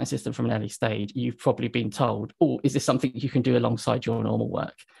design system from an early stage, you've probably been told, oh, is this something you can do alongside your normal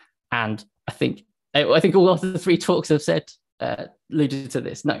work? And I think all of the 3 talks have said, alluded to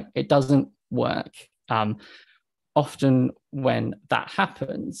this. No, it doesn't work. Often when that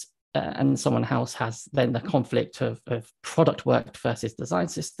happens, and someone else has then the conflict of product work versus design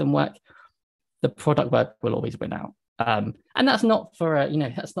system work, the product work will always win out. And that's not for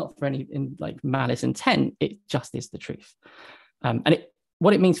that's not for any like malice intent. It just is the truth. And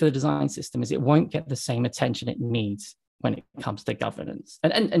what it means for the design system is it won't get the same attention it needs when it comes to governance.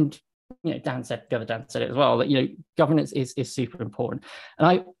 And you know, Dan said it as well, that, you know, governance is super important.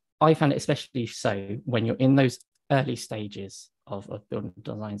 And I found it especially so when you're in those early stages of building a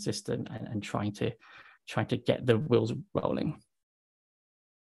design system and trying to get the wheels rolling.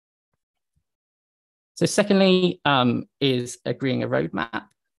 So secondly, is agreeing a roadmap.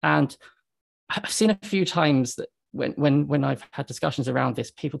 And I've seen a few times that when I've had discussions around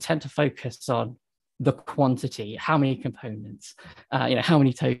this, people tend to focus on the quantity, how many components, how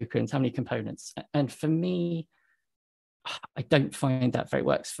many tokens, how many components. And for me, I don't find that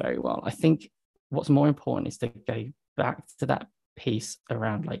works very well. I think what's more important is to go back to that piece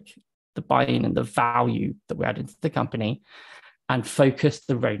around like the buy-in and the value that we're adding to the company, and focus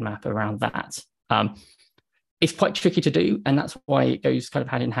the roadmap around that. It's quite tricky to do, and that's why it goes kind of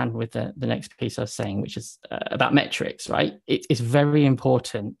hand in hand with the next piece I was saying, which is about metrics, right? It's very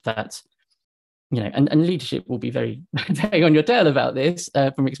important that, and leadership will be very, very on your tail about this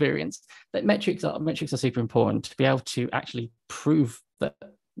from experience, that metrics are super important to be able to actually prove that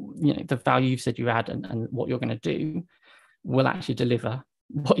the value you've said you add and what you're going to do will actually deliver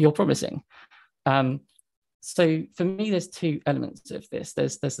what you're promising. So for me, there's two elements of this.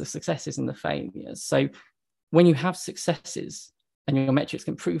 There's the successes and the failures. So when you have successes and your metrics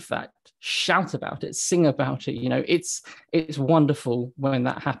can prove that, shout about it, sing about it. It's wonderful when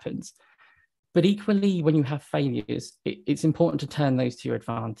that happens. But equally, when you have failures, it's important to turn those to your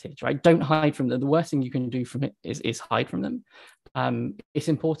advantage, right? Don't hide from them. The worst thing you can do from it is hide from them. It's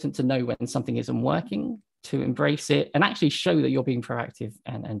important to know when something isn't working, to embrace it and actually show that you're being proactive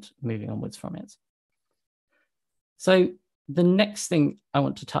and moving onwards from it. So the next thing I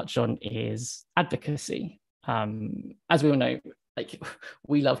want to touch on is advocacy. As we all know,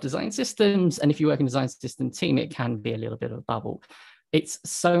 we love design systems, and if you work in a design system team, it can be a little bit of a bubble. It's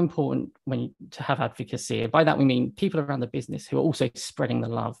so important to have advocacy. By that, we mean people around the business who are also spreading the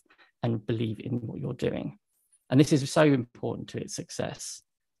love and believe in what you're doing. And this is so important to its success.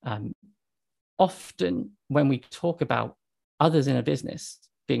 Often when we talk about others in a business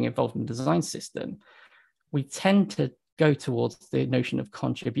being involved in the design system, we tend to go towards the notion of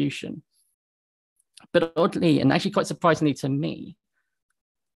contribution. But oddly, and actually quite surprisingly to me,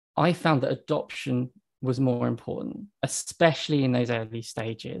 I found that adoption was more important, especially in those early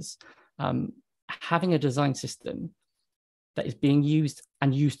stages. Having a design system that is being used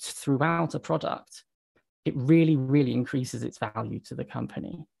and used throughout a product, it really, really increases its value to the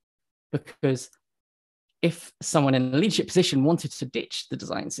company. Because if someone in a leadership position wanted to ditch the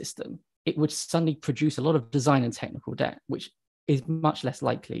design system, it would suddenly produce a lot of design and technical debt, which is much less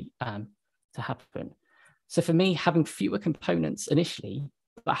likely to happen. So for me, having fewer components initially,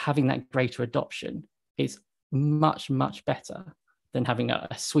 but having that greater adoption is much, much better than having a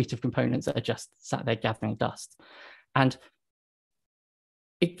suite of components that are just sat there gathering dust. And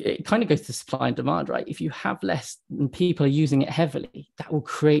it kind of goes to supply and demand, right? If you have less and people are using it heavily, that will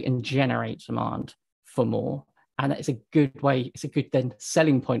create and generate demand for more. And it's a good way, it's a good then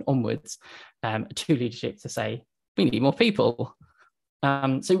selling point onwards to leadership to say, we need more people.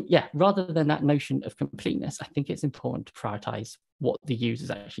 So yeah, rather than that notion of completeness, I think it's important to prioritize what the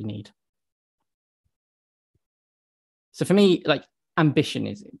users actually need. So for me, ambition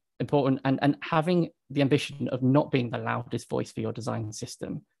is important, and having the ambition of not being the loudest voice for your design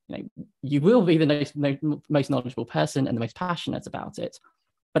system. You will be the most knowledgeable person and the most passionate about it,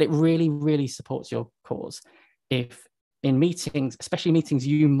 but it really, really supports your cause. If in meetings, especially meetings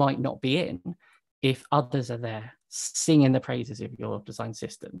you might not be in, if others are there singing the praises of your design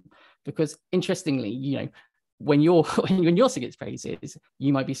system, because interestingly, when you're singing its praises,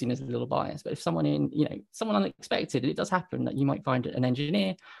 you might be seen as a little biased. But if someone someone unexpected, and it does happen that you might find an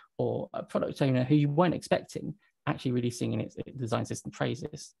engineer or a product owner who you weren't expecting actually really singing its design system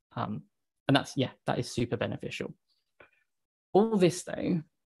praises, and that is super beneficial. All this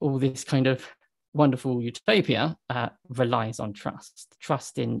kind of wonderful utopia relies on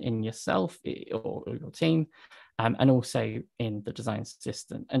trust in yourself or your team, and also in the design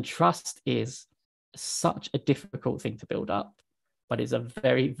system. And trust is such a difficult thing to build up, but it's a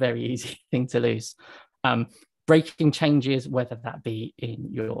very, very easy thing to lose. Breaking changes, whether that be in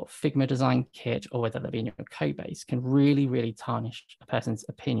your Figma design kit or whether that be in your code base, can really, really tarnish a person's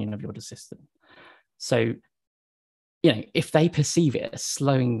opinion of your system. So, if they perceive it as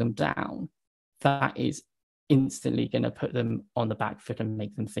slowing them down, that is instantly going to put them on the back foot and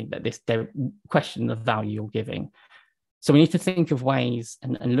make them think that they question the value you're giving. So we need to think of ways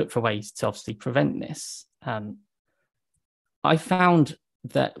and look for ways to obviously prevent this. I found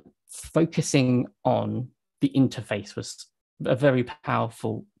that focusing on the interface was a very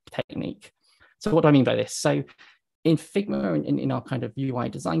powerful technique. So what do I mean by this? So in Figma and in our kind of UI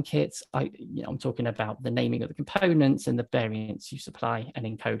design kits, I'm talking about the naming of the components and the variants you supply, and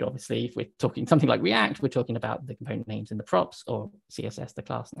in code, obviously, if we're talking something like React, we're talking about the component names in the props, or CSS, the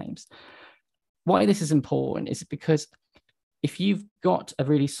class names. Why this is important is because if you've got a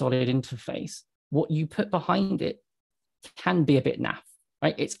really solid interface, what you put behind it can be a bit naff,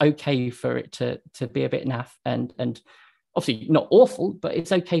 right? It's okay for it to be a bit naff and obviously not awful, but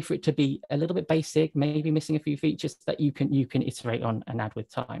it's okay for it to be a little bit basic, maybe missing a few features that you can iterate on and add with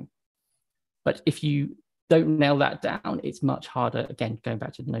time. But if you don't nail that down, it's much harder, again, going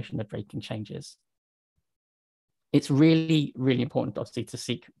back to the notion of breaking changes. It's really, really important, obviously, to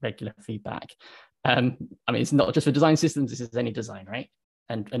seek regular feedback. It's not just for design systems, this is any design, right?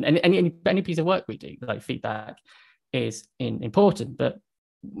 And any piece of work we do, like feedback is important. But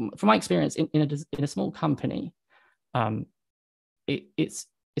from my experience in a small company, it's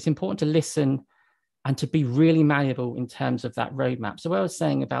important to listen and to be really malleable in terms of that roadmap. So what I was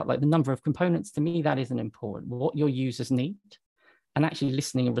saying about the number of components, to me, that isn't important. What your users need and actually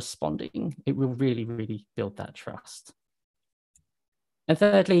listening and responding, it will really, really build that trust. And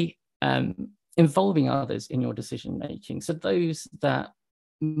thirdly, involving others in your decision making. So those that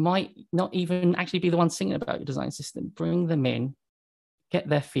might not even actually be the ones thinking about your design system, bring them in, get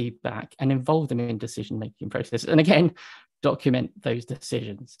their feedback, and involve them in decision making process. And again, document those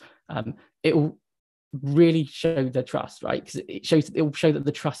decisions. It will really show the trust, right? Because it will show that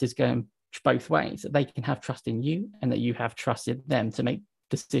the trust is going both ways, that they can have trust in you and that you have trust in them to make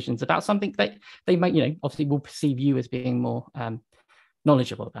decisions about something that they might, obviously will perceive you as being more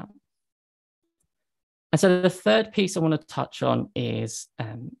knowledgeable about. And so the third piece I want to touch on is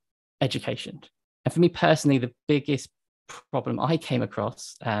education. And for me personally, the biggest problem I came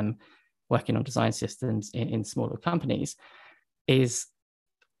across working on design systems in smaller companies is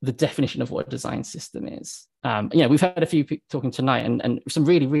the definition of what a design system is. We've had a few people talking tonight and some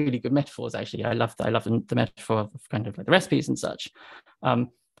really, really good metaphors, actually. I love the metaphor of kind of like the recipes and such.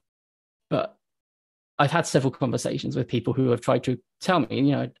 But I've had several conversations with people who have tried to tell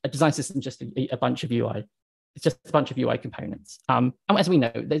me, a design system is just a bunch of UI. It's just a bunch of UI components. And as we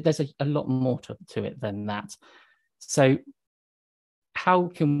know, there's a lot more to it than that. So how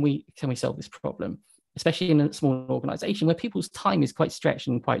can we solve this problem, especially in a small organization where people's time is quite stretched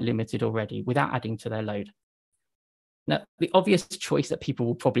and quite limited already without adding to their load? Now, the obvious choice that people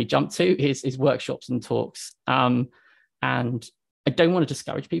will probably jump to is workshops and talks. And I don't want to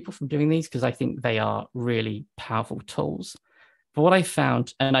discourage people from doing these because I think they are really powerful tools. But what I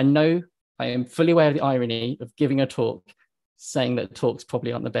found, and I know I am fully aware of the irony of giving a talk, saying that talks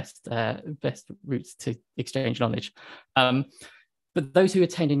probably aren't the best routes to exchange knowledge. But those who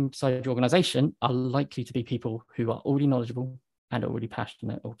attend inside your organization are likely to be people who are already knowledgeable and already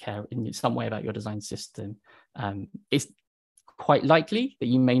passionate or care in some way about your design system. It's quite likely that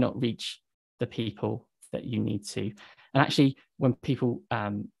you may not reach the people that you need to. And actually, when people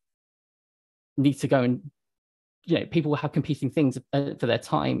need to go and, people will have competing things for their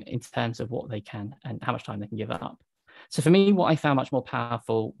time in terms of what they can and how much time they can give up. So for me, what I found much more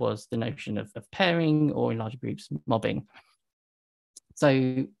powerful was the notion of pairing, or in larger groups, mobbing.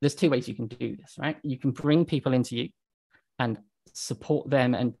 So there's two ways you can do this, right? You can bring people into you and support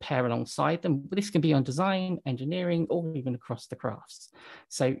them and pair alongside them. This can be on design, engineering, or even across the crafts.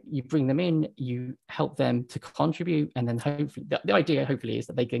 So you bring them in, you help them to contribute, and then hopefully, the idea hopefully is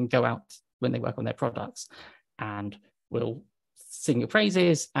that they can go out when they work on their products and will sing your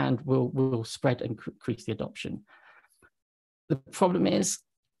praises and will spread and increase the adoption. The problem is,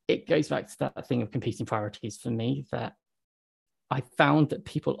 it goes back to that thing of competing priorities for me, that I found that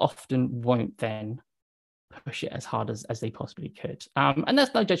people often won't then push it as hard as they possibly could. And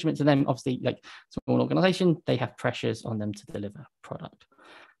that's no judgment to them. Obviously, like small organization, they have pressures on them to deliver product.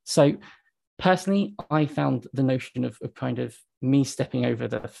 So personally, I found the notion of kind of me stepping over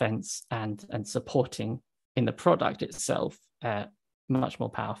the fence and supporting in the product itself much more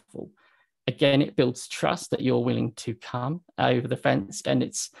powerful. Again, it builds trust that you're willing to come over the fence. And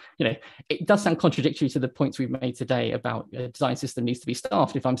it's, it does sound contradictory to the points we've made today about a design system needs to be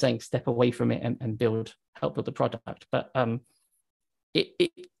staffed if I'm saying step away from it and help build the product. But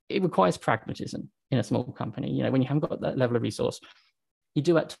it requires pragmatism in a small company. When you haven't got that level of resource, you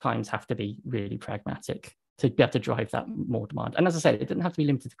do at times have to be really pragmatic to be able to drive that more demand. And as I said, it doesn't have to be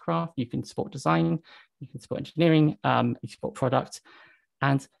limited to craft. You can support design, you can support engineering, you can support product.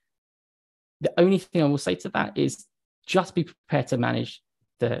 And the only thing I will say to that is just be prepared to manage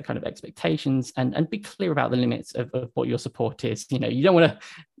the kind of expectations and be clear about the limits of what your support is. You don't want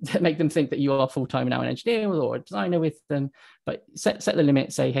to make them think that you are full-time now an engineer or a designer with them, but set the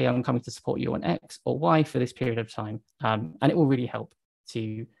limit, say, hey, I'm coming to support you on X or Y for this period of time. And it will really help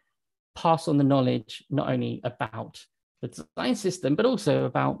to pass on the knowledge, not only about the design system, but also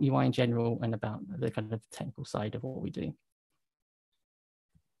about UI in general and about the kind of technical side of what we do.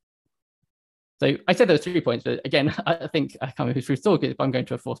 So I said those 3 points, but again, I think I can't remember who's through talk, but I'm going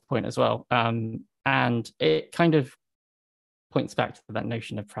to a fourth point as well. And it kind of points back to that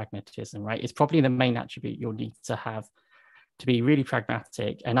notion of pragmatism, right? It's probably the main attribute you'll need to have to be really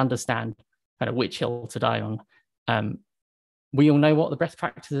pragmatic and understand kind of which hill to die on. We all know what the best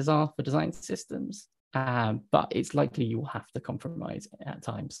practices are for design systems, but it's likely you will have to compromise at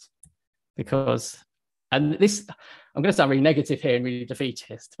times because, and this, I'm going to sound really negative here and really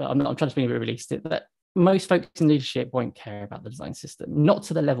defeatist, but I'm trying to be really realistic, that most folks in leadership won't care about the design system, not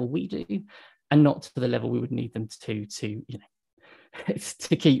to the level we do, and not to the level we would need them to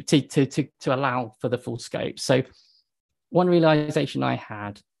allow for the full scope. So one realization I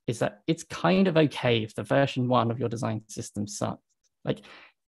had is that it's kind of okay if the version 1 of your design system sucks. Like,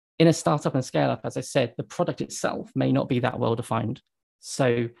 in a startup and scale up, as I said, the product itself may not be that well defined.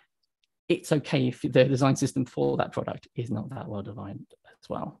 So it's okay if the design system for that product is not that well defined as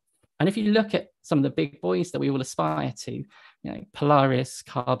well. And if you look at some of the big boys that we all aspire to, you know, Polaris,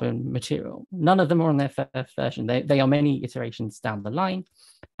 Carbon, Material, none of them are on their first version. They are many iterations down the line,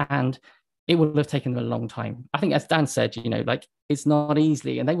 and it would have taken them a long time. I think, as Dan said, you know, like, it's not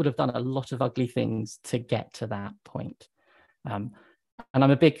easily, and they would have done a lot of ugly things to get to that point. And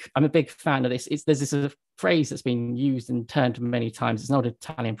I'm a big fan of this. There's this sort of phrase that's been used and turned many times. It's not an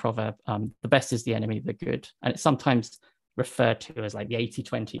Italian proverb. The best is the enemy of the good, and it's sometimes referred to as like the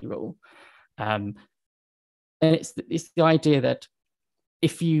 80-20 rule. And it's the idea that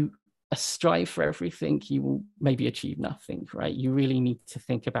if you strive for everything, you will maybe achieve nothing, right? You really need to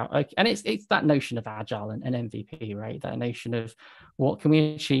think about, okay, and it's that notion of agile and MVP, right? That notion of what can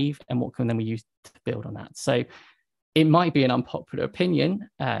we achieve and what can then we use to build on that. So it might be an unpopular opinion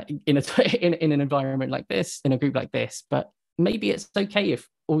in an environment like this, in a group like this, but maybe it's okay if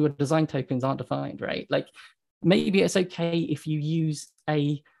all your design tokens aren't defined, right? Like, maybe it's okay if you use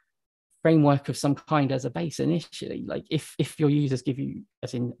a framework of some kind as a base initially. Like, if your users give you,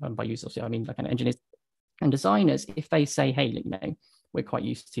 as in by users, I mean like an engineers and designers, if they say, hey, you know, we're quite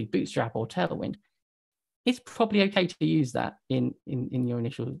used to Bootstrap or Tailwind, it's probably okay to use that in your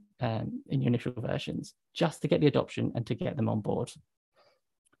initial versions, just to get the adoption and to get them on board.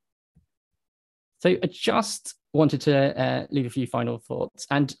 So I just wanted to leave a few final thoughts,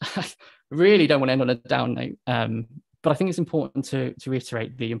 and I really don't want to end on a down note, but I think it's important to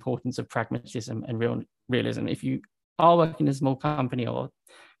reiterate the importance of pragmatism and realism. If you are working in a small company, or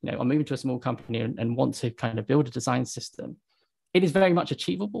you know, are moving to a small company and want to kind of build a design system, it is very much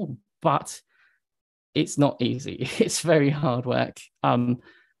achievable, but it's not easy. It's very hard work. And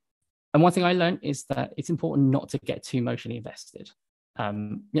one thing I learned is that it's important not to get too emotionally invested.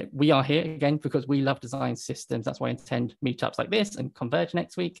 You know, we are here again because we love design systems. That's why I attend meetups like this and Converge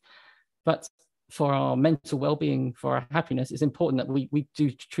next week. But for our mental well-being, for our happiness, it's important that we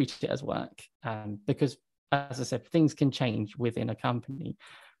do treat it as work, because, as I said, things can change within a company.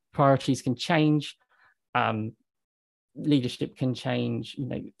 Priorities can change. Leadership can change. You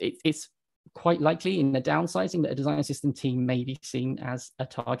know, it's quite likely in the downsizing that a design system team may be seen as a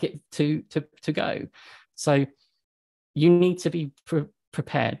target to go. So you need to be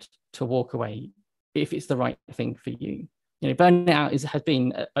prepared to walk away if it's the right thing for you. You know, burnout has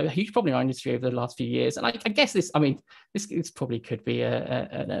been a huge problem in our industry over the last few years. And I guess this probably could be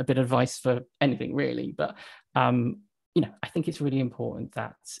a bit of advice for anything really. But, you know, I think it's really important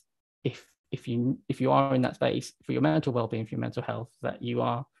that if you are in that space for your mental well-being, for your mental health, that you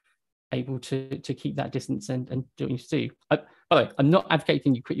are able to keep that distance and do what you do. By the way, I'm not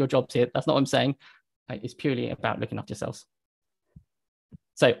advocating you quit your jobs here. That's not what I'm saying. It's purely about looking after yourselves.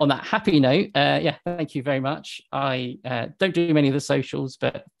 So on that happy note, yeah, thank you very much. I don't do many of the socials,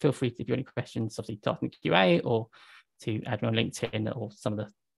 but feel free to, if you have any questions, obviously to ask me QA or to add me on LinkedIn or some of the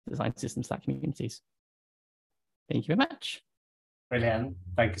design systems Slack communities. Thank you very much. Brilliant.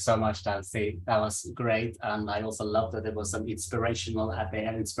 Thank you so much, Dancy. That was great. And I also love that there was some inspiration there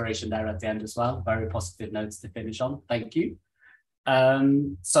at the end as well. Very positive notes to finish on. Thank you.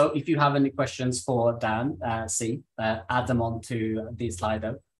 So if you have any questions for Dan, add them on to the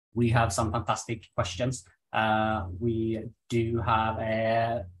Slido. We have some fantastic questions. We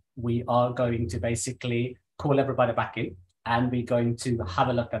are going to basically call everybody back in, and we're going to have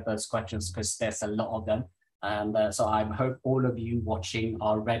a look at those questions because there's a lot of them. And so I hope all of you watching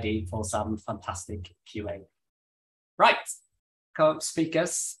are ready for some fantastic QA. Right,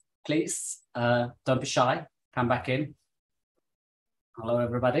 speakers, please don't be shy. Come back in. Hello,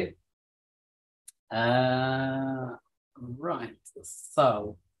 everybody. Right,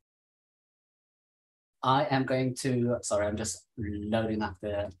 so I am going to, sorry, I'm just loading up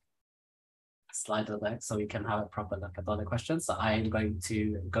the Slido there so we can have a proper look at all the questions. So I am going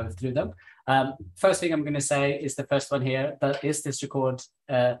to go through them. First thing I'm going to say is the first one here, that is this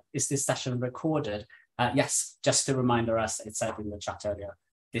session recorded? Yes, just to remind us, it said in the chat earlier,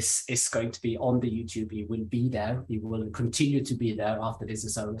 this is going to be on the YouTube. It will be there. It will continue to be there after this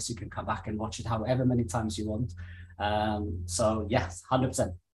is over, so you can come back and watch it however many times you want. So yes,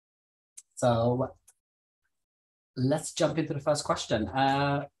 100%. So let's jump into the first question.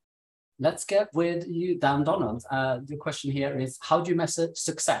 Let's get with you, Dan Donald. The question here is, how do you measure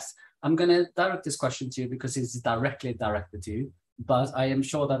success? I'm going to direct this question to you because it's directly directed to you, but I am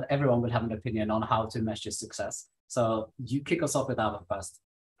sure that everyone will have an opinion on how to measure success. So you kick us off with that one first.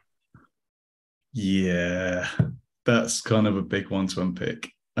 Yeah, that's kind of a big one to unpick.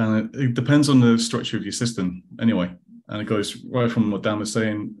 And it depends on the structure of your system anyway. And it goes right from what Dan was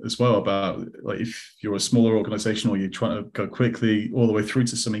saying as well about, like, if you're a smaller organization or you're trying to go quickly all the way through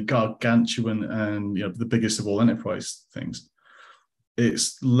to something gargantuan and, you know, the biggest of all enterprise things.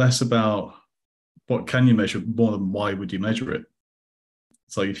 It's less about what can you measure, more than why would you measure it.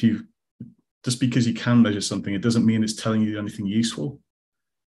 It's like, just because you can measure something, it doesn't mean it's telling you anything useful.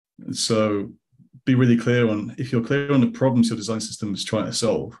 So be really clear on, if you're clear on the problems your design system is trying to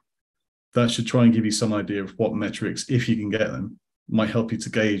solve, that should try and give you some idea of what metrics, if you can get them, might help you to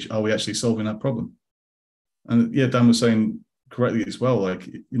gauge, are we actually solving that problem? And yeah, Dan was saying correctly as well, like,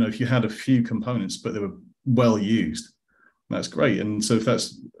 you know, if you had a few components, but they were well used, that's great. And so if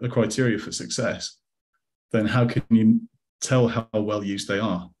that's a criteria for success, then how can you tell how well used they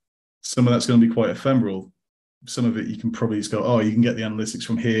are? Some of that's going to be quite ephemeral. Some of it you can probably just go, oh, you can get the analytics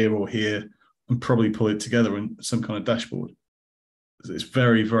from here or here, and probably pull it together in some kind of dashboard. It's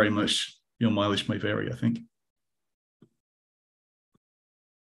very, very much, your mileage may vary, I think.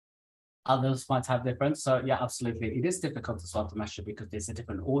 Others might have different. So yeah, absolutely. It is difficult as well to measure because there's a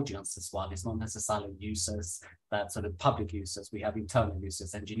different audience as well. It's not necessarily users that sort of public users. We have internal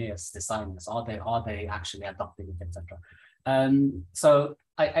users, engineers, designers. Are they actually adopting it, etc. So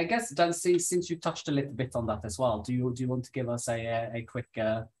I guess, Dan, since you touched a little bit on that as well, do you want to give us a quick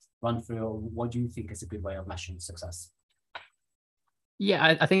run through of what do you think is a good way of measuring success?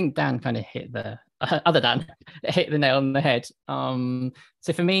 Yeah, I think Dan kind of hit the hit the nail on the head.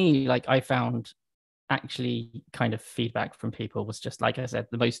 So for me, like, I found actually kind of feedback from people was just, like I said,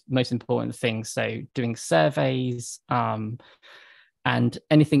 the most important thing. So doing surveys, and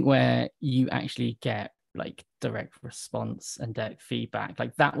anything where you actually get like direct response and direct feedback,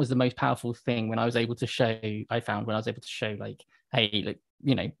 like that was the most powerful thing when I was able to show, like, hey, like,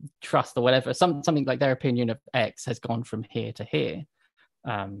 you know, trust or whatever, something like their opinion of X has gone from here to here.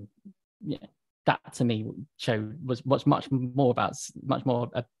 Yeah, that to me was much more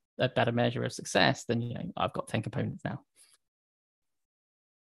a better measure of success than, you know, I've got 10 components now.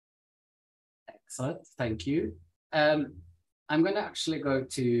 Excellent, thank you. I'm going to actually go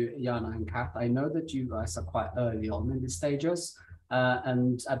to Yana and Kath. I know that you guys are quite early on in the stages,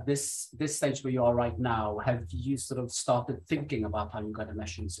 and at this stage where you are right now, have you sort of started thinking about how you're going to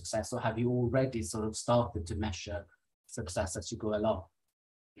measure success, or have you already sort of started to measure success as you go along?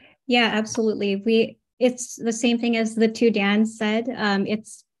 Yeah, absolutely. It's the same thing as the two Dans said.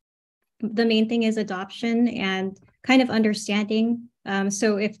 It's the main thing is adoption and kind of understanding.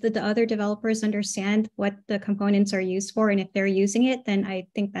 So if the other developers understand what the components are used for, and if they're using it, then I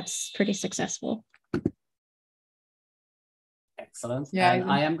think that's pretty successful. Excellent. Yeah, and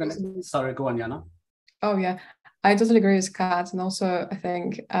I am going to, sorry, go on, Yana. Oh yeah, I totally agree with Kat, and also I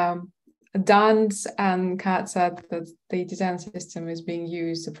think Dan's and Kat said that the design system is being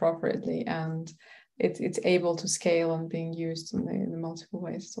used appropriately and it's able to scale and being used in the multiple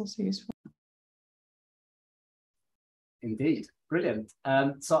ways. It's also useful. Indeed, brilliant.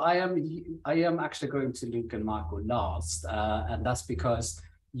 So I am actually going to Luke and Marco last, and that's because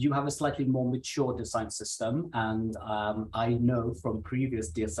you have a slightly more mature design system, and I know from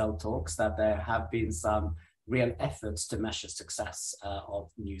previous DSL talks that there have been some real efforts to measure success of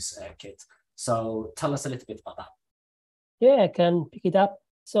NewsKit. So tell us a little bit about that. Yeah, I can pick it up.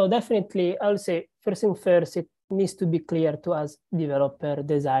 So definitely, I'll say first thing first, it needs to be clear to us developer,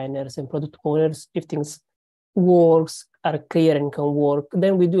 designers, and product owners if things works, are clear and can work.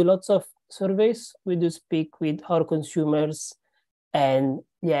 Then we do lots of surveys. We do speak with our consumers, and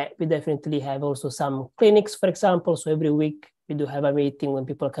yeah, we definitely have also some clinics, for example. So every week we do have a meeting when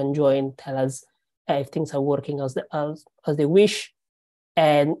people can join, tell us if things are working as they wish.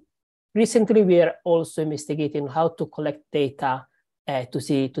 And recently we are also investigating how to collect data to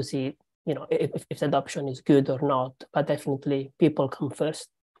see you know if the adoption is good or not. But definitely people come first.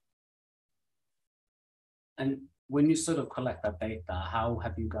 And when you sort of collect that data, how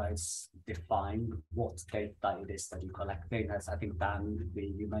have you guys defined what data it is that you're collecting? As I think, Dan,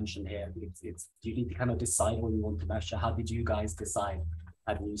 you mentioned here, it's you need to kind of decide what you want to measure. How did you guys decide?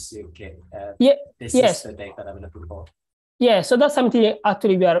 How do you see, okay, this is the data that we're looking for? Yeah, so that's something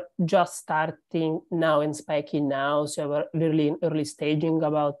actually we are just starting now and spiking now. So we're really in early staging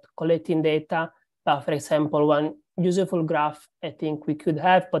about collecting data. But for example, one useful graph I think we could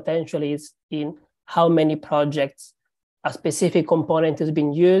have potentially is in how many projects a specific component is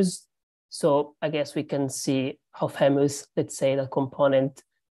being used. So I guess we can see how famous, let's say, that component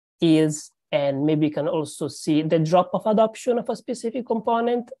is, and maybe we can also see the drop of adoption of a specific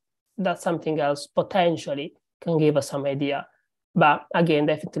component. That's something else potentially can give us some idea. But again,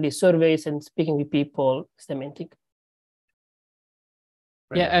 definitely surveys and speaking with people is the main thing.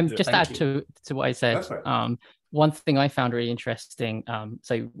 Yeah, just add to what I said. one thing I found really interesting,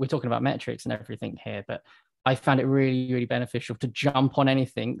 so we're talking about metrics and everything here, but I found it really, really beneficial to jump on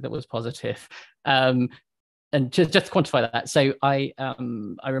anything that was positive. And just to quantify that, so I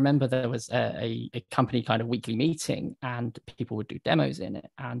remember there was a company kind of weekly meeting, and people would do demos in it.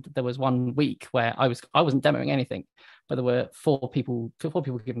 And there was one week where I wasn't demoing anything, but there were four people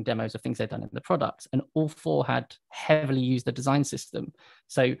giving demos of things they'd done in the product, and all four had heavily used the design system.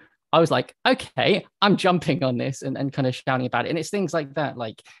 So I was like, okay, I'm jumping on this and kind of shouting about it. And it's things like that,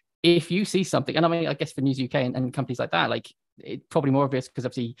 like if you see something, and I mean, I guess for News UK and companies like that, like it's probably more obvious because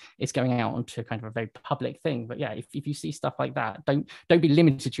obviously it's going out onto kind of a very public thing. But yeah, if you see stuff like that, don't be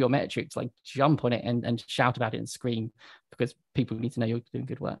limited to your metrics, like jump on it and shout about it and scream, because people need to know you're doing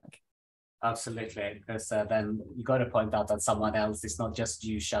good work. Absolutely, because then you got to point out that someone else is not just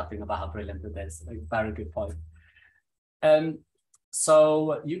you shouting about how brilliant it is. A very good point.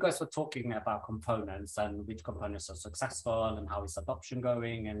 So you guys were talking about components and which components are successful and how is adoption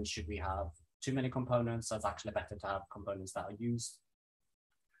going, and should we have too many components? So it's actually better to have components that are used.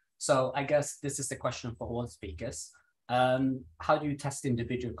 So I guess this is the question for all speakers. How do you test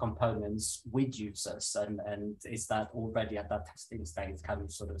individual components with users? And is that already at that testing stage? Can you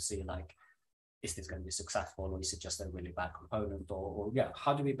sort of see like, is this going to be successful, or is it just a really bad component? Or yeah,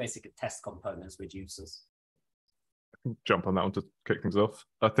 how do we basically test components with users? Jump on that one to kick things off.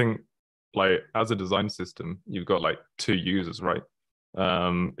 I think like as a design system, you've got like two users, right?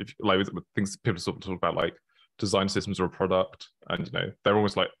 If like with things people sort of talk about, like design systems are a product, and you know they're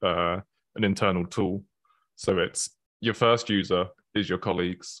almost like an internal tool. So it's your first user is your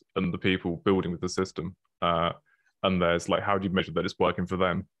colleagues and the people building with the system, and there's like, how do you measure that it's working for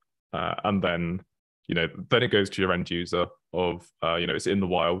them? And then you know, then it goes to your end user of you know, it's in the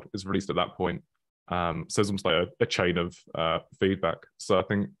wild, it's released at that point. So it's almost like a chain of feedback. So I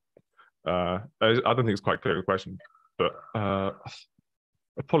think I don't think it's quite clear the question, but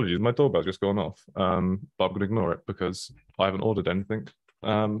apologies, my doorbell's just gone off, but I'm going to ignore it because I haven't ordered anything.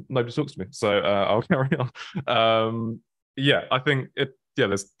 Nobody talks to me, so I'll carry on. Yeah, I think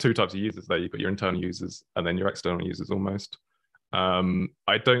there's two types of users there. You've got your internal users and then your external users almost.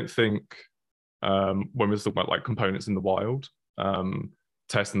 I don't think when we're talking about like components in the wild,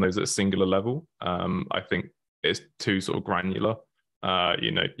 testing those at a singular level, I think it's too sort of granular.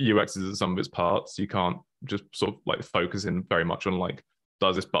 You know, UX is the sum of its parts. You can't just sort of like focus in very much on like,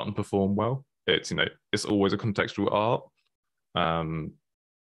 does this button perform well? It's, you know, it's always a contextual art.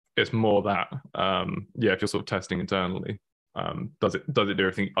 It's more that, yeah, if you're sort of testing internally, does it do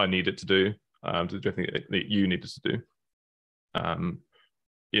everything I need it to do? Does it do everything that you needed to do?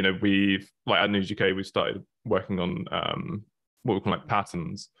 You know, we've, like at News UK, we've started working on what we call like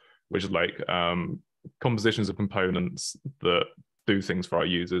patterns, which is like compositions of components that do things for our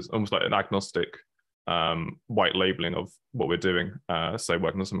users, almost like an agnostic white labeling of what we're doing. So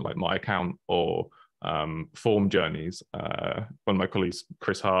working on something like My Account or form journeys. One of my colleagues,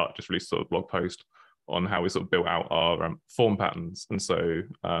 Chris Hart, just released a sort of blog post on how we sort of built out our form patterns. And so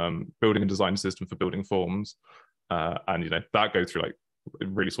building a design system for building forms, and you know, that goes through like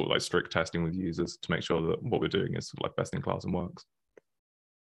really sort of like strict testing with users to make sure that what we're doing is sort of like best in class and works.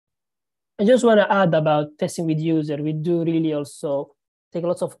 I just want to add about testing with user. We do really also take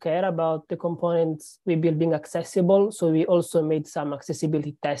lots of care about the components we build being accessible. So we also made some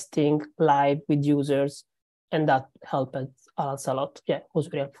accessibility testing live with users, and that helped us a lot. Yeah, it was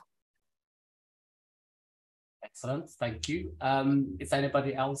very helpful. Excellent, thank you. Does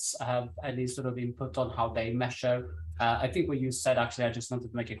anybody else have any sort of input on how they measure? I think what you said, actually, I just wanted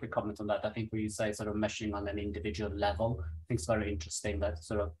to make a quick comment on that. I think what you say sort of measuring on an individual level, I think it's very interesting that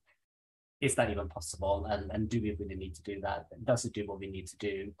sort of, is that even possible? And do we really need to do that? Does it do what we need to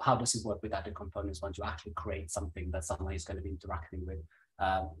do? How does it work with other components once you actually create something that someone is going to be interacting with?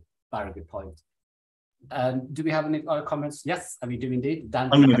 Very good point. Do we have any other comments? Yes, we do indeed. Dan,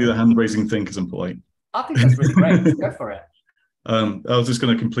 I'm going to do the hand raising thing because I'm polite. I think that's really great. Go for it. I was just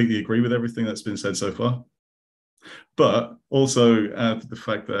going to completely agree with everything that's been said so far. But also add the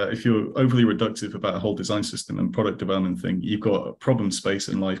fact that if you're overly reductive about a whole design system and product development thing, you've got a problem space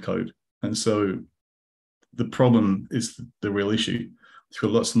in live code. And so the problem is the real issue. You've got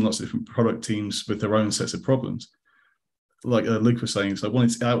lots and lots of different product teams with their own sets of problems. Like Luke was saying, so when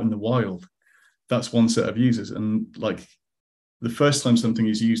it's out in the wild, that's one set of users. And like the first time something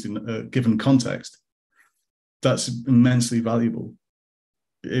is used in a given context, that's immensely valuable.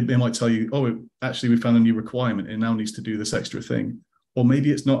 It might tell you, oh, actually, we found a new requirement. It now needs to do this extra thing. Or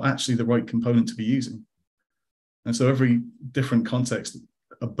maybe it's not actually the right component to be using. And so every different context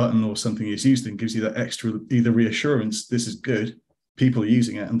a button or something is used in gives you that extra either reassurance, this is good, people are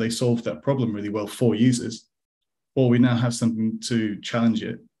using it, and they solved that problem really well for users, or we now have something to challenge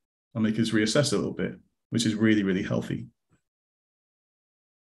it and make us reassess a little bit, which is really, really healthy.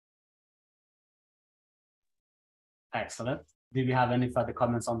 Excellent. Do you have any further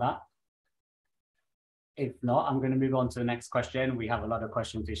comments on that? If not, I'm going to move on to the next question. We have a lot of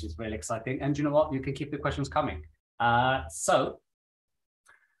questions, which is really exciting. And you know what? You can keep the questions coming. I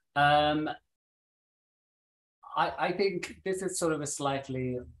think this is sort of a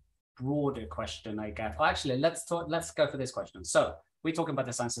slightly broader question, I guess. Well, actually, let's go for this question. So we're talking about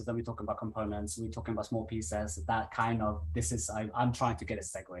design system, we're talking about components, we're talking about small pieces, that kind of, I'm trying to get a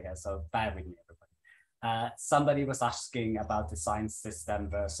segue here, so bear with me, everybody. Somebody was asking about design system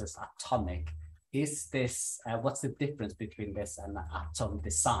versus atomic. Is this, what's the difference between this and atom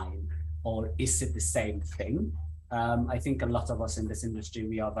design, or is it the same thing? I think a lot of us in this industry,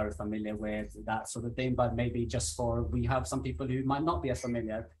 we are very familiar with that sort of thing, but maybe we have some people who might not be as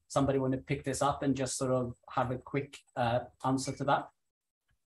familiar. Somebody want to pick this up and just sort of have a quick answer to that?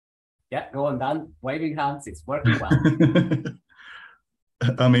 Yeah, go on, Dan. Waving hands, it's working well.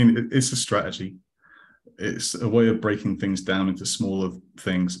 I mean, it's a strategy. It's a way of breaking things down into smaller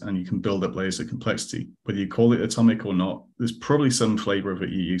things, and you can build up layers of complexity. Whether you call it atomic or not, there's probably some flavor of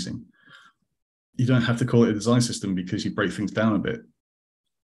it you're using. You don't have to call it a design system because you break things down a bit.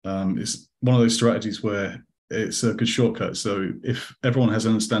 It's one of those strategies where it's a good shortcut. So if everyone has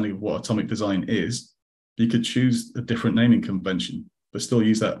an understanding of what atomic design is, you could choose a different naming convention, but still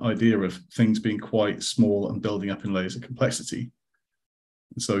use that idea of things being quite small and building up in layers of complexity.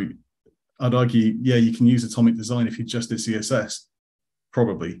 So I'd argue, yeah, you can use atomic design if you just did CSS,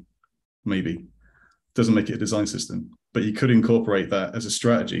 probably, maybe. Doesn't make it a design system, but you could incorporate that as a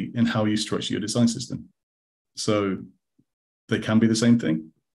strategy in how you structure your design system. So they can be the same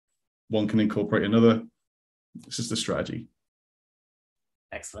thing. One can incorporate another. It's just a strategy.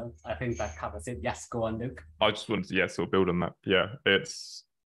 Excellent. I think that covers it. Yes, go on, Luke. I just wanted to, sort of build on that. Yeah, it's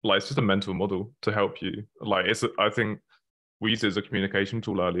just a mental model to help you. I think we used it as a communication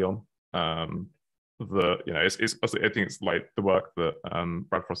tool early on. I think it's like the work that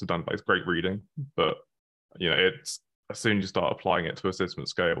Brad Frost has done. Like, it's great reading, but it's as soon as you start applying it to a system at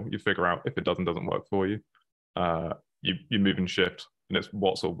scale, you figure out if it doesn't work for you. You move and shift, and it's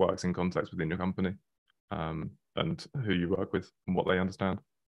what sort of works in context within your company, and who you work with and what they understand.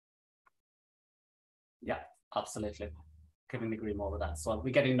 Yeah, absolutely. Couldn't agree more with that. So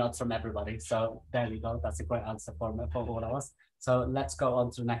we're getting nods from everybody. So there we go. That's a great answer for all of us. So let's go on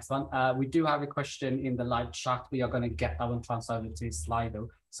to the next one. We do have a question in the live chat. We are going to get that one transferred to Slido.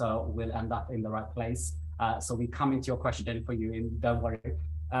 So we'll end up in the right place. So we come into your question for you, and don't worry.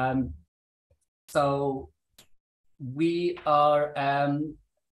 So we are,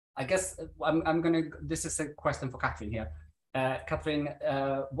 I guess this is a question for Kathryn here.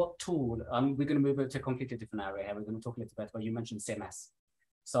 Kathryn, what tool, we're going to move to a completely different area here. We're going to talk a little bit about, you mentioned CMS.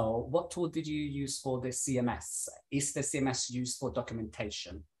 So what tool did you use for the CMS? Is the CMS used for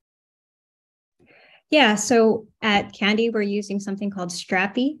documentation? Yeah, so at Candy, we're using something called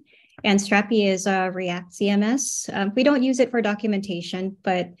Strappy, and Strappy is a React CMS. We don't use it for documentation,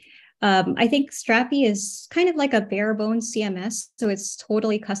 but I think Strappy is kind of like a bare bones CMS, so it's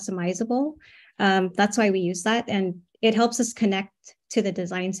totally customizable. That's why we use that, and it helps us connect to the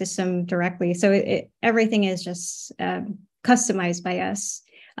design system directly. So everything is just customized by us.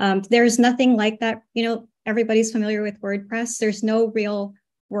 There's nothing like that. Everybody's familiar with WordPress. There's no real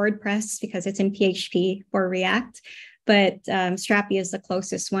WordPress because it's in PHP or React, but Strappy is the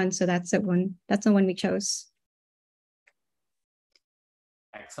closest one. So that's the one we chose.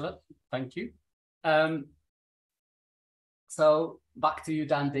 Excellent, thank you. So back to you,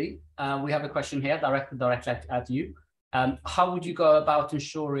 Dandy. We have a question here directly at you. How would you go about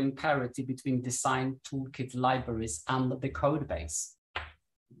ensuring parity between design toolkit libraries and the code base?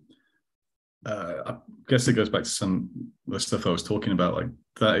 I guess it goes back to some of the stuff I was talking about. Like,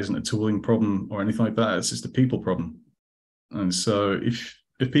 that isn't a tooling problem or anything like that. It's just a people problem. And so if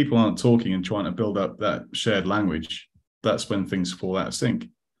people aren't talking and trying to build up that shared language, that's when things fall out of sync.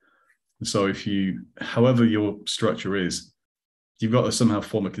 And so however your structure is, you've got to somehow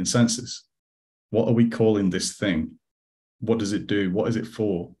form a consensus. What are we calling this thing? What does it do? What is it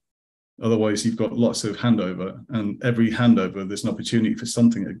for? Otherwise, you've got lots of handover, and every handover, there's an opportunity for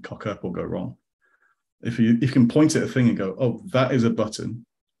something to cock up or go wrong. If you can point at a thing and go, oh, that is a button,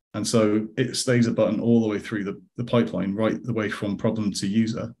 and so it stays a button all the way through the pipeline, right the way from problem to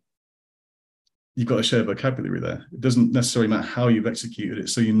user, you've got a shared vocabulary there. It doesn't necessarily matter how you've executed it,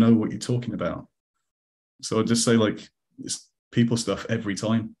 so you know what you're talking about. So I'd just say, like, it's people stuff every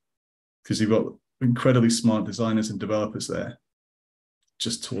time, because you've got incredibly smart designers and developers there.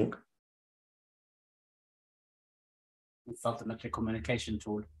 Just talk. It's ultimately a communication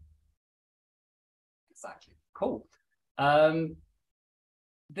tool. Exactly. Cool.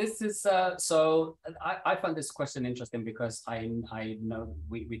 This is so I find this question interesting because I know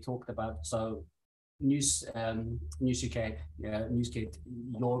we talked about News UK, Newsgate,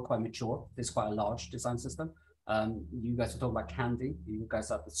 you're quite mature. There's quite a large design system. You guys are talking about Candy. You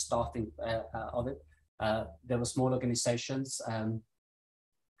guys are at the starting of it. There were small organizations.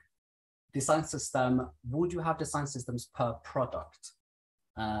 Design system. Would you have design systems per product?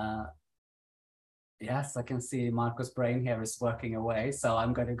 Yes, I can see Marco's brain here is working away. So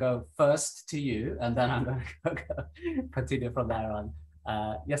I'm going to go first to you, and then I'm going to continue from there on.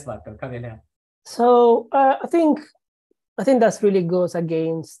 Yes, Marco, come in here. So I think that really goes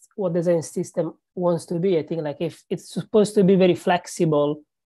against what design system wants to be. I think like if it's supposed to be very flexible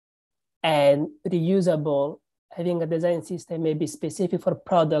and reusable, I think a design system may be specific for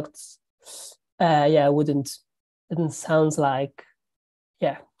products. It sounds like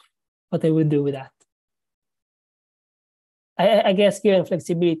what I would do with that. I guess given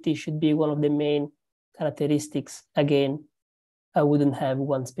flexibility should be one of the main characteristics. Again, I wouldn't have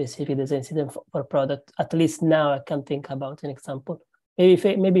one specific design system for product. At least now I can think about an example. Maybe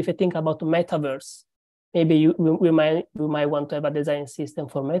if I think about the metaverse, maybe we might want to have a design system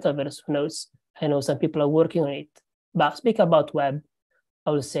for metaverse. Who knows? I know some people are working on it. But speak about web,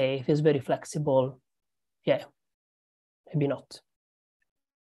 I would say if it's very flexible, maybe not.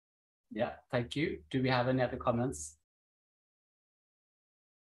 Yeah, thank you. Do we have any other comments?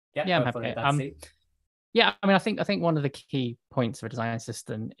 Yeah, I'm happy. Yeah, I mean, I think one of the key points of a design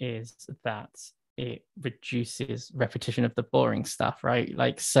system is that it reduces repetition of the boring stuff, right?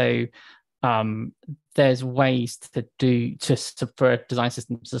 Like, so there's ways for a design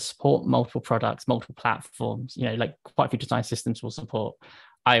system to support multiple products, multiple platforms. You know, like quite a few design systems will support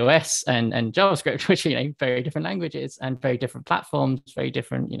iOS and JavaScript, which are, very different languages and very different platforms, very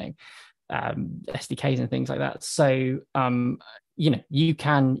different, SDKs and things like that. So,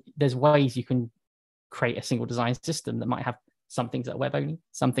 there's ways you can create a single design system that might have some things that are web only,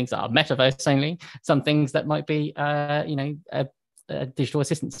 some things that are metaverse only, some things that might be, a digital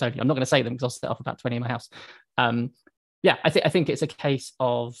assistants only. I'm not going to say them because I'll set off about 20 in my house. I think it's a case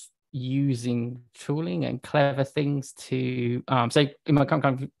of using tooling and clever things to so in my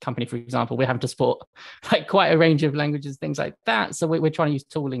company, for example, we're having to support like quite a range of languages, things like that. So we're trying to use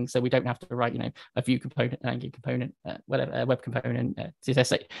tooling so we don't have to write a Vue component, Angular component, whatever, web component,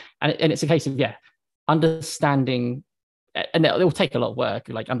 CSS, and it's a case of understanding, and it will take a lot of work,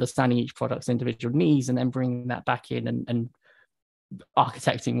 like understanding each product's individual needs and then bringing that back in and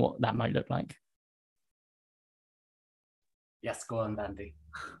architecting what that might look like. Yes, go on, Andy.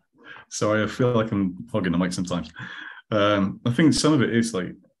 Sorry, I feel like I'm hogging the mic sometimes. I think some of it is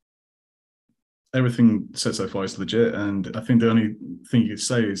like everything said so far is legit, and I think the only thing you could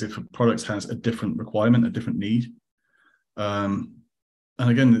say is if a product has a different requirement, a different need. And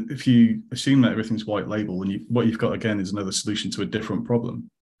again, if you assume that everything's white label, and what you've got again is another solution to a different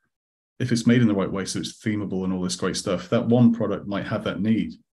problem. If it's made in the right way, so it's themable and all this great stuff, that one product might have that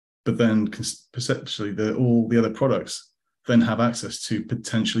need, but then perceptually, all the other products then have access to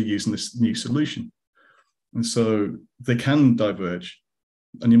potentially using this new solution. And so they can diverge.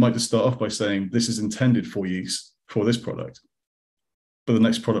 And you might just start off by saying, this is intended for use for this product. But the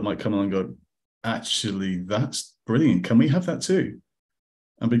next product might come along and go, actually, that's brilliant. Can we have that too?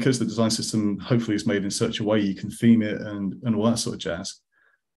 And because the design system hopefully is made in such a way you can theme it and all that sort of jazz,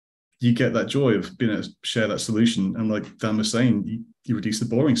 you get that joy of being able to share that solution. And like Dan was saying, you reduce the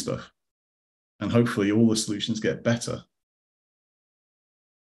boring stuff. And hopefully all the solutions get better.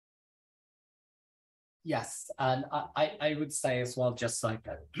 Yes, and I would say as well, just like,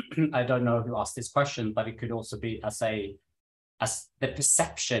 I don't know who asked this question, but it could also be as the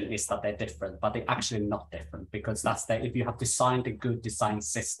perception is that they're different, but they're actually not different, because if you have designed a good design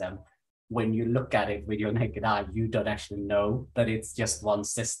system, when you look at it with your naked eye, you don't actually know that it's just one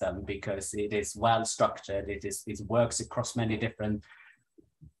system, because it is well structured, it works across many different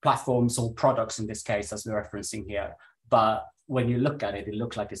platforms or products in this case, as we're referencing here. But when you look at it, it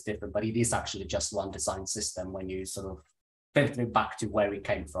looks like it's different, but it is actually just one design system when you sort of filter it back to where it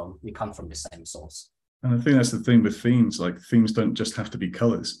came from. We come from the same source. And I think that's the thing with themes. Like, themes don't just have to be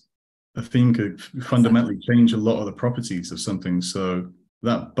colors. A theme could fundamentally change a lot of the properties of something. So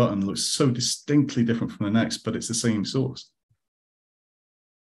that button looks so distinctly different from the next, but it's the same source.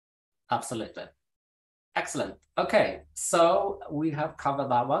 Absolutely. Excellent. Okay, so we have covered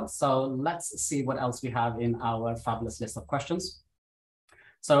that one. So let's see what else we have in our fabulous list of questions.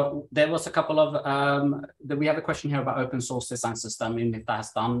 So there was a couple of, we have a question here about open source design system, and if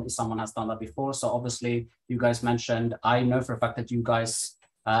someone has done that before. So obviously you guys mentioned, I know for a fact that you guys,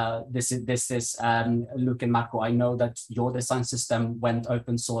 this is Luke and Marco, I know that your design system went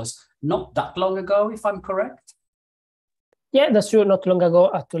open source not that long ago, if I'm correct. Yeah, that's true. Not long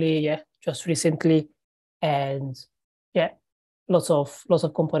ago, actually. Yeah, just recently, and yeah, lots of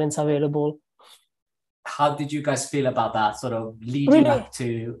components available. How did you guys feel about that sort of leading up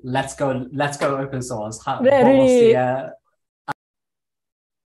to let's go open source? Yeah,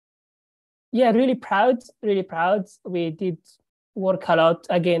 really proud. We did work a lot.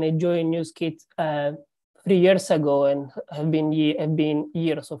 Again, I joined NewsKit 3 years ago, and have been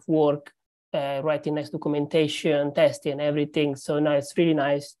years of work writing nice documentation, testing, everything. So now it's really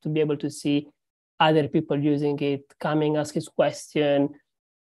nice to be able to see other people using it, coming, ask his question,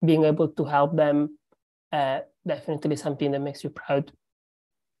 being able to help them. Definitely something that makes you proud.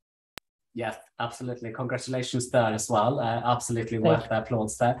 Yes, absolutely. Congratulations there as well. Absolutely worth the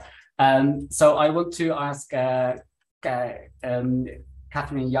applause there. So I want to ask Kathryn and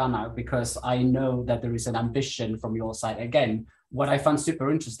Yana, because I know that there is an ambition from your side. Again, what I found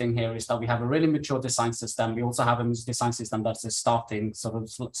super interesting here is that we have a really mature design system. We also have a design system that's starting sort of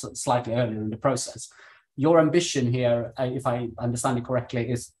slightly earlier in the process. Your ambition here, if I understand it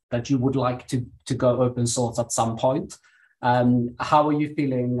correctly, is that you would like to go open source at some point. How are you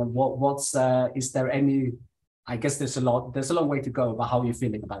feeling? Is there any? I guess there's a long way to go, but how are you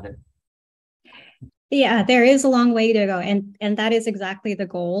feeling about it? Yeah, there is a long way to go, and that is exactly the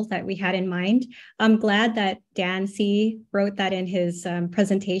goal that we had in mind. I'm glad that Dan C. wrote that in his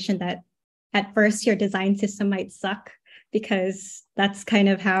presentation, that at first your design system might suck, because that's kind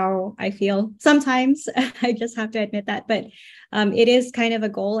of how I feel sometimes. I just have to admit that, but it is kind of a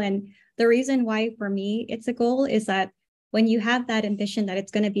goal. And the reason why for me it's a goal is that when you have that ambition that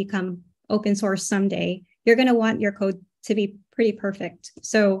it's going to become open source someday, you're going to want your code to be pretty perfect.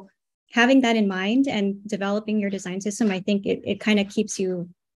 So having that in mind and developing your design system, I think it kind of keeps you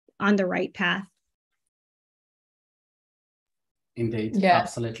on the right path. Indeed, yeah.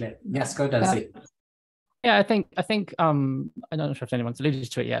 Absolutely. Yes, go Desi. Yeah, I think I'm not sure if anyone's alluded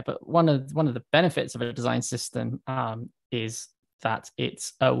to it yet, but one of the benefits of a design system is that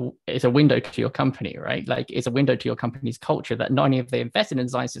it's a window to your company, right? Like, it's a window to your company's culture, that not only have they invested in a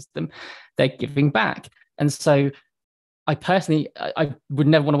design system, they're giving back. And so I personally, I would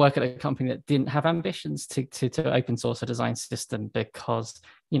never want to work at a company that didn't have ambitions to open source a design system, because,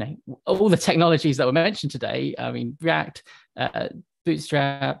 you know, all the technologies that were mentioned today, I mean, React,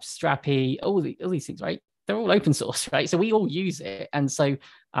 Bootstrap, Strappy, all these things, right? They're all open source, right? So we all use it. And so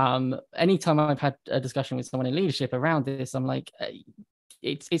anytime I've had a discussion with someone in leadership around this, I'm like,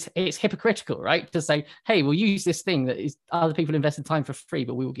 it's hypocritical, right? To say, hey, we'll use this thing that is other people invested time for free,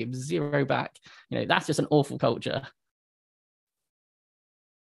 but we will give zero back. You know, that's just an awful culture.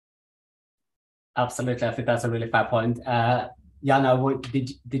 Absolutely. I think that's a really fair point.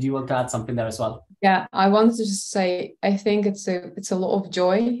 Yana, did you want to add something there as well? Yeah, I wanted to just say, I think it's a lot of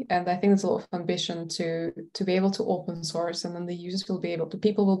joy, and I think there's a lot of ambition to be able to open source, and then the users will be able to,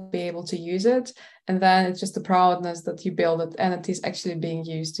 people will be able to use it, and then it's just the proudness that you build it, and it is actually being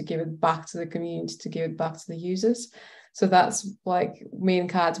used to give it back to the community, to give it back to the users. So that's like me and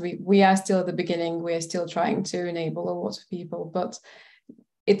Kat, we are still at the beginning, we are still trying to enable a lot of people, but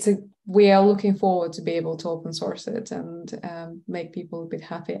we are looking forward to be able to open source it and make people a bit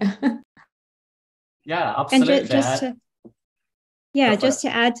happier. Yeah, absolutely. And just to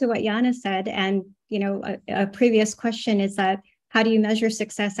add to what Yana said, and you know, a previous question is that how do you measure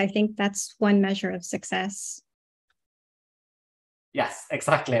success? I think that's one measure of success. Yes,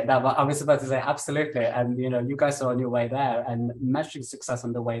 exactly. I was about to say absolutely. And you know, you guys are on your way there and measuring success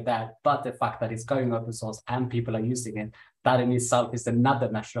on the way there. But the fact that it's going open source and people are using it, that in itself is another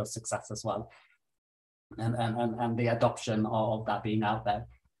measure of success as well. And the adoption of that being out there.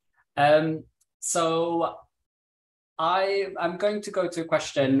 So I'm going to go to a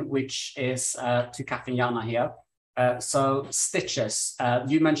question which is to Kathryn Yana here. So stitches,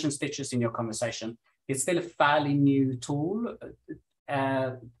 you mentioned stitches in your conversation. It's still a fairly new tool.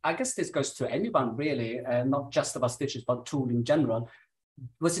 I guess this goes to anyone really, not just about stitches, but tool in general.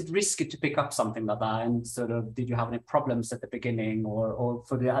 Was it risky to pick up something like that? And sort of, did you have any problems at the beginning, or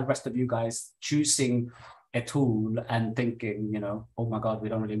for the rest of you guys choosing a tool and thinking, you know, oh my God, we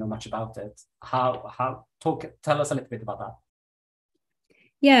don't really know much about it? Tell us a little bit about that.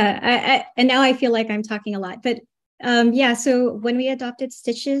 Yeah, and now I feel like I'm talking a lot, but yeah, so when we adopted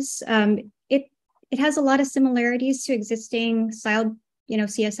stitches, it has a lot of similarities to existing styled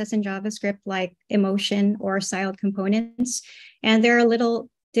CSS and JavaScript like emotion or styled components. And there are little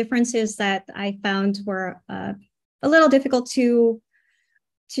differences that I found were a little difficult to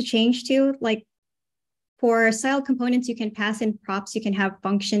change to. Like for styled components, you can pass in props, you can have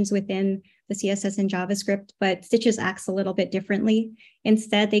functions within the CSS and JavaScript, but Stitches acts a little bit differently.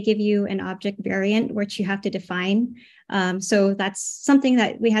 Instead, they give you an object variant, which you have to define. So that's something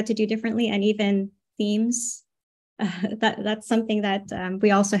that we had to do differently. And even themes, that's something that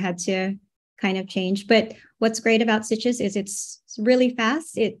we also had to kind of change. But what's great about Stitches is it's really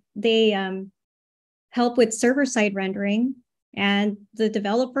fast. They help with server-side rendering, and the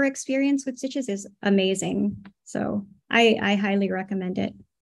developer experience with Stitches is amazing. So I highly recommend it.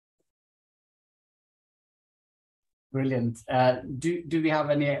 Brilliant. Do we have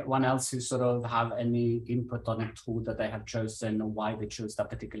anyone else who sort of have any input on a tool that they have chosen, or why they chose that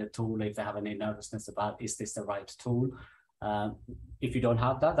particular tool? If they have any nervousness about, is this the right tool? If you don't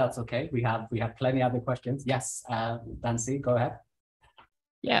have that, that's okay. We have plenty other questions. Yes, Nancy, go ahead.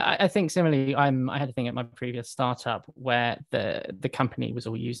 Yeah, I think similarly, I had a thing at my previous startup where the company was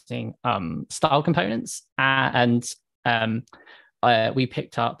all using style components, and we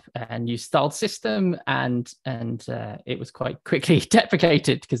picked up a new styled system, and it was quite quickly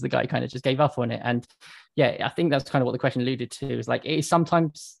deprecated because the guy kind of just gave up on it. And yeah, I think that's kind of what the question alluded to, is like, it is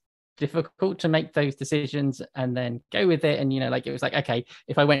sometimes difficult to make those decisions and then go with it. And like, it was like, okay,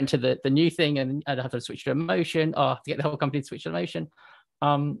 if I went into the new thing and I'd have to switch to emotion, or have to get the whole company to switch to emotion.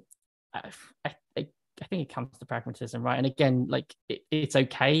 I think it comes to pragmatism, right? And again, like it's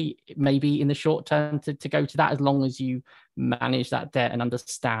okay maybe in the short term to go to that, as long as you manage that debt and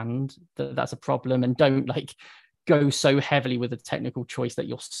understand that that's a problem, and don't like go so heavily with a technical choice that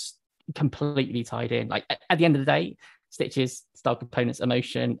you're completely tied in. Like at the end of the day, Stitches, style components,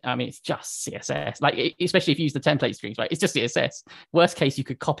 emotion, I mean, it's just CSS. Like especially if you use the template strings, right? It's just CSS. Worst case, you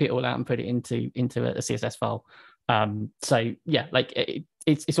could copy it all out and put it into a CSS file. So yeah, like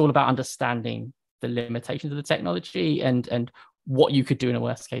it's all about understanding the limitations of the technology and what you could do in a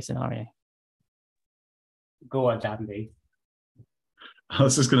worst case scenario. Go on, Andy. I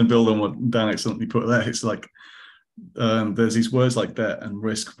was just going to build on what Dan excellently put there. It's like there's these words like debt and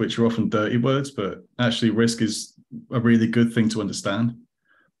risk, which are often dirty words, but actually risk is a really good thing to understand.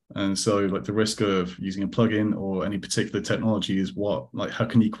 And so like the risk of using a plugin or any particular technology is like, how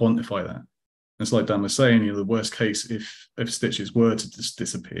can you quantify that? It's like Dan was saying, the worst case, if Stitches were to just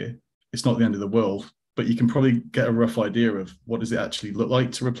disappear, it's not the end of the world, but you can probably get a rough idea of what does it actually look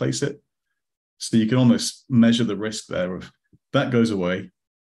like to replace it. So you can almost measure the risk there of that goes away.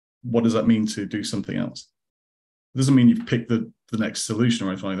 What does that mean to do something else? It doesn't mean you've picked the next solution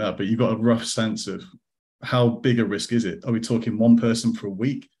or anything like that, but you've got a rough sense of how big a risk is it? Are we talking one person for a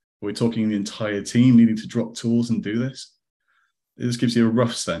week? Are we talking the entire team needing to drop tools and do this? It just gives you a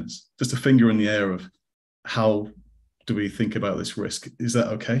rough sense, just a finger in the air of how do we think about this risk? Is that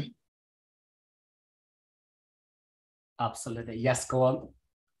okay? Absolutely. Yes, go on.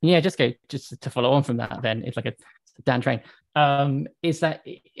 Yeah, just to follow on from that, then it's like a Dan train. Is that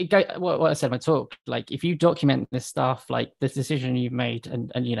what I said in my talk? Like, if you document this stuff, like the decision you've made,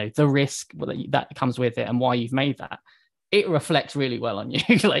 and the risk that comes with it, and why you've made that, it reflects really well on you.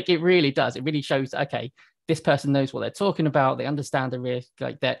 Like, it really does. It really shows, okay, this person knows what they're talking about. They understand the risk,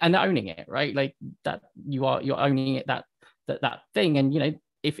 like that, and they're owning it, right? Like that you're owning it, that thing, and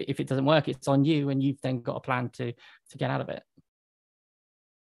if it doesn't work, it's on you, and you've then got a plan to get out of it.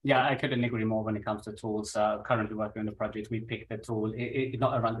 Yeah, I couldn't agree more when it comes to tools. Currently working on the project, we picked the tool,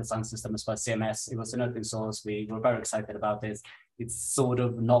 not around design systems, but CMS. It was an open source. We were very excited about this. It's sort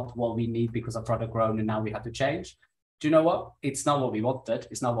of not what we need because our product grown and now we have to change. Do you know what? It's not what we wanted.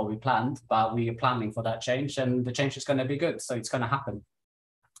 It's not what we planned, but we are planning for that change, and the change is going to be good. So it's going to happen.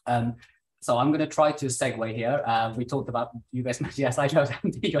 So I'm going to try to segue here. We talked about, you guys, yes, I know,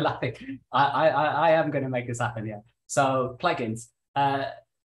 you're laughing. I am going to make this happen here. So plugins.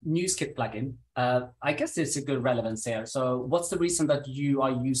 NewsKit plugin, I guess it's a good relevance here. So what's the reason that you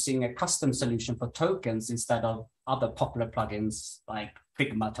are using a custom solution for tokens instead of other popular plugins like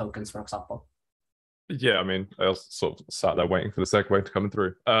Figma tokens, for example? Yeah, I mean, I also sort of sat there waiting for the segue to come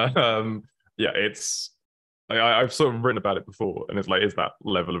through. Yeah, I've sort of written about it before, and it's like, is that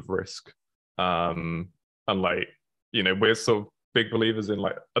level of risk? And like, we're sort of big believers in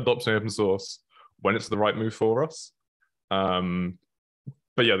like adopting open source when it's the right move for us.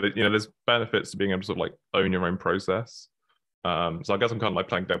 But yeah, there's benefits to being able to sort of like own your own process. So I guess I'm kind of like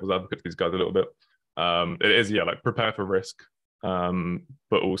playing devil's advocate to these guys a little bit. It is, yeah, like prepare for risk,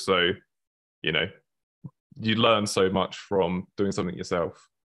 but also, you learn so much from doing something yourself,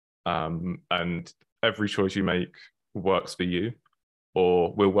 and every choice you make works for you.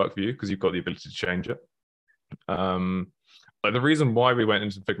 or will work for you because you've got the ability to change it. Like the reason why we went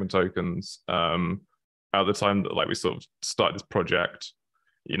into Figma tokens at the time that like we sort of started this project,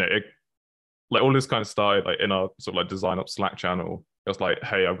 you know, like all this kind of started like in our sort of like design up Slack channel. It was like,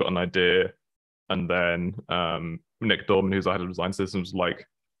 hey, I've got an idea. And then Nick Dorman, who's our head of design systems, like,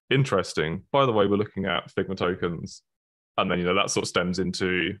 interesting. By the way, we're looking at Figma tokens. And then, you know, that sort of stems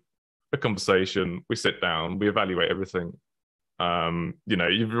into a conversation. We sit down, we evaluate everything. You know,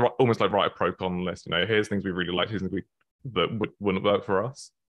 you almost like write a pro-con list. You know, here's things we really like, here's things that wouldn't work for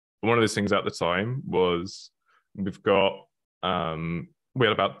us. But one of those things at the time was we've got, we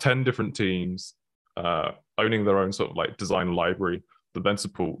had about 10 different teams owning their own sort of like design library that then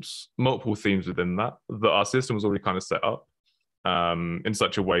supports multiple themes within that our system was already kind of set up in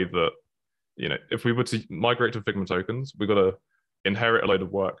such a way that, you know, if we were to migrate to Figma tokens, we've got to inherit a load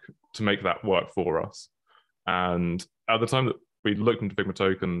of work to make that work for us. And at the time that we looked into Figma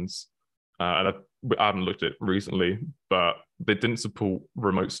tokens, and I haven't looked at it recently, but they didn't support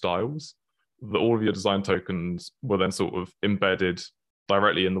remote styles, that all of your design tokens were then sort of embedded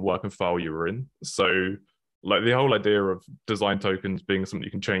directly in the work and file you were in. So like the whole idea of design tokens being something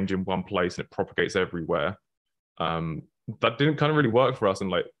you can change in one place and it propagates everywhere, that didn't kind of really work for us and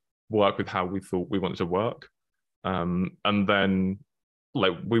like work with how we thought we wanted to work. And then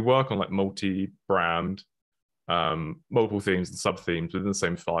like we work on like multi-brand, multiple themes and sub-themes within the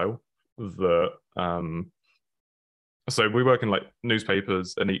same file. So we work in like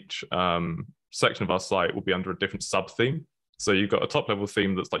newspapers, and each section of our site will be under a different sub-theme. So you've got a top-level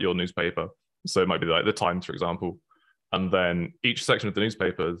theme that's like your newspaper. So it might be like the Times, for example. And then each section of the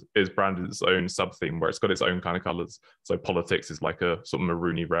newspaper is branded its own sub-theme where it's got its own kind of colors. So politics is like a sort of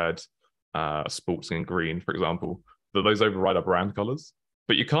maroony red, sports in green, for example. But those override our brand colors.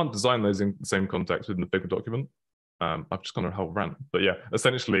 But you can't design those in the same context within the Figma document. I've just gone on a whole rant. But yeah,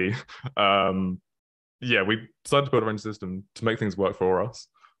 essentially, yeah, we decided to build our own system to make things work for us.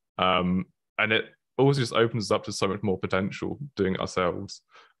 And it always just opens us up to so much more potential doing it ourselves.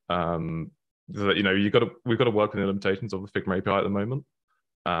 That, you know, we've got to work with the limitations of the Figma API at the moment.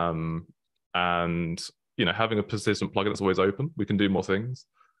 And, you know, having a persistent plugin that's always open, we can do more things.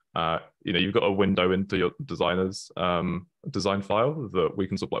 You know, you've got a window into your designer's design file that we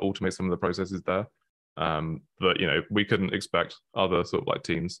can sort of like automate some of the processes there. That, you know, we couldn't expect other sort of like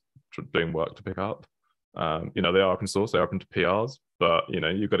teams doing work to pick up. You know, they are open source, they're open to PRs, but, you know,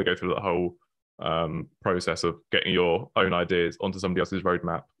 you've got to go through that whole process of getting your own ideas onto somebody else's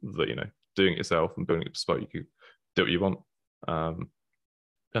roadmap, that, you know, doing it yourself and building it bespoke, you can do what you want. And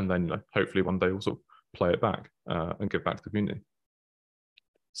then, you know, hopefully one day we'll sort of play it back and give back to the community.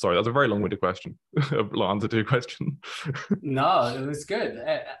 Sorry, that's a very long-winded question. A long answer to your question. No, it was good.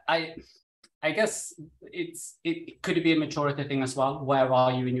 I guess it could be a maturity thing as well. Where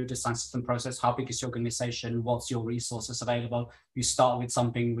are you in your design system process? How big is your organization? What's your resources available? You start with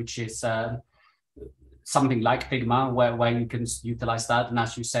something which is something like Figma, where you can utilize that. And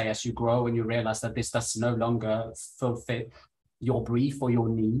as you say, as you grow and you realize that this does no longer fulfill your brief or your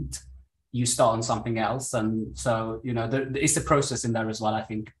need, you start on something else. And so, you know, it's a process in there as well, I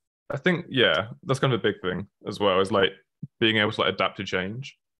think. Yeah, that's kind of a big thing as well, is like being able to like adapt to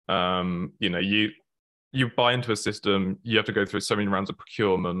change. You know, you buy into a system, you have to go through so many rounds of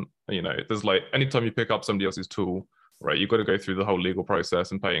procurement. You know, there's like, anytime you pick up somebody else's tool, right, you've got to go through the whole legal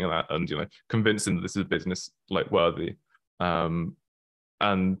process and paying that, and, you know, convincing that this is business like worthy.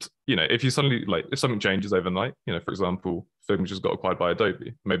 And, you know, if you suddenly, like, if something changes overnight, you know, for example, Figma just got acquired by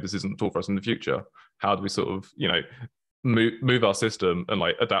Adobe, maybe this isn't a tool for us in the future. How do we sort of, you know, move our system and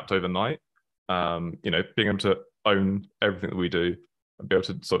like adapt overnight? You know, being able to own everything that we do and be able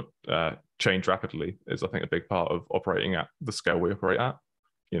to sort of change rapidly is, I think, a big part of operating at the scale we operate at.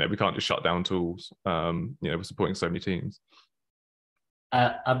 You know, we can't just shut down tools. You know, we're supporting so many teams.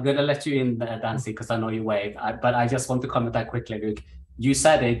 I'm going to let you in, Dancy, because I know you wave, but I just want to comment that quickly, Luke. You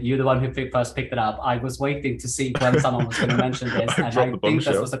said it, you're the one who first picked it up. I was waiting to see when someone was going to mention this, and I think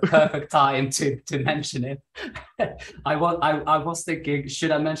this was a perfect time to mention it. I was thinking,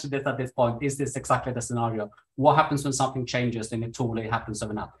 should I mention this at this point? Is this exactly the scenario? What happens when something changes in a tool? It happens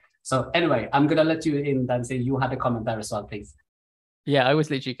overnight. So anyway, I'm going to let you in, Dancy. You had a comment there as well, please. Yeah, I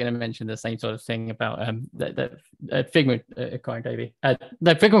was literally going to mention the same sort of thing about the Figma acquiring Adobe.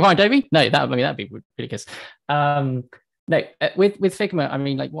 The Figma acquiring Adobe? No, that'd be ridiculous. No, with Figma, I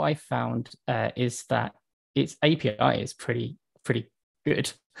mean, like, what I found is that its API is pretty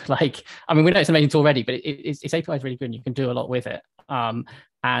good. Like, I mean, we know it's amazing already, but its API is really good, and you can do a lot with it.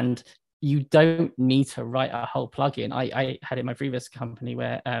 And you don't need to write a whole plugin. I had it in my previous company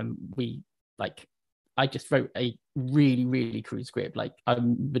where we like I just wrote a really, really crude script. Like I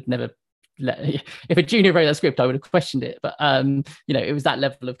would never if a junior wrote that script, I would have questioned it. But it was that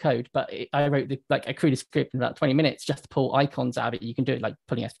level of code. But I wrote a crude script in about 20 minutes just to pull icons out of it. You can do it like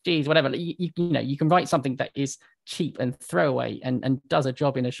pulling SVGs, whatever. You can write something that is cheap and throwaway and does a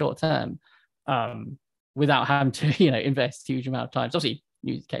job in a short term, without having to invest a huge amount of time. So obviously,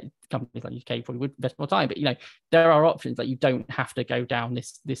 companies like UK probably would invest more time, but there are options. Like you don't have to go down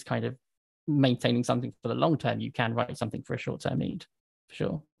this kind of maintaining something for the long term. You can write something for a short term need, for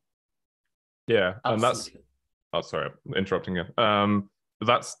sure. Yeah, and Absolutely. sorry, I'm interrupting you.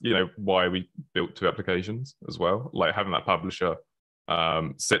 That's why we built 2 applications as well. Like having that publisher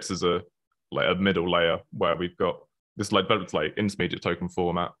sits as a middle layer where we've got this like intermediate token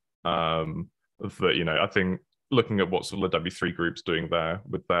format. That I think looking at what sort of the W3 group's doing there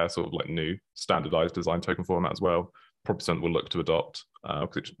with their sort of like new standardized design token format as well, probably something we'll look to adopt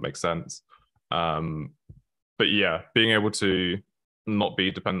because it just makes sense. But yeah, being able to not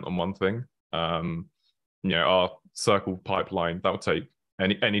be dependent on one thing. Our circle pipeline that would take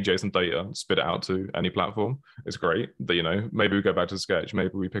any JSON data, spit it out to any platform. It's great. That maybe we go back to Sketch,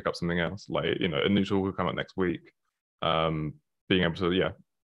 maybe we pick up something else. Like a new tool will come out next week. Being able to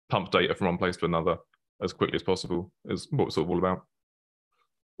pump data from one place to another as quickly as possible is what it's sort of all about.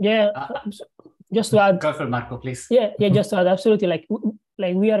 Yeah, just to add. Go for it, Marco, please. Yeah, just to add, absolutely.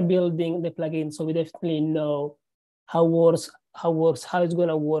 Like we are building the plugin, so we definitely know how it's going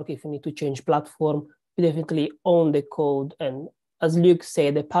to work if we need to change platform. We definitely own the code. And as Luke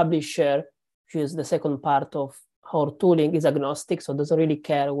said, the publisher, which is the second part of our tooling, is agnostic, so it doesn't really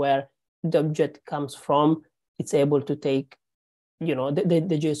care where the object comes from. It's able to take, the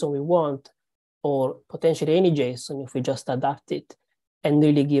JSON we want, or potentially any JSON if we just adapt it, and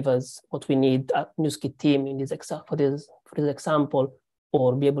really give us what we need at NewsKit team in this for this example,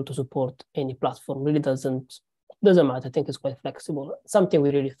 or be able to support any platform. Really doesn't matter. I think it's quite flexible. Something we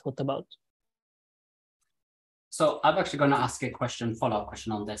really thought about. So I'm actually going to ask a follow-up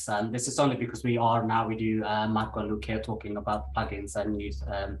question on this. And this is only because we do Marco and Luke here talking about plugins and news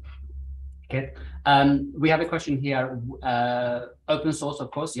kit. We have a question here. Open source, of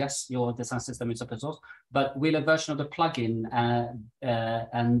course. Yes, your design system is open source. But will a version of the plugin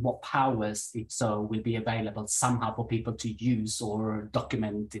and what powers, if so, will be available somehow for people to use or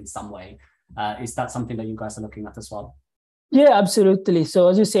document in some way? Is that something that you guys are looking at as well? Yeah, absolutely. So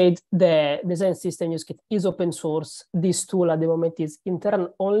as you said, the design system use kit is open source. This tool at the moment is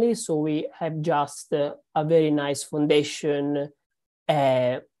internal only, so we have just a very nice foundation,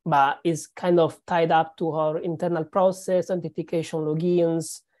 but is kind of tied up to our internal process, authentication,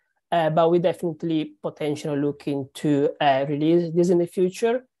 logins. But we definitely potentially looking to release this in the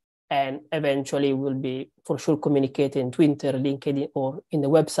future, and eventually will be for sure communicated in Twitter, LinkedIn, or in the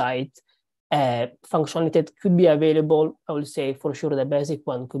website. Functionality that could be available, I would say for sure the basic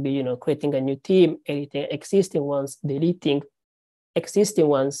one could be, creating a new team, editing existing ones, deleting existing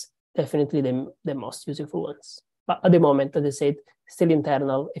ones, definitely the most useful ones. But at the moment, as I said, still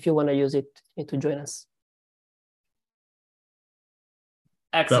internal. If you want to use it, you need to join us.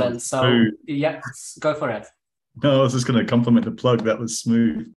 Excellent. So yeah, go for it. No, I was just going to compliment the plug. That was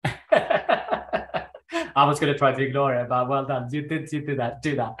smooth. I was going to try to ignore it, but well done. You do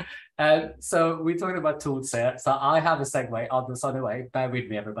that. So we talked about tools here. So I have a segue on this other way. Bear with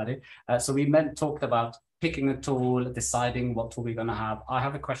me, everybody. So we talked about picking a tool, deciding what tool we're going to have. I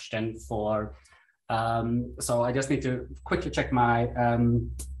have a question for, so I just need to quickly check my,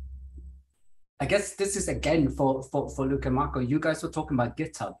 I guess this is again for Luke and Marco. You guys were talking about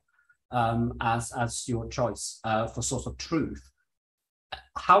GitHub as your choice for source of truth.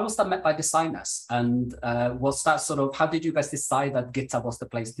 How was that met by designers? And was that sort of, how did you guys decide that GitHub was the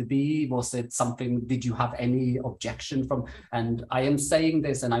place to be? Was it something, did you have any objection from, and I am saying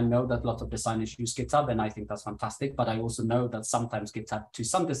this, and I know that a lot of designers use GitHub, and I think that's fantastic, but I also know that sometimes GitHub to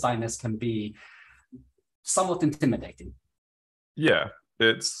some designers can be somewhat intimidating. Yeah,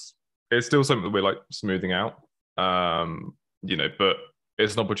 it's still something that we're like smoothing out, but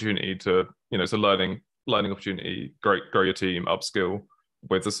it's an opportunity to, it's a learning opportunity, grow your team, upskill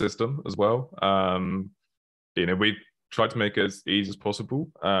with the system as well. We try to make it as easy as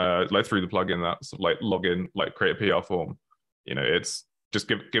possible, like through the plugin, that sort of like log in, like create a PR form. It's just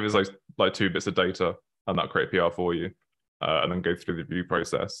give us like 2 bits of data and that'll create a PR for you, and then go through the review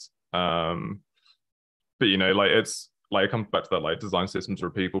process. But it's like it comes back to that, like design systems are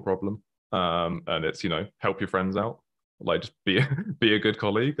a people problem, and it's help your friends out, like just be a good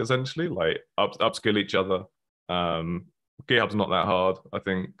colleague, essentially, like upskill each other. GitHub's not that hard. I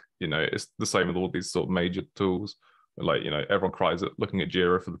think it's the same with all these sort of major tools. Like, everyone cries at looking at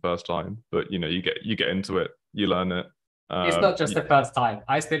Jira for the first time, but you get into it, you learn it. It's not just the first time.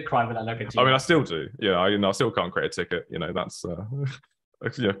 I still cry when I look at Jira. I mean, I still do. Yeah, I still can't create a ticket. That's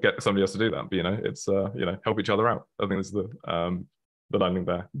get somebody else to do that. But it's help each other out. I think that's the learning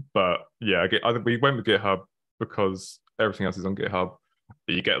there. But yeah, I think we went with GitHub because everything else is on GitHub.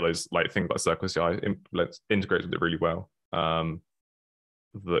 But you get those like things like Circle CI integrates with it really well. It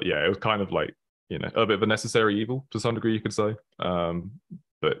was kind of like a bit of a necessary evil to some degree, you could say.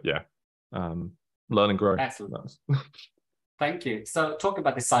 But yeah, learn and grow. Excellent. Thank you. So talking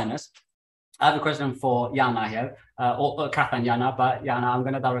about designers, I have a question for Yana here, or Kathryn, Yana, but Yana, I'm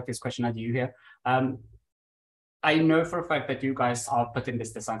going to direct this question at you here. I know for a fact that you guys are putting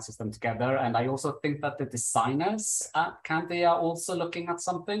this design system together, and I also think that the designers at Candy are also looking at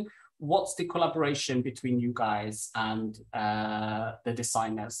something. What's the collaboration between you guys and the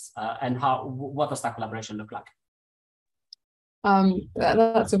designers, and what does that collaboration look like?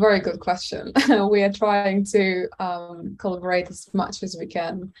 That's a very good question. We are trying to collaborate as much as we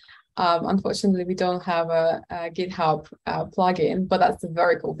can. Unfortunately, we don't have a GitHub plugin, but that's a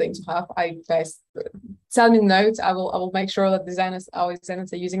very cool thing to have. Guys, send me a note. I will make sure that our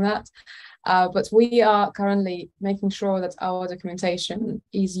designers are using that. But we are currently making sure that our documentation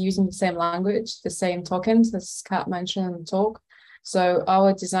is using the same language, the same tokens, as Kat mentioned in the talk. So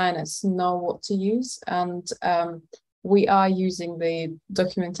our designers know what to use, and we are using the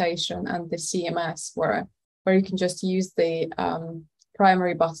documentation and the CMS where you can just use the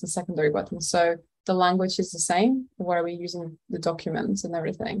primary button, secondary button. So the language is the same where we're using the documents and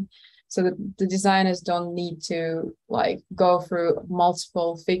everything. So the designers don't need to like go through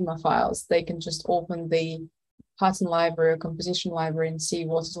multiple Figma files. They can just open the pattern library or composition library and see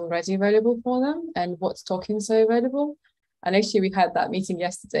what is already available for them and what tokens are available. And actually, we had that meeting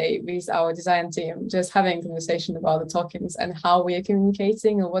yesterday with our design team, just having a conversation about the tokens and how we are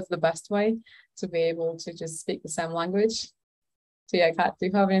communicating and what's the best way to be able to just speak the same language. So yeah, Kat, do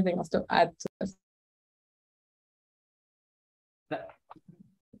you have anything else to add to this?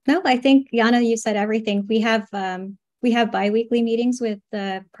 No, I think, Yana, you said everything. We have bi-weekly meetings with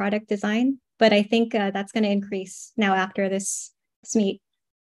the product design, but I think that's going to increase now after this meet.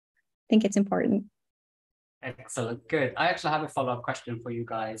 I think it's important. Excellent, good. I actually have a follow-up question for you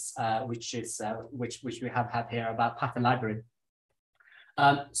guys, which we have had here about pattern library.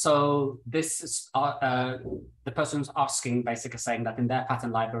 So this is the person's asking, basically saying that in their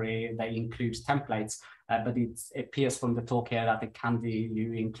pattern library they include templates, but it appears from the talk here that it can be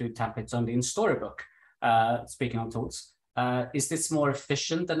you include templates only in Storybook. Speaking on tools, is this more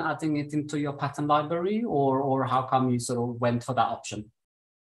efficient than adding it into your pattern library, or how come you sort of went for that option?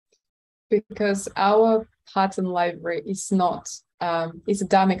 Because our pattern library is not, it's a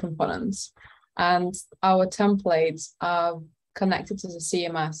dummy component, and our templates are connected to the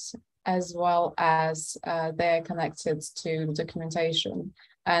CMS as well as they're connected to the documentation.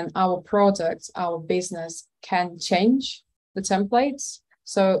 And our product, our business can change the templates.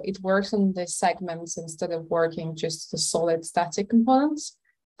 So it works on the segments instead of working just the solid static components.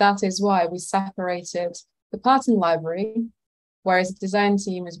 That is why we separated the pattern library, whereas the design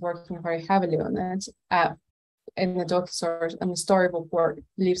team is working very heavily on it in the doc source, and the storybook work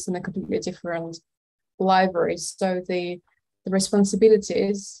lives in a completely different library. So the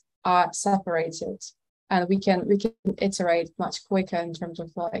responsibilities are separated, and we can iterate much quicker in terms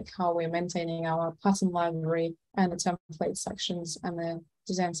of like how we're maintaining our pattern library and the template sections and the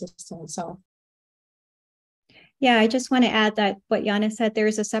design system itself. Yeah, I just want to add that what Yana said,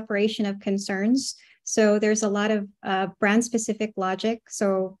 there's a separation of concerns. So there's a lot of brand specific logic,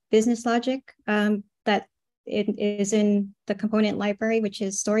 so business logic that it is in the component library, which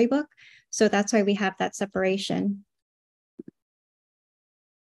is Storybook. So that's why we have that separation.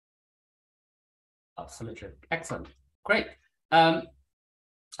 Absolutely. Excellent. Great. I've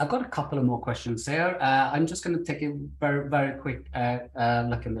got a couple of more questions here. I'm just going to take a very, very quick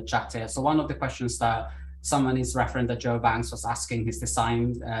look in the chat here. So one of the questions that someone is referring that Joe Banks was asking his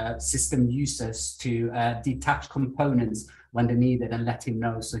design system users to detach components when they need it and let him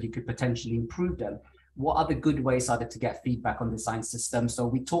know so he could potentially improve them. What other good ways are there to get feedback on design systems? So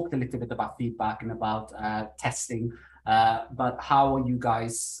we talked a little bit about feedback and about testing, but how are you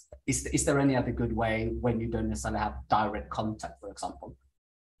guys, is there any other good way when you don't necessarily have direct contact, for example?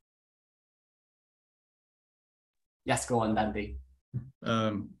 Yes, go on, Dandy.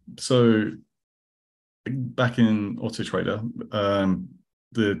 So back in AutoTrader,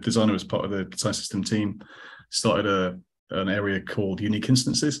 the designer was part of the design system team, started an area called unique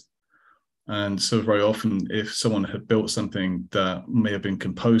instances. And so very often, if someone had built something that may have been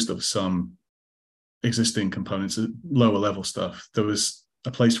composed of some existing components, lower level stuff, there was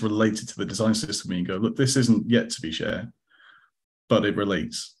a place related to the design system where you go, look, this isn't yet to be shared, but it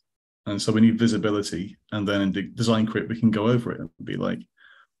relates. And so we need visibility. And then in the design crit, we can go over it and be like,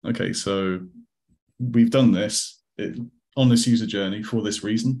 okay, so we've done this on this user journey for this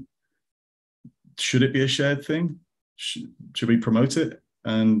reason. Should it be a shared thing? Should we promote it?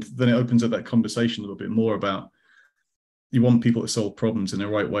 And then it opens up that conversation a little bit more about, you want people to solve problems in the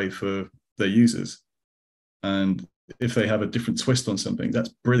right way for their users. And if they have a different twist on something, that's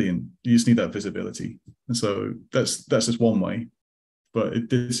brilliant. You just need that visibility. And so that's just one way, but it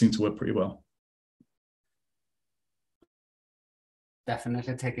did seem to work pretty well.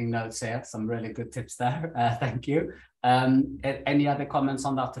 Definitely taking notes here. Some really good tips there. Thank you. Any other comments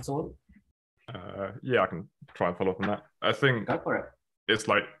on that at all? Yeah, I can try and follow up on that. I think Go for it. It's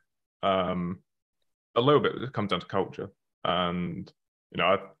like a little bit it comes down to culture, and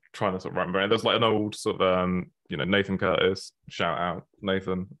I try to sort of remember. There's like an old sort of Nathan Curtis, shout out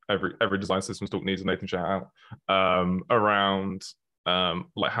Nathan. Every design systems talk needs a Nathan shout out around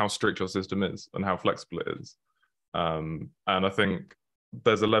like how strict your system is and how flexible it is. And I think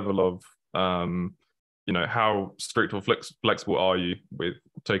there's a level of how strict or flexible are you with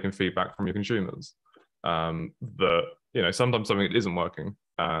taking feedback from your consumers, that sometimes something isn't working,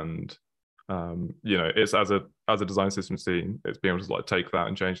 and it's as a design systems team, it's being able to like take that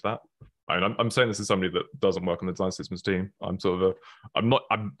and change that. I'm saying this as somebody that doesn't work on the design systems team. I'm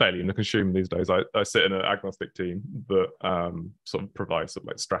barely in the consumer these days. I sit in an agnostic team that sort of provides sort of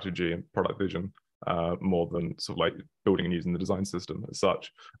like strategy and product vision more than sort of like building and using the design system as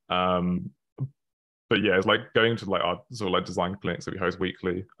such. But yeah, it's like going to like our sort of like design clinics that we host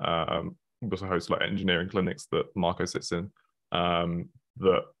weekly. We also host like engineering clinics that Marco sits in. You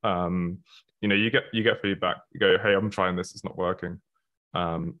get feedback. You go, hey, I'm trying this, it's not working.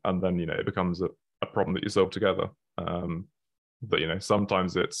 And then it becomes a problem that you solve together. But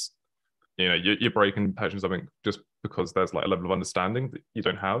sometimes it's you're breaking patching something just because there's like a level of understanding that you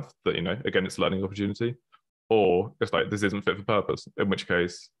don't have. That again, it's a learning opportunity, or it's like this isn't fit for purpose. In which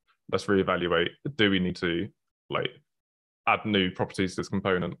case, let's reevaluate. Do we need to like add new properties to this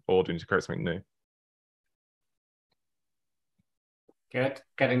component, or do we need to create something new? Good.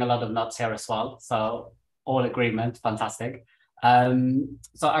 Getting a lot of notes here as well. So all agreement. Fantastic.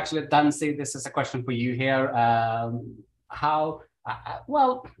 So actually, Dancy, this is a question for you here.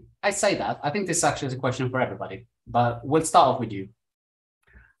 Well, I say that. I think this actually is a question for everybody, but we'll start off with you.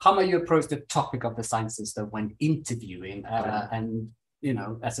 How might you approach the topic of design system when interviewing and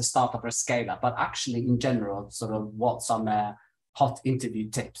as a startup or a scale-up, but actually in general, sort of what some hot interview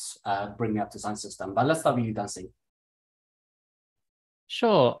tips bring up design system? But let's start with you, Dancy.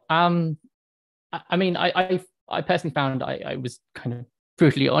 Sure. I mean, I personally found I was kind of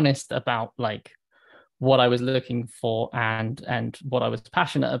brutally honest about like what I was looking for and what I was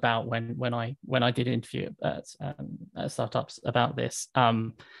passionate about when I did interview at startups about this.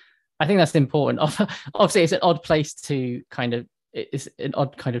 I think that's important. Obviously, it's an odd place to it's an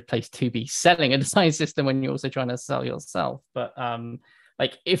odd kind of place to be selling a design system when you're also trying to sell yourself. But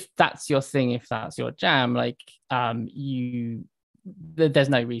like if that's your thing, if that's your jam, like there's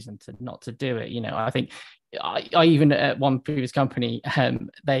no reason to not to do it. I think I even at one previous company,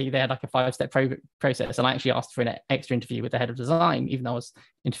 they had like a 5-step process, and I actually asked for an extra interview with the head of design, even though I was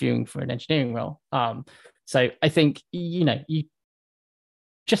interviewing for an engineering role. So I think you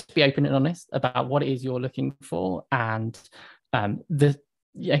just be open and honest about what it is you're looking for, and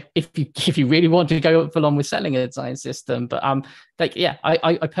if you really want to go full on with selling a design system, but I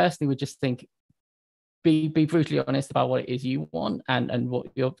personally would just think be brutally honest about what it is you want and what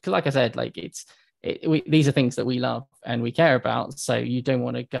you're, because like I said, like these are things that we love and we care about, so you don't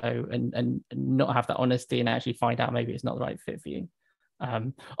want to go and not have that honesty and actually find out maybe it's not the right fit for you.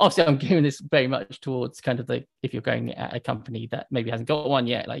 Obviously I'm giving this very much towards kind of if you're going at a company that maybe hasn't got one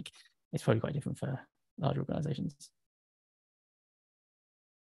yet, like it's probably quite different for large organizations.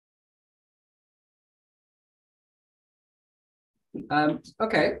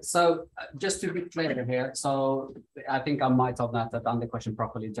 Okay, so just to be clear here, so I think I might have not done the question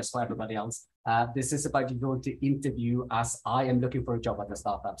properly just for everybody else. This is about you going to interview as I am looking for a job at a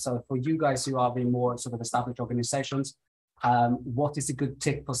startup. So for you guys who are in more sort of established organizations, what is a good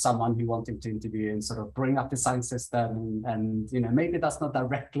tip for someone who wanting to interview and sort of bring up the design system? And maybe that's not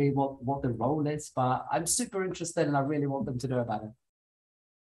directly what the role is, but I'm super interested and I really want them to know about it.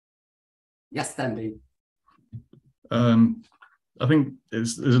 Yes, Dandy. I think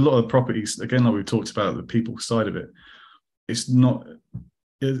there's a lot of properties, again, like we've talked about, the people side of it. It's not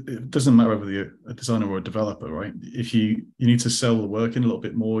it doesn't matter whether you're a designer or a developer, right? If you need to sell the work in a little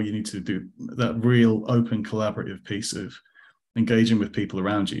bit more, you need to do that real open collaborative piece of engaging with people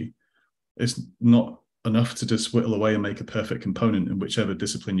around you. It's not enough to just whittle away and make a perfect component in whichever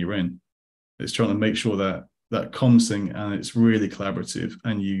discipline you're in. It's trying to make sure that that comms thing, and it's really collaborative,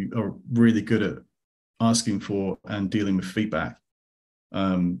 and you are really good at asking for and dealing with feedback.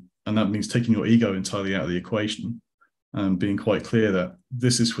 And that means taking your ego entirely out of the equation and being quite clear that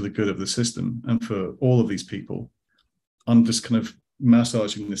this is for the good of the system and for all of these people. I'm just kind of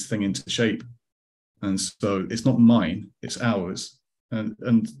massaging this thing into shape. And so it's not mine, it's ours.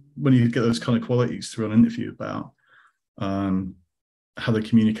 And when you get those kind of qualities through an interview about how they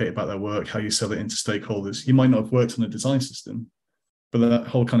communicate about their work, how you sell it into stakeholders, you might not have worked on a design system, but that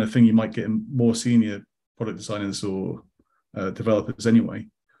whole kind of thing, you might get more senior product designers or developers anyway.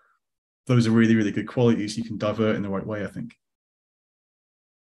 Those are really, really good qualities you can divert in the right way, I think.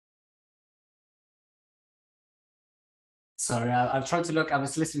 Sorry, I was trying to look. I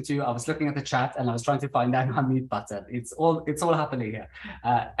was looking at the chat, and I was trying to find that unmute button. It's all happening here.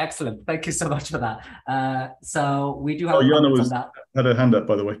 Excellent. Thank you so much for that. So we do have Yana had a hand up,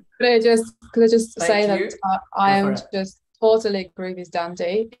 by the way. Could I just say that I am just totally agree with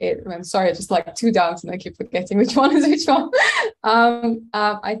Dante. I'm sorry, it's just like two downs, and I keep forgetting which one is which one.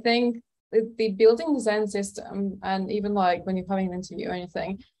 I think the building design system, and even like when you're having an interview or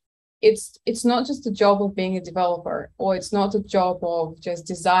anything, it's not just a job of being a developer, or it's not a job of just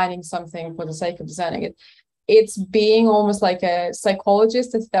designing something for the sake of designing it. It's being almost like a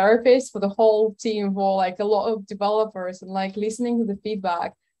psychologist, a therapist for the whole team, for like a lot of developers, and like listening to the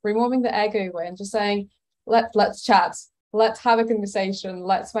feedback, removing the ego away, and just saying, let's chat, let's have a conversation,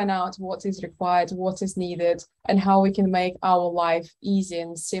 let's find out what is required, what is needed, and how we can make our life easier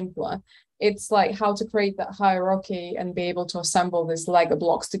and simpler. It's like how to create that hierarchy and be able to assemble these Lego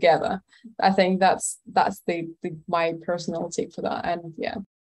blocks together. I think that's my personal take for that. And yeah.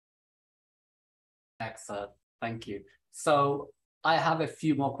 Excellent. Thank you. So I have a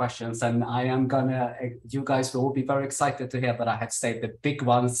few more questions, and you guys will all be very excited to hear, but I had saved the big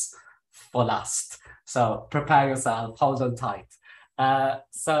ones for last. So prepare yourself, hold on tight.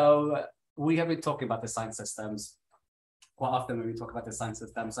 So we have been talking about design systems quite often when we talk about design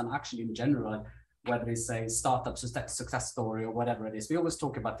systems, and actually in general, whether it's a startup success story or whatever it is, we always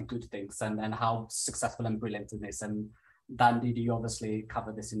talk about the good things and how successful and brilliant it is. And Dandy, you obviously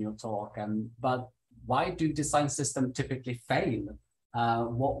covered this in your talk. But why do design systems typically fail?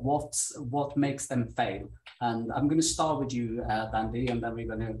 What makes them fail? And I'm going to start with you, Dandy, and then we're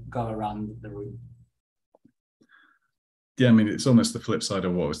going to go around the room. Yeah, I mean, it's almost the flip side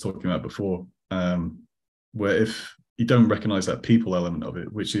of what I was talking about before, where if you don't recognize that people element of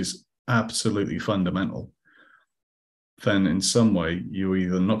it, which is absolutely fundamental, then in some way you're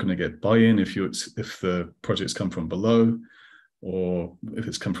either not going to get buy-in if the projects come from below, or if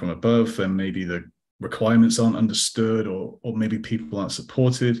it's come from above, then maybe the requirements aren't understood, or maybe people aren't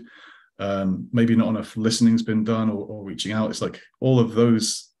supported, maybe not enough listening's been done, or reaching out. It's like all of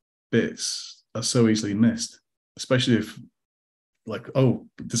those bits are so easily missed, especially if like, oh,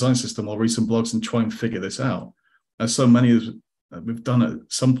 design system, I'll read some blogs and try and figure this out. As so many as we've done at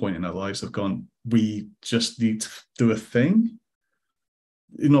some point in our lives have gone, we just need to do a thing.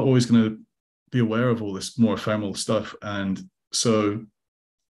 You're not always going to be aware of all this more ephemeral stuff. And so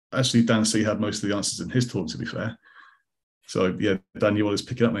actually, Dan C had most of the answers in his talk, to be fair. So yeah, Dan, you want to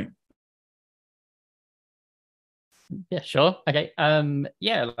pick it up, mate? Yeah, sure. Okay.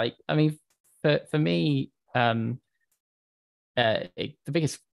 Yeah, like, I mean, for me, the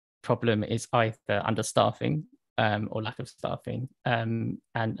biggest problem is either understaffing or lack of staffing, and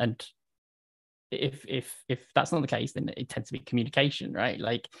if that's not the case, then it tends to be communication, right?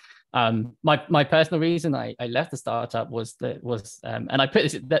 Like, my personal reason I left the startup was and I put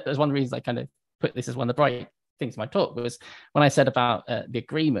this, that was one of the reasons I kind of put this as one of the bright things in my talk, was when I said about the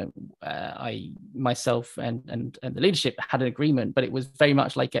agreement. Myself and the leadership had an agreement, but it was very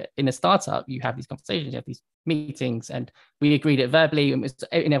much like in a startup, you have these conversations, you have these meetings, and we agreed it verbally, and it was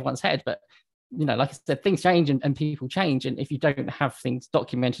in everyone's head. But you know, like I said, things change and people change, and if you don't have things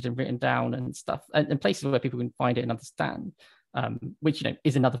documented and written down and stuff, and places where people can find it and understand, which, you know,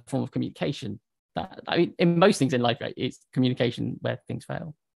 is another form of communication. That, I mean, in most things in life, right, it's communication where things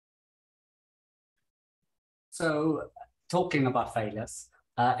fail. So talking about failures,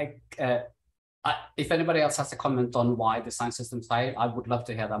 if anybody else has a comment on why design systems fail, I would love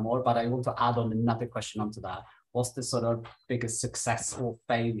to hear that more, but I want to add on another question onto that. What's the sort of biggest success or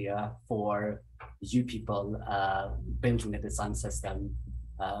failure for you people building a design system?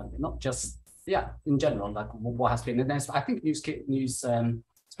 Not just, yeah, in general, like what has been, and I think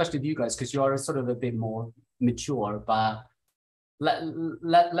especially with you guys, because you are sort of a bit more mature, but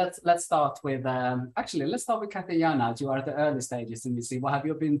let's start with actually let's start with Kathryn and Yana. You are at the early stages and we see what have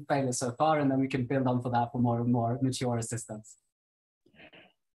you been failures so far, and then we can build on for that for more and more mature assistants.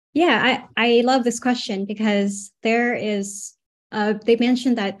 Yeah, I love this question because there is they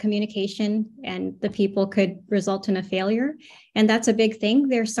mentioned that communication and the people could result in a failure, and that's a big thing.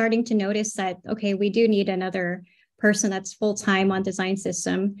 They're starting to notice that, okay, we do need another person that's full-time on design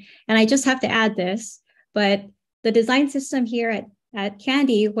system. And I just have to add this, but the design system here at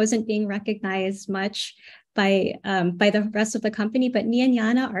Candy wasn't being recognized much by the rest of the company, but me and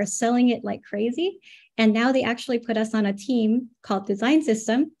Yana are selling it like crazy. And now they actually put us on a team called Design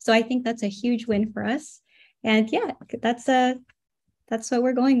System. So I think that's a huge win for us. And yeah, that's what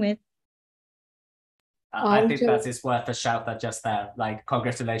we're going with. I think that is worth a shout out just there. Like,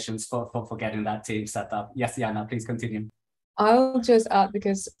 congratulations for getting that team set up. Yes, Yana, please continue. I'll just add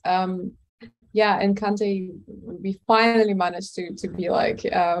because yeah, in Candy, we finally managed to be like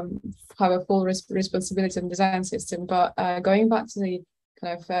have a full responsibility in design system. But going back to the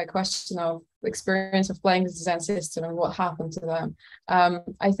kind of question of experience of playing the design system and what happened to them,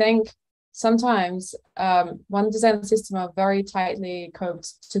 I think sometimes when design system are very tightly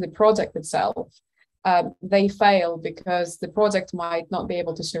coped to the project itself, they fail because the project might not be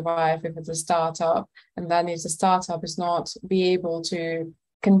able to survive if it's a startup, and then if the startup is not be able to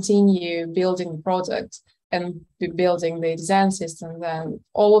continue building the product and building the design system, then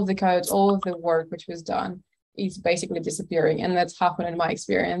all of the code, all of the work which was done is basically disappearing. And that's happened in my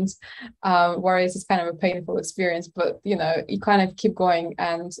experience, whereas it's kind of a painful experience, but you know, you kind of keep going.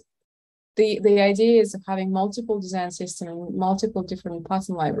 And the idea is of having multiple design systems, multiple different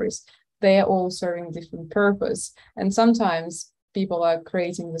pattern libraries. They are all serving different purpose, and sometimes people are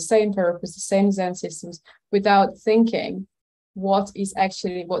creating the same purpose, the same design systems, without thinking what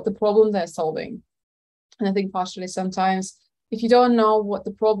the problem they're solving. And I think partially sometimes if you don't know what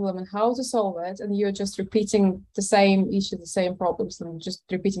the problem and how to solve it, and you're just repeating the same issue, the same problems, and just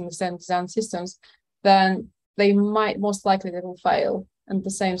repeating the same design systems, then they might, most likely they will fail. And the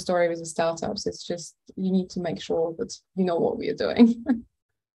same story with the startups. It's just, you need to make sure that you know what we are doing.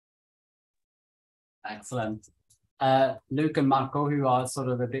 Excellent. Luke and Marco, who are sort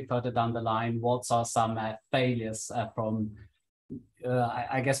of a bit further down the line, what are some failures from,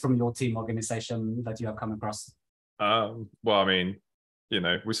 I guess, from your team organization that you have come across? Well, I mean, you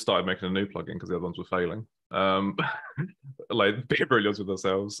know, we started making a new plugin because the other ones were failing. Like, being brilliant with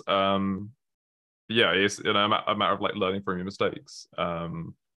ourselves. Yeah, it's, you know, a matter of like learning from your mistakes.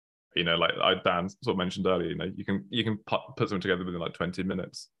 You know, like Dan sort of mentioned earlier, you know, you can put something together within like 20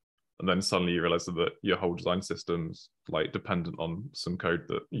 minutes. And then suddenly you realize that your whole design system's like dependent on some code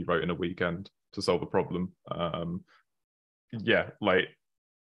that you wrote in a weekend to solve a problem. Yeah, like,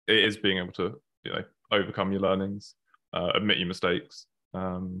 it is being able to, you know, overcome your learnings, admit your mistakes.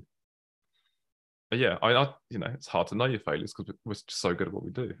 But yeah, I you know, it's hard to know your failures because we're just so good at what we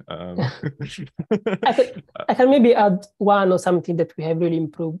do. I can maybe add one or something that we have really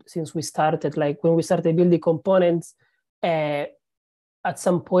improved since we started. Like when we started building components, at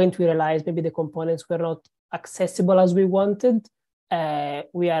some point we realized maybe the components were not accessible as we wanted.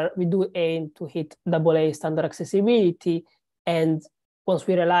 We do aim to hit AA standard accessibility, and once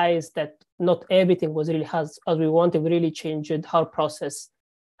we realized that not everything was really as we wanted, we really changed our process,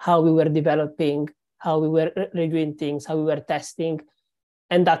 how we were developing, how we were reviewing things, how we were testing.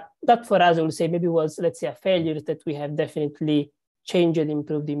 And that for us, I would say maybe was, let's say, a failure that we have definitely changed and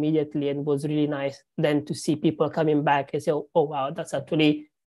improved immediately, and was really nice then to see people coming back and say, oh wow, that's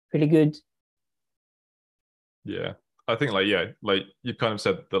actually really good. Yeah, I think like, yeah, like you kind of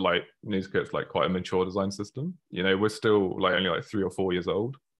said that like NewsKit's like quite a mature design system. You know, we're still like only like 3 or 4 years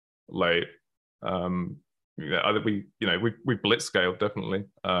old. Like, yeah, we blitz scaled definitely.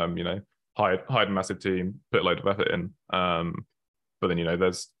 You know, hired a massive team, put a load of effort in. But then, you know,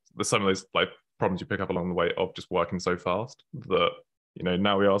 there's some of those like problems you pick up along the way of just working so fast that, you know,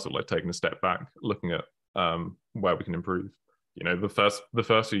 now we are sort of like taking a step back, looking at where we can improve. You know, the first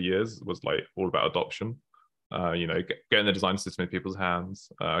few years was like all about adoption. You know, getting the design system in people's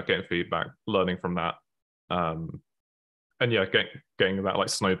hands, getting feedback, learning from that, and yeah, getting that like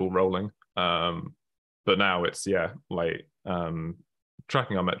snowball rolling. But now it's, yeah, like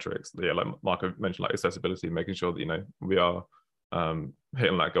tracking our metrics. Yeah, like Marco mentioned, like accessibility, making sure that, you know, we are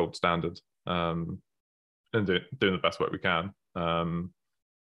hitting that gold standard, and doing the best work we can.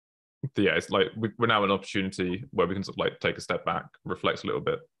 Yeah, it's like we're now an opportunity where we can sort of like take a step back, reflect a little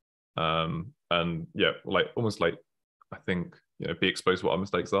bit, and yeah, like almost like, I think, you know, be exposed to what our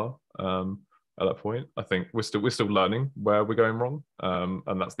mistakes are, at that point. I think we're still learning where we're going wrong,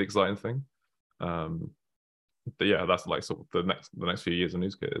 and that's the exciting thing. But yeah, that's like sort of the next few years of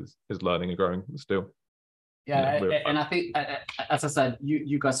NewsKit is learning and growing still. Yeah, and I think, as I said,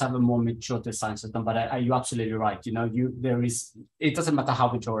 you guys have a more mature design system, but you're absolutely right. You know, it doesn't matter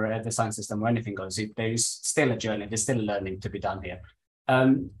how mature a design system or anything goes. There is still a journey. There's still learning to be done here.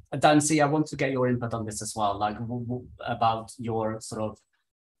 Dancy, I want to get your input on this as well, like about your sort of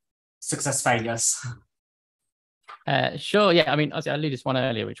success failures. Sure. Yeah. I mean, I alluded to one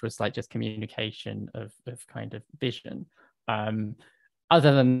earlier, which was like just communication of kind of vision.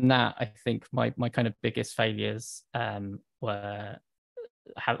 Other than that, I think my kind of biggest failures have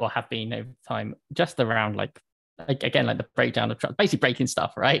been over time just around like again, like the breakdown of trust, basically breaking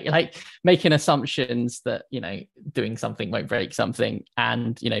stuff, right? Like making assumptions that, you know, doing something won't break something,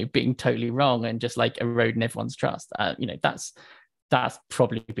 and, you know, being totally wrong and just like eroding everyone's trust. You know, that's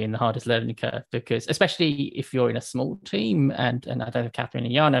probably been the hardest learning curve, because especially if you're in a small team, and I don't know if Kathryn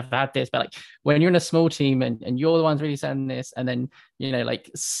and Yana have had this, but like when you're in a small team and you're the ones really saying this, and then, you know, like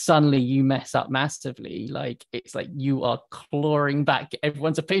suddenly you mess up massively, like it's like you are clawing back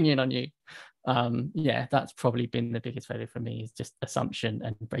everyone's opinion on you. Yeah, that's probably been the biggest failure for me, is just assumption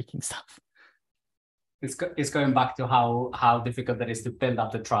and breaking stuff. It's going back to how difficult it is to build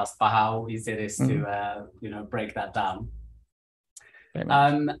up the trust, but how easy it is to you know, break that down.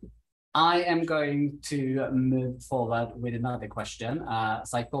 I am going to move forward with another question.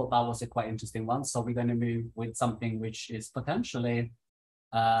 So I thought that was a quite interesting one. So we're going to move with something which is potentially,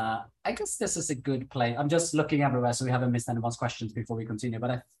 I guess this is a good play. I'm just looking everywhere so we haven't missed anyone's questions before we continue, but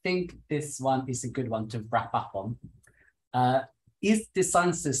I think this one is a good one to wrap up on. Is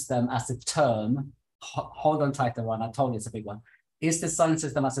design system as a term, hold on tight, everyone, I told you it's a big one. Is design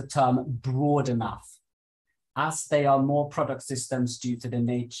system as a term broad enough? As they are more product systems due to the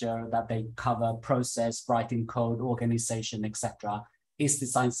nature that they cover process, writing code, organization, etc. Is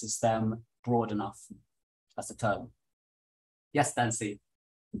design system broad enough as a term? Yes, Dancy.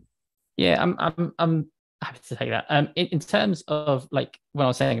 Yeah, I'm happy to say that. In terms of like when I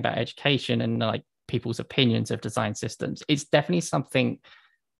was saying about education and like people's opinions of design systems, it's definitely something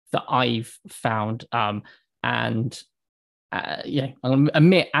that I've found, and yeah, I'll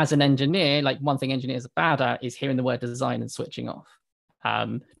admit, as an engineer, like one thing engineers are bad at is hearing the word design and switching off.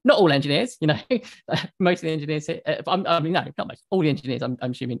 Not all engineers, you know, most of the engineers, I mean, no, not most, all the engineers, I'm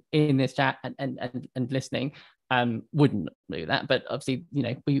assuming in this chat and listening, wouldn't do that. But obviously, you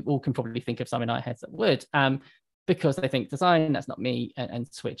know, we all can probably think of some in our heads that would, because they think design, that's not me, and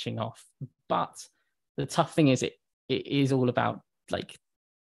switching off. But the tough thing is it is all about like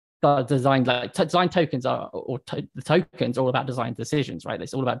design, like design tokens are, the tokens are all about design decisions, right?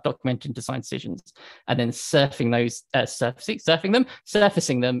 It's all about documenting design decisions and then surfacing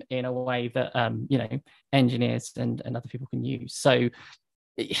them in a way that you know, engineers and other people can use. So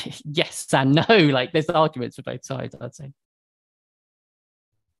yes and no, like there's arguments for both sides, I'd say.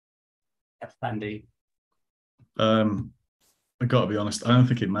 Andy. I got to be honest, I don't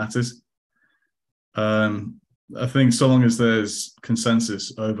think it matters. I think so long as there's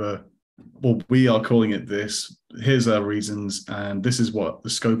consensus over, well, we are calling it this, here's our reasons, and this is what the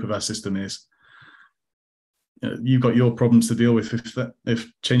scope of our system is. You've got your problems to deal with. If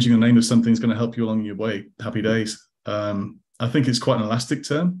changing the name of something is going to help you along your way, happy days. I think it's quite an elastic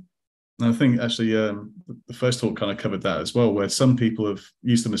term. And I think actually the first talk kind of covered that as well, where some people have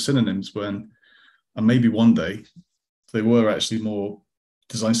used them as synonyms and maybe one day they were actually more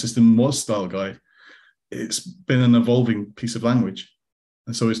design system was style guide. It's been an evolving piece of language.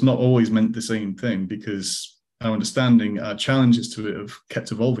 And so it's not always meant the same thing, because our understanding, our challenges to it have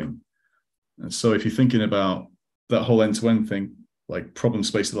kept evolving. And so if you're thinking about that whole end-to-end thing, like problem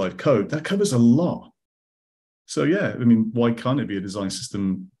space live code, that covers a lot. So yeah, I mean, why can't it be a design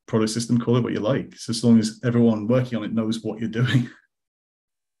system, product system, call it what you like, so as long as everyone working on it knows what you're doing.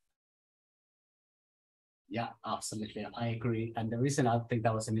 Yeah, absolutely. I agree. And the reason I think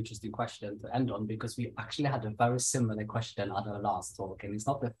that was an interesting question to end on, because we actually had a very similar question at our last talk, and it's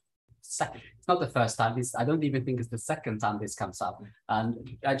not the first time. I don't even think it's the second time this comes up.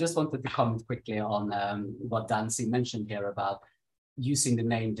 And I just wanted to comment quickly on what Dancy mentioned here about using the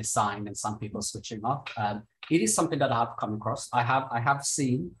name design and some people switching off. It is something that I have come across. I have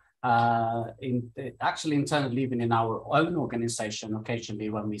seen actually internally, even in our own organization, occasionally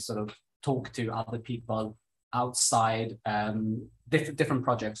when we sort of talk to other people outside different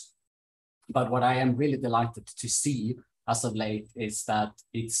projects. But what I am really delighted to see as of late is that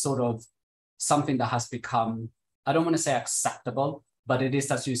it's sort of something that has become, I don't want to say acceptable, But it is,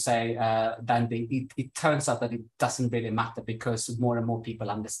 as you say, then it turns out that it doesn't really matter, because more and more people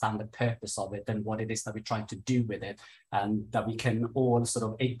understand the purpose of it and what it is that we're trying to do with it, and that we can all sort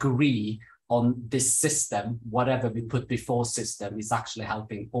of agree on this system, whatever we put before system is actually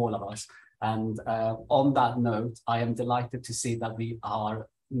helping all of us. And on that note, I am delighted to see that we are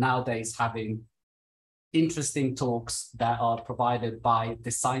nowadays having interesting talks that are provided by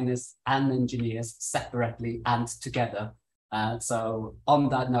designers and engineers separately and together. So on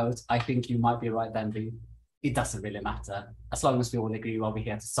that note, I think you might be right, Andy. It doesn't really matter, as long as we all agree what we're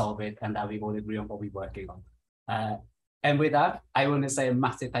here to solve it and that we all agree on what we're working on. And with that, I want to say a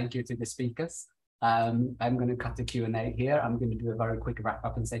massive thank you to the speakers. I'm going to cut the Q&A here. I'm going to do a very quick wrap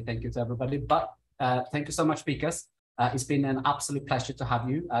up and say thank you to everybody. But thank you so much, speakers. It's been an absolute pleasure to have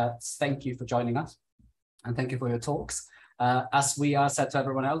you. Thank you for joining us. And thank you for your talks. As we are said to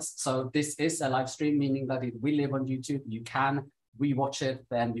everyone else, so this is a live stream, meaning that it will live on YouTube. You can rewatch it,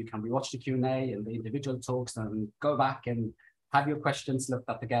 then you can rewatch the Q&A and the individual talks and go back and have your questions looked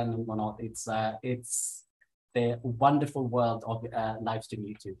at again and whatnot. It's the wonderful world of live stream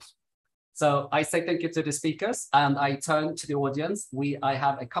YouTube. So I say thank you to the speakers, and I turn to the audience. I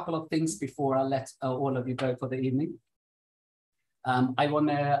have a couple of things before I let all of you go for the evening. I want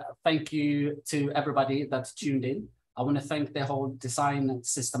to thank you to everybody that's tuned in. I want to thank the whole Design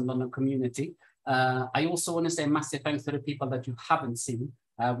System London community. I also want to say a massive thanks to the people that you haven't seen.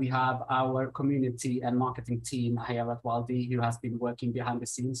 We have our community and marketing team here at YLD who has been working behind the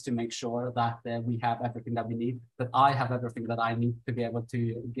scenes to make sure that we have everything that we need, that I have everything that I need to be able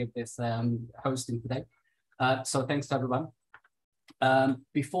to give this hosting today. So thanks to everyone.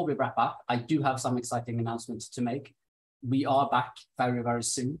 Before we wrap up, I do have some exciting announcements to make. We are back very, very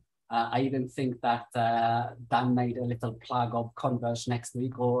soon. I even think that Dan made a little plug of Converge next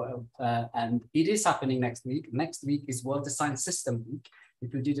week, and it is happening next week. Next week is World Design System Week.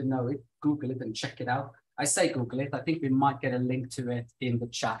 If you didn't know it, Google it and check it out. I say Google it. I think we might get a link to it in the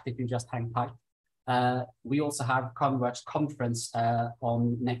chat if you just hang tight. We also have Converge Conference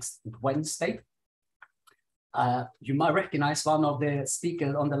on next Wednesday. You might recognize one of the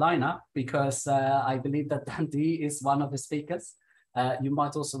speakers on the lineup, because I believe that Dundee is one of the speakers. You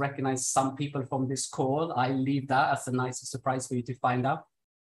might also recognize some people from this call. I leave that as a nice surprise for you to find out.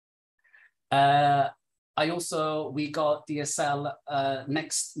 We got DSL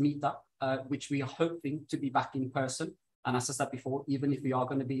next meetup, which we are hoping to be back in person. And as I said before, even if we are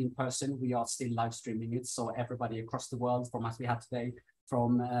going to be in person, we are still live streaming it. So everybody across the world, from as we had today,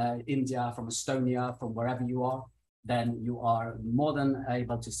 from India, from Estonia, from wherever you are, then you are more than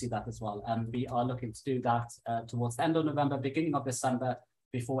able to see that as well. And we are looking to do that towards the end of November, beginning of December,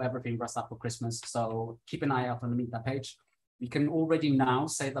 before everything runs up for Christmas. So keep an eye out on the meetup page. We can already now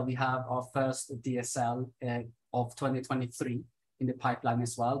say that we have our first DSL of 2023 in the pipeline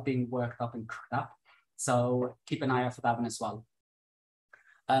as well, being worked up and cooked up. So keep an eye out for that one as well.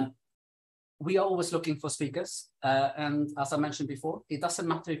 We are always looking for speakers. And as I mentioned before, it doesn't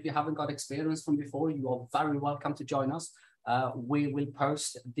matter if you haven't got experience from before, you are very welcome to join us. We will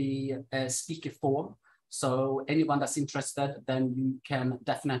post the speaker form. So anyone that's interested, then you can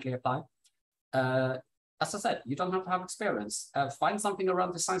definitely apply. As I said, you don't have to have experience. Find something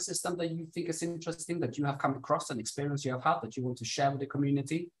around design system that you think is interesting, that you have come across, an experience you have had that you want to share with the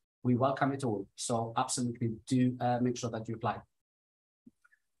community. We welcome it all. So absolutely do make sure that you apply.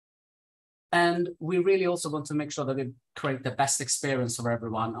 And we really also want to make sure that we create the best experience for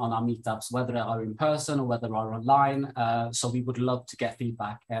everyone on our meetups, whether they are in person or whether they are online. So we would love to get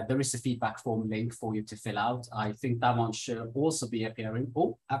feedback. There is a feedback form link for you to fill out. I think that one should also be appearing.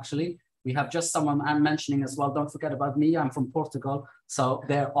 Oh, actually, we have just someone I'm mentioning as well. Don't forget about me. I'm from Portugal. So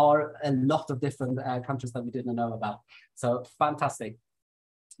there are a lot of different countries that we didn't know about. So fantastic.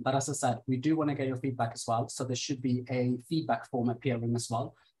 But as I said, we do want to get your feedback as well. So there should be a feedback form appearing as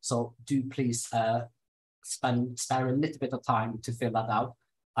well. So do please spare a little bit of time to fill that out.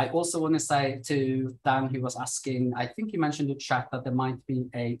 I also want to say to Dan, who was asking, I think you mentioned in the chat that there might be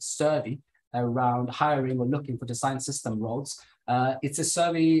a survey around hiring or looking for design system roles. It's a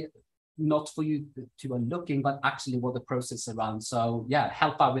survey not for you to are looking, but actually what the process is around. So yeah,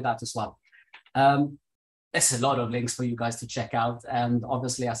 help out with that as well. There's a lot of links for you guys to check out. And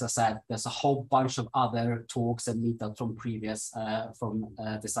obviously, as I said, there's a whole bunch of other talks and meetups from previous, from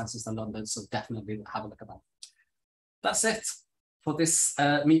Design System London. So definitely have a look at that. That's it for this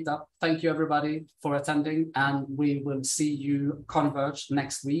meetup. Thank you, everybody, for attending. And we will see you Converge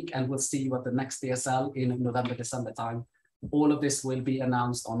next week. And we'll see you at the next DSL in November, December time. All of this will be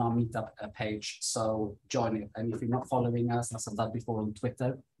announced on our meetup page. So join it. And if you're not following us, as I've done before on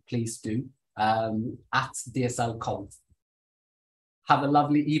Twitter, please do. At DSL Conf. Have a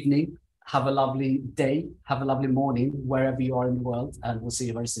lovely evening. Have a lovely day. Have a lovely morning, wherever you are in the world. And we'll see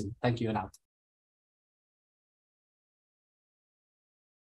you very soon. Thank you and out.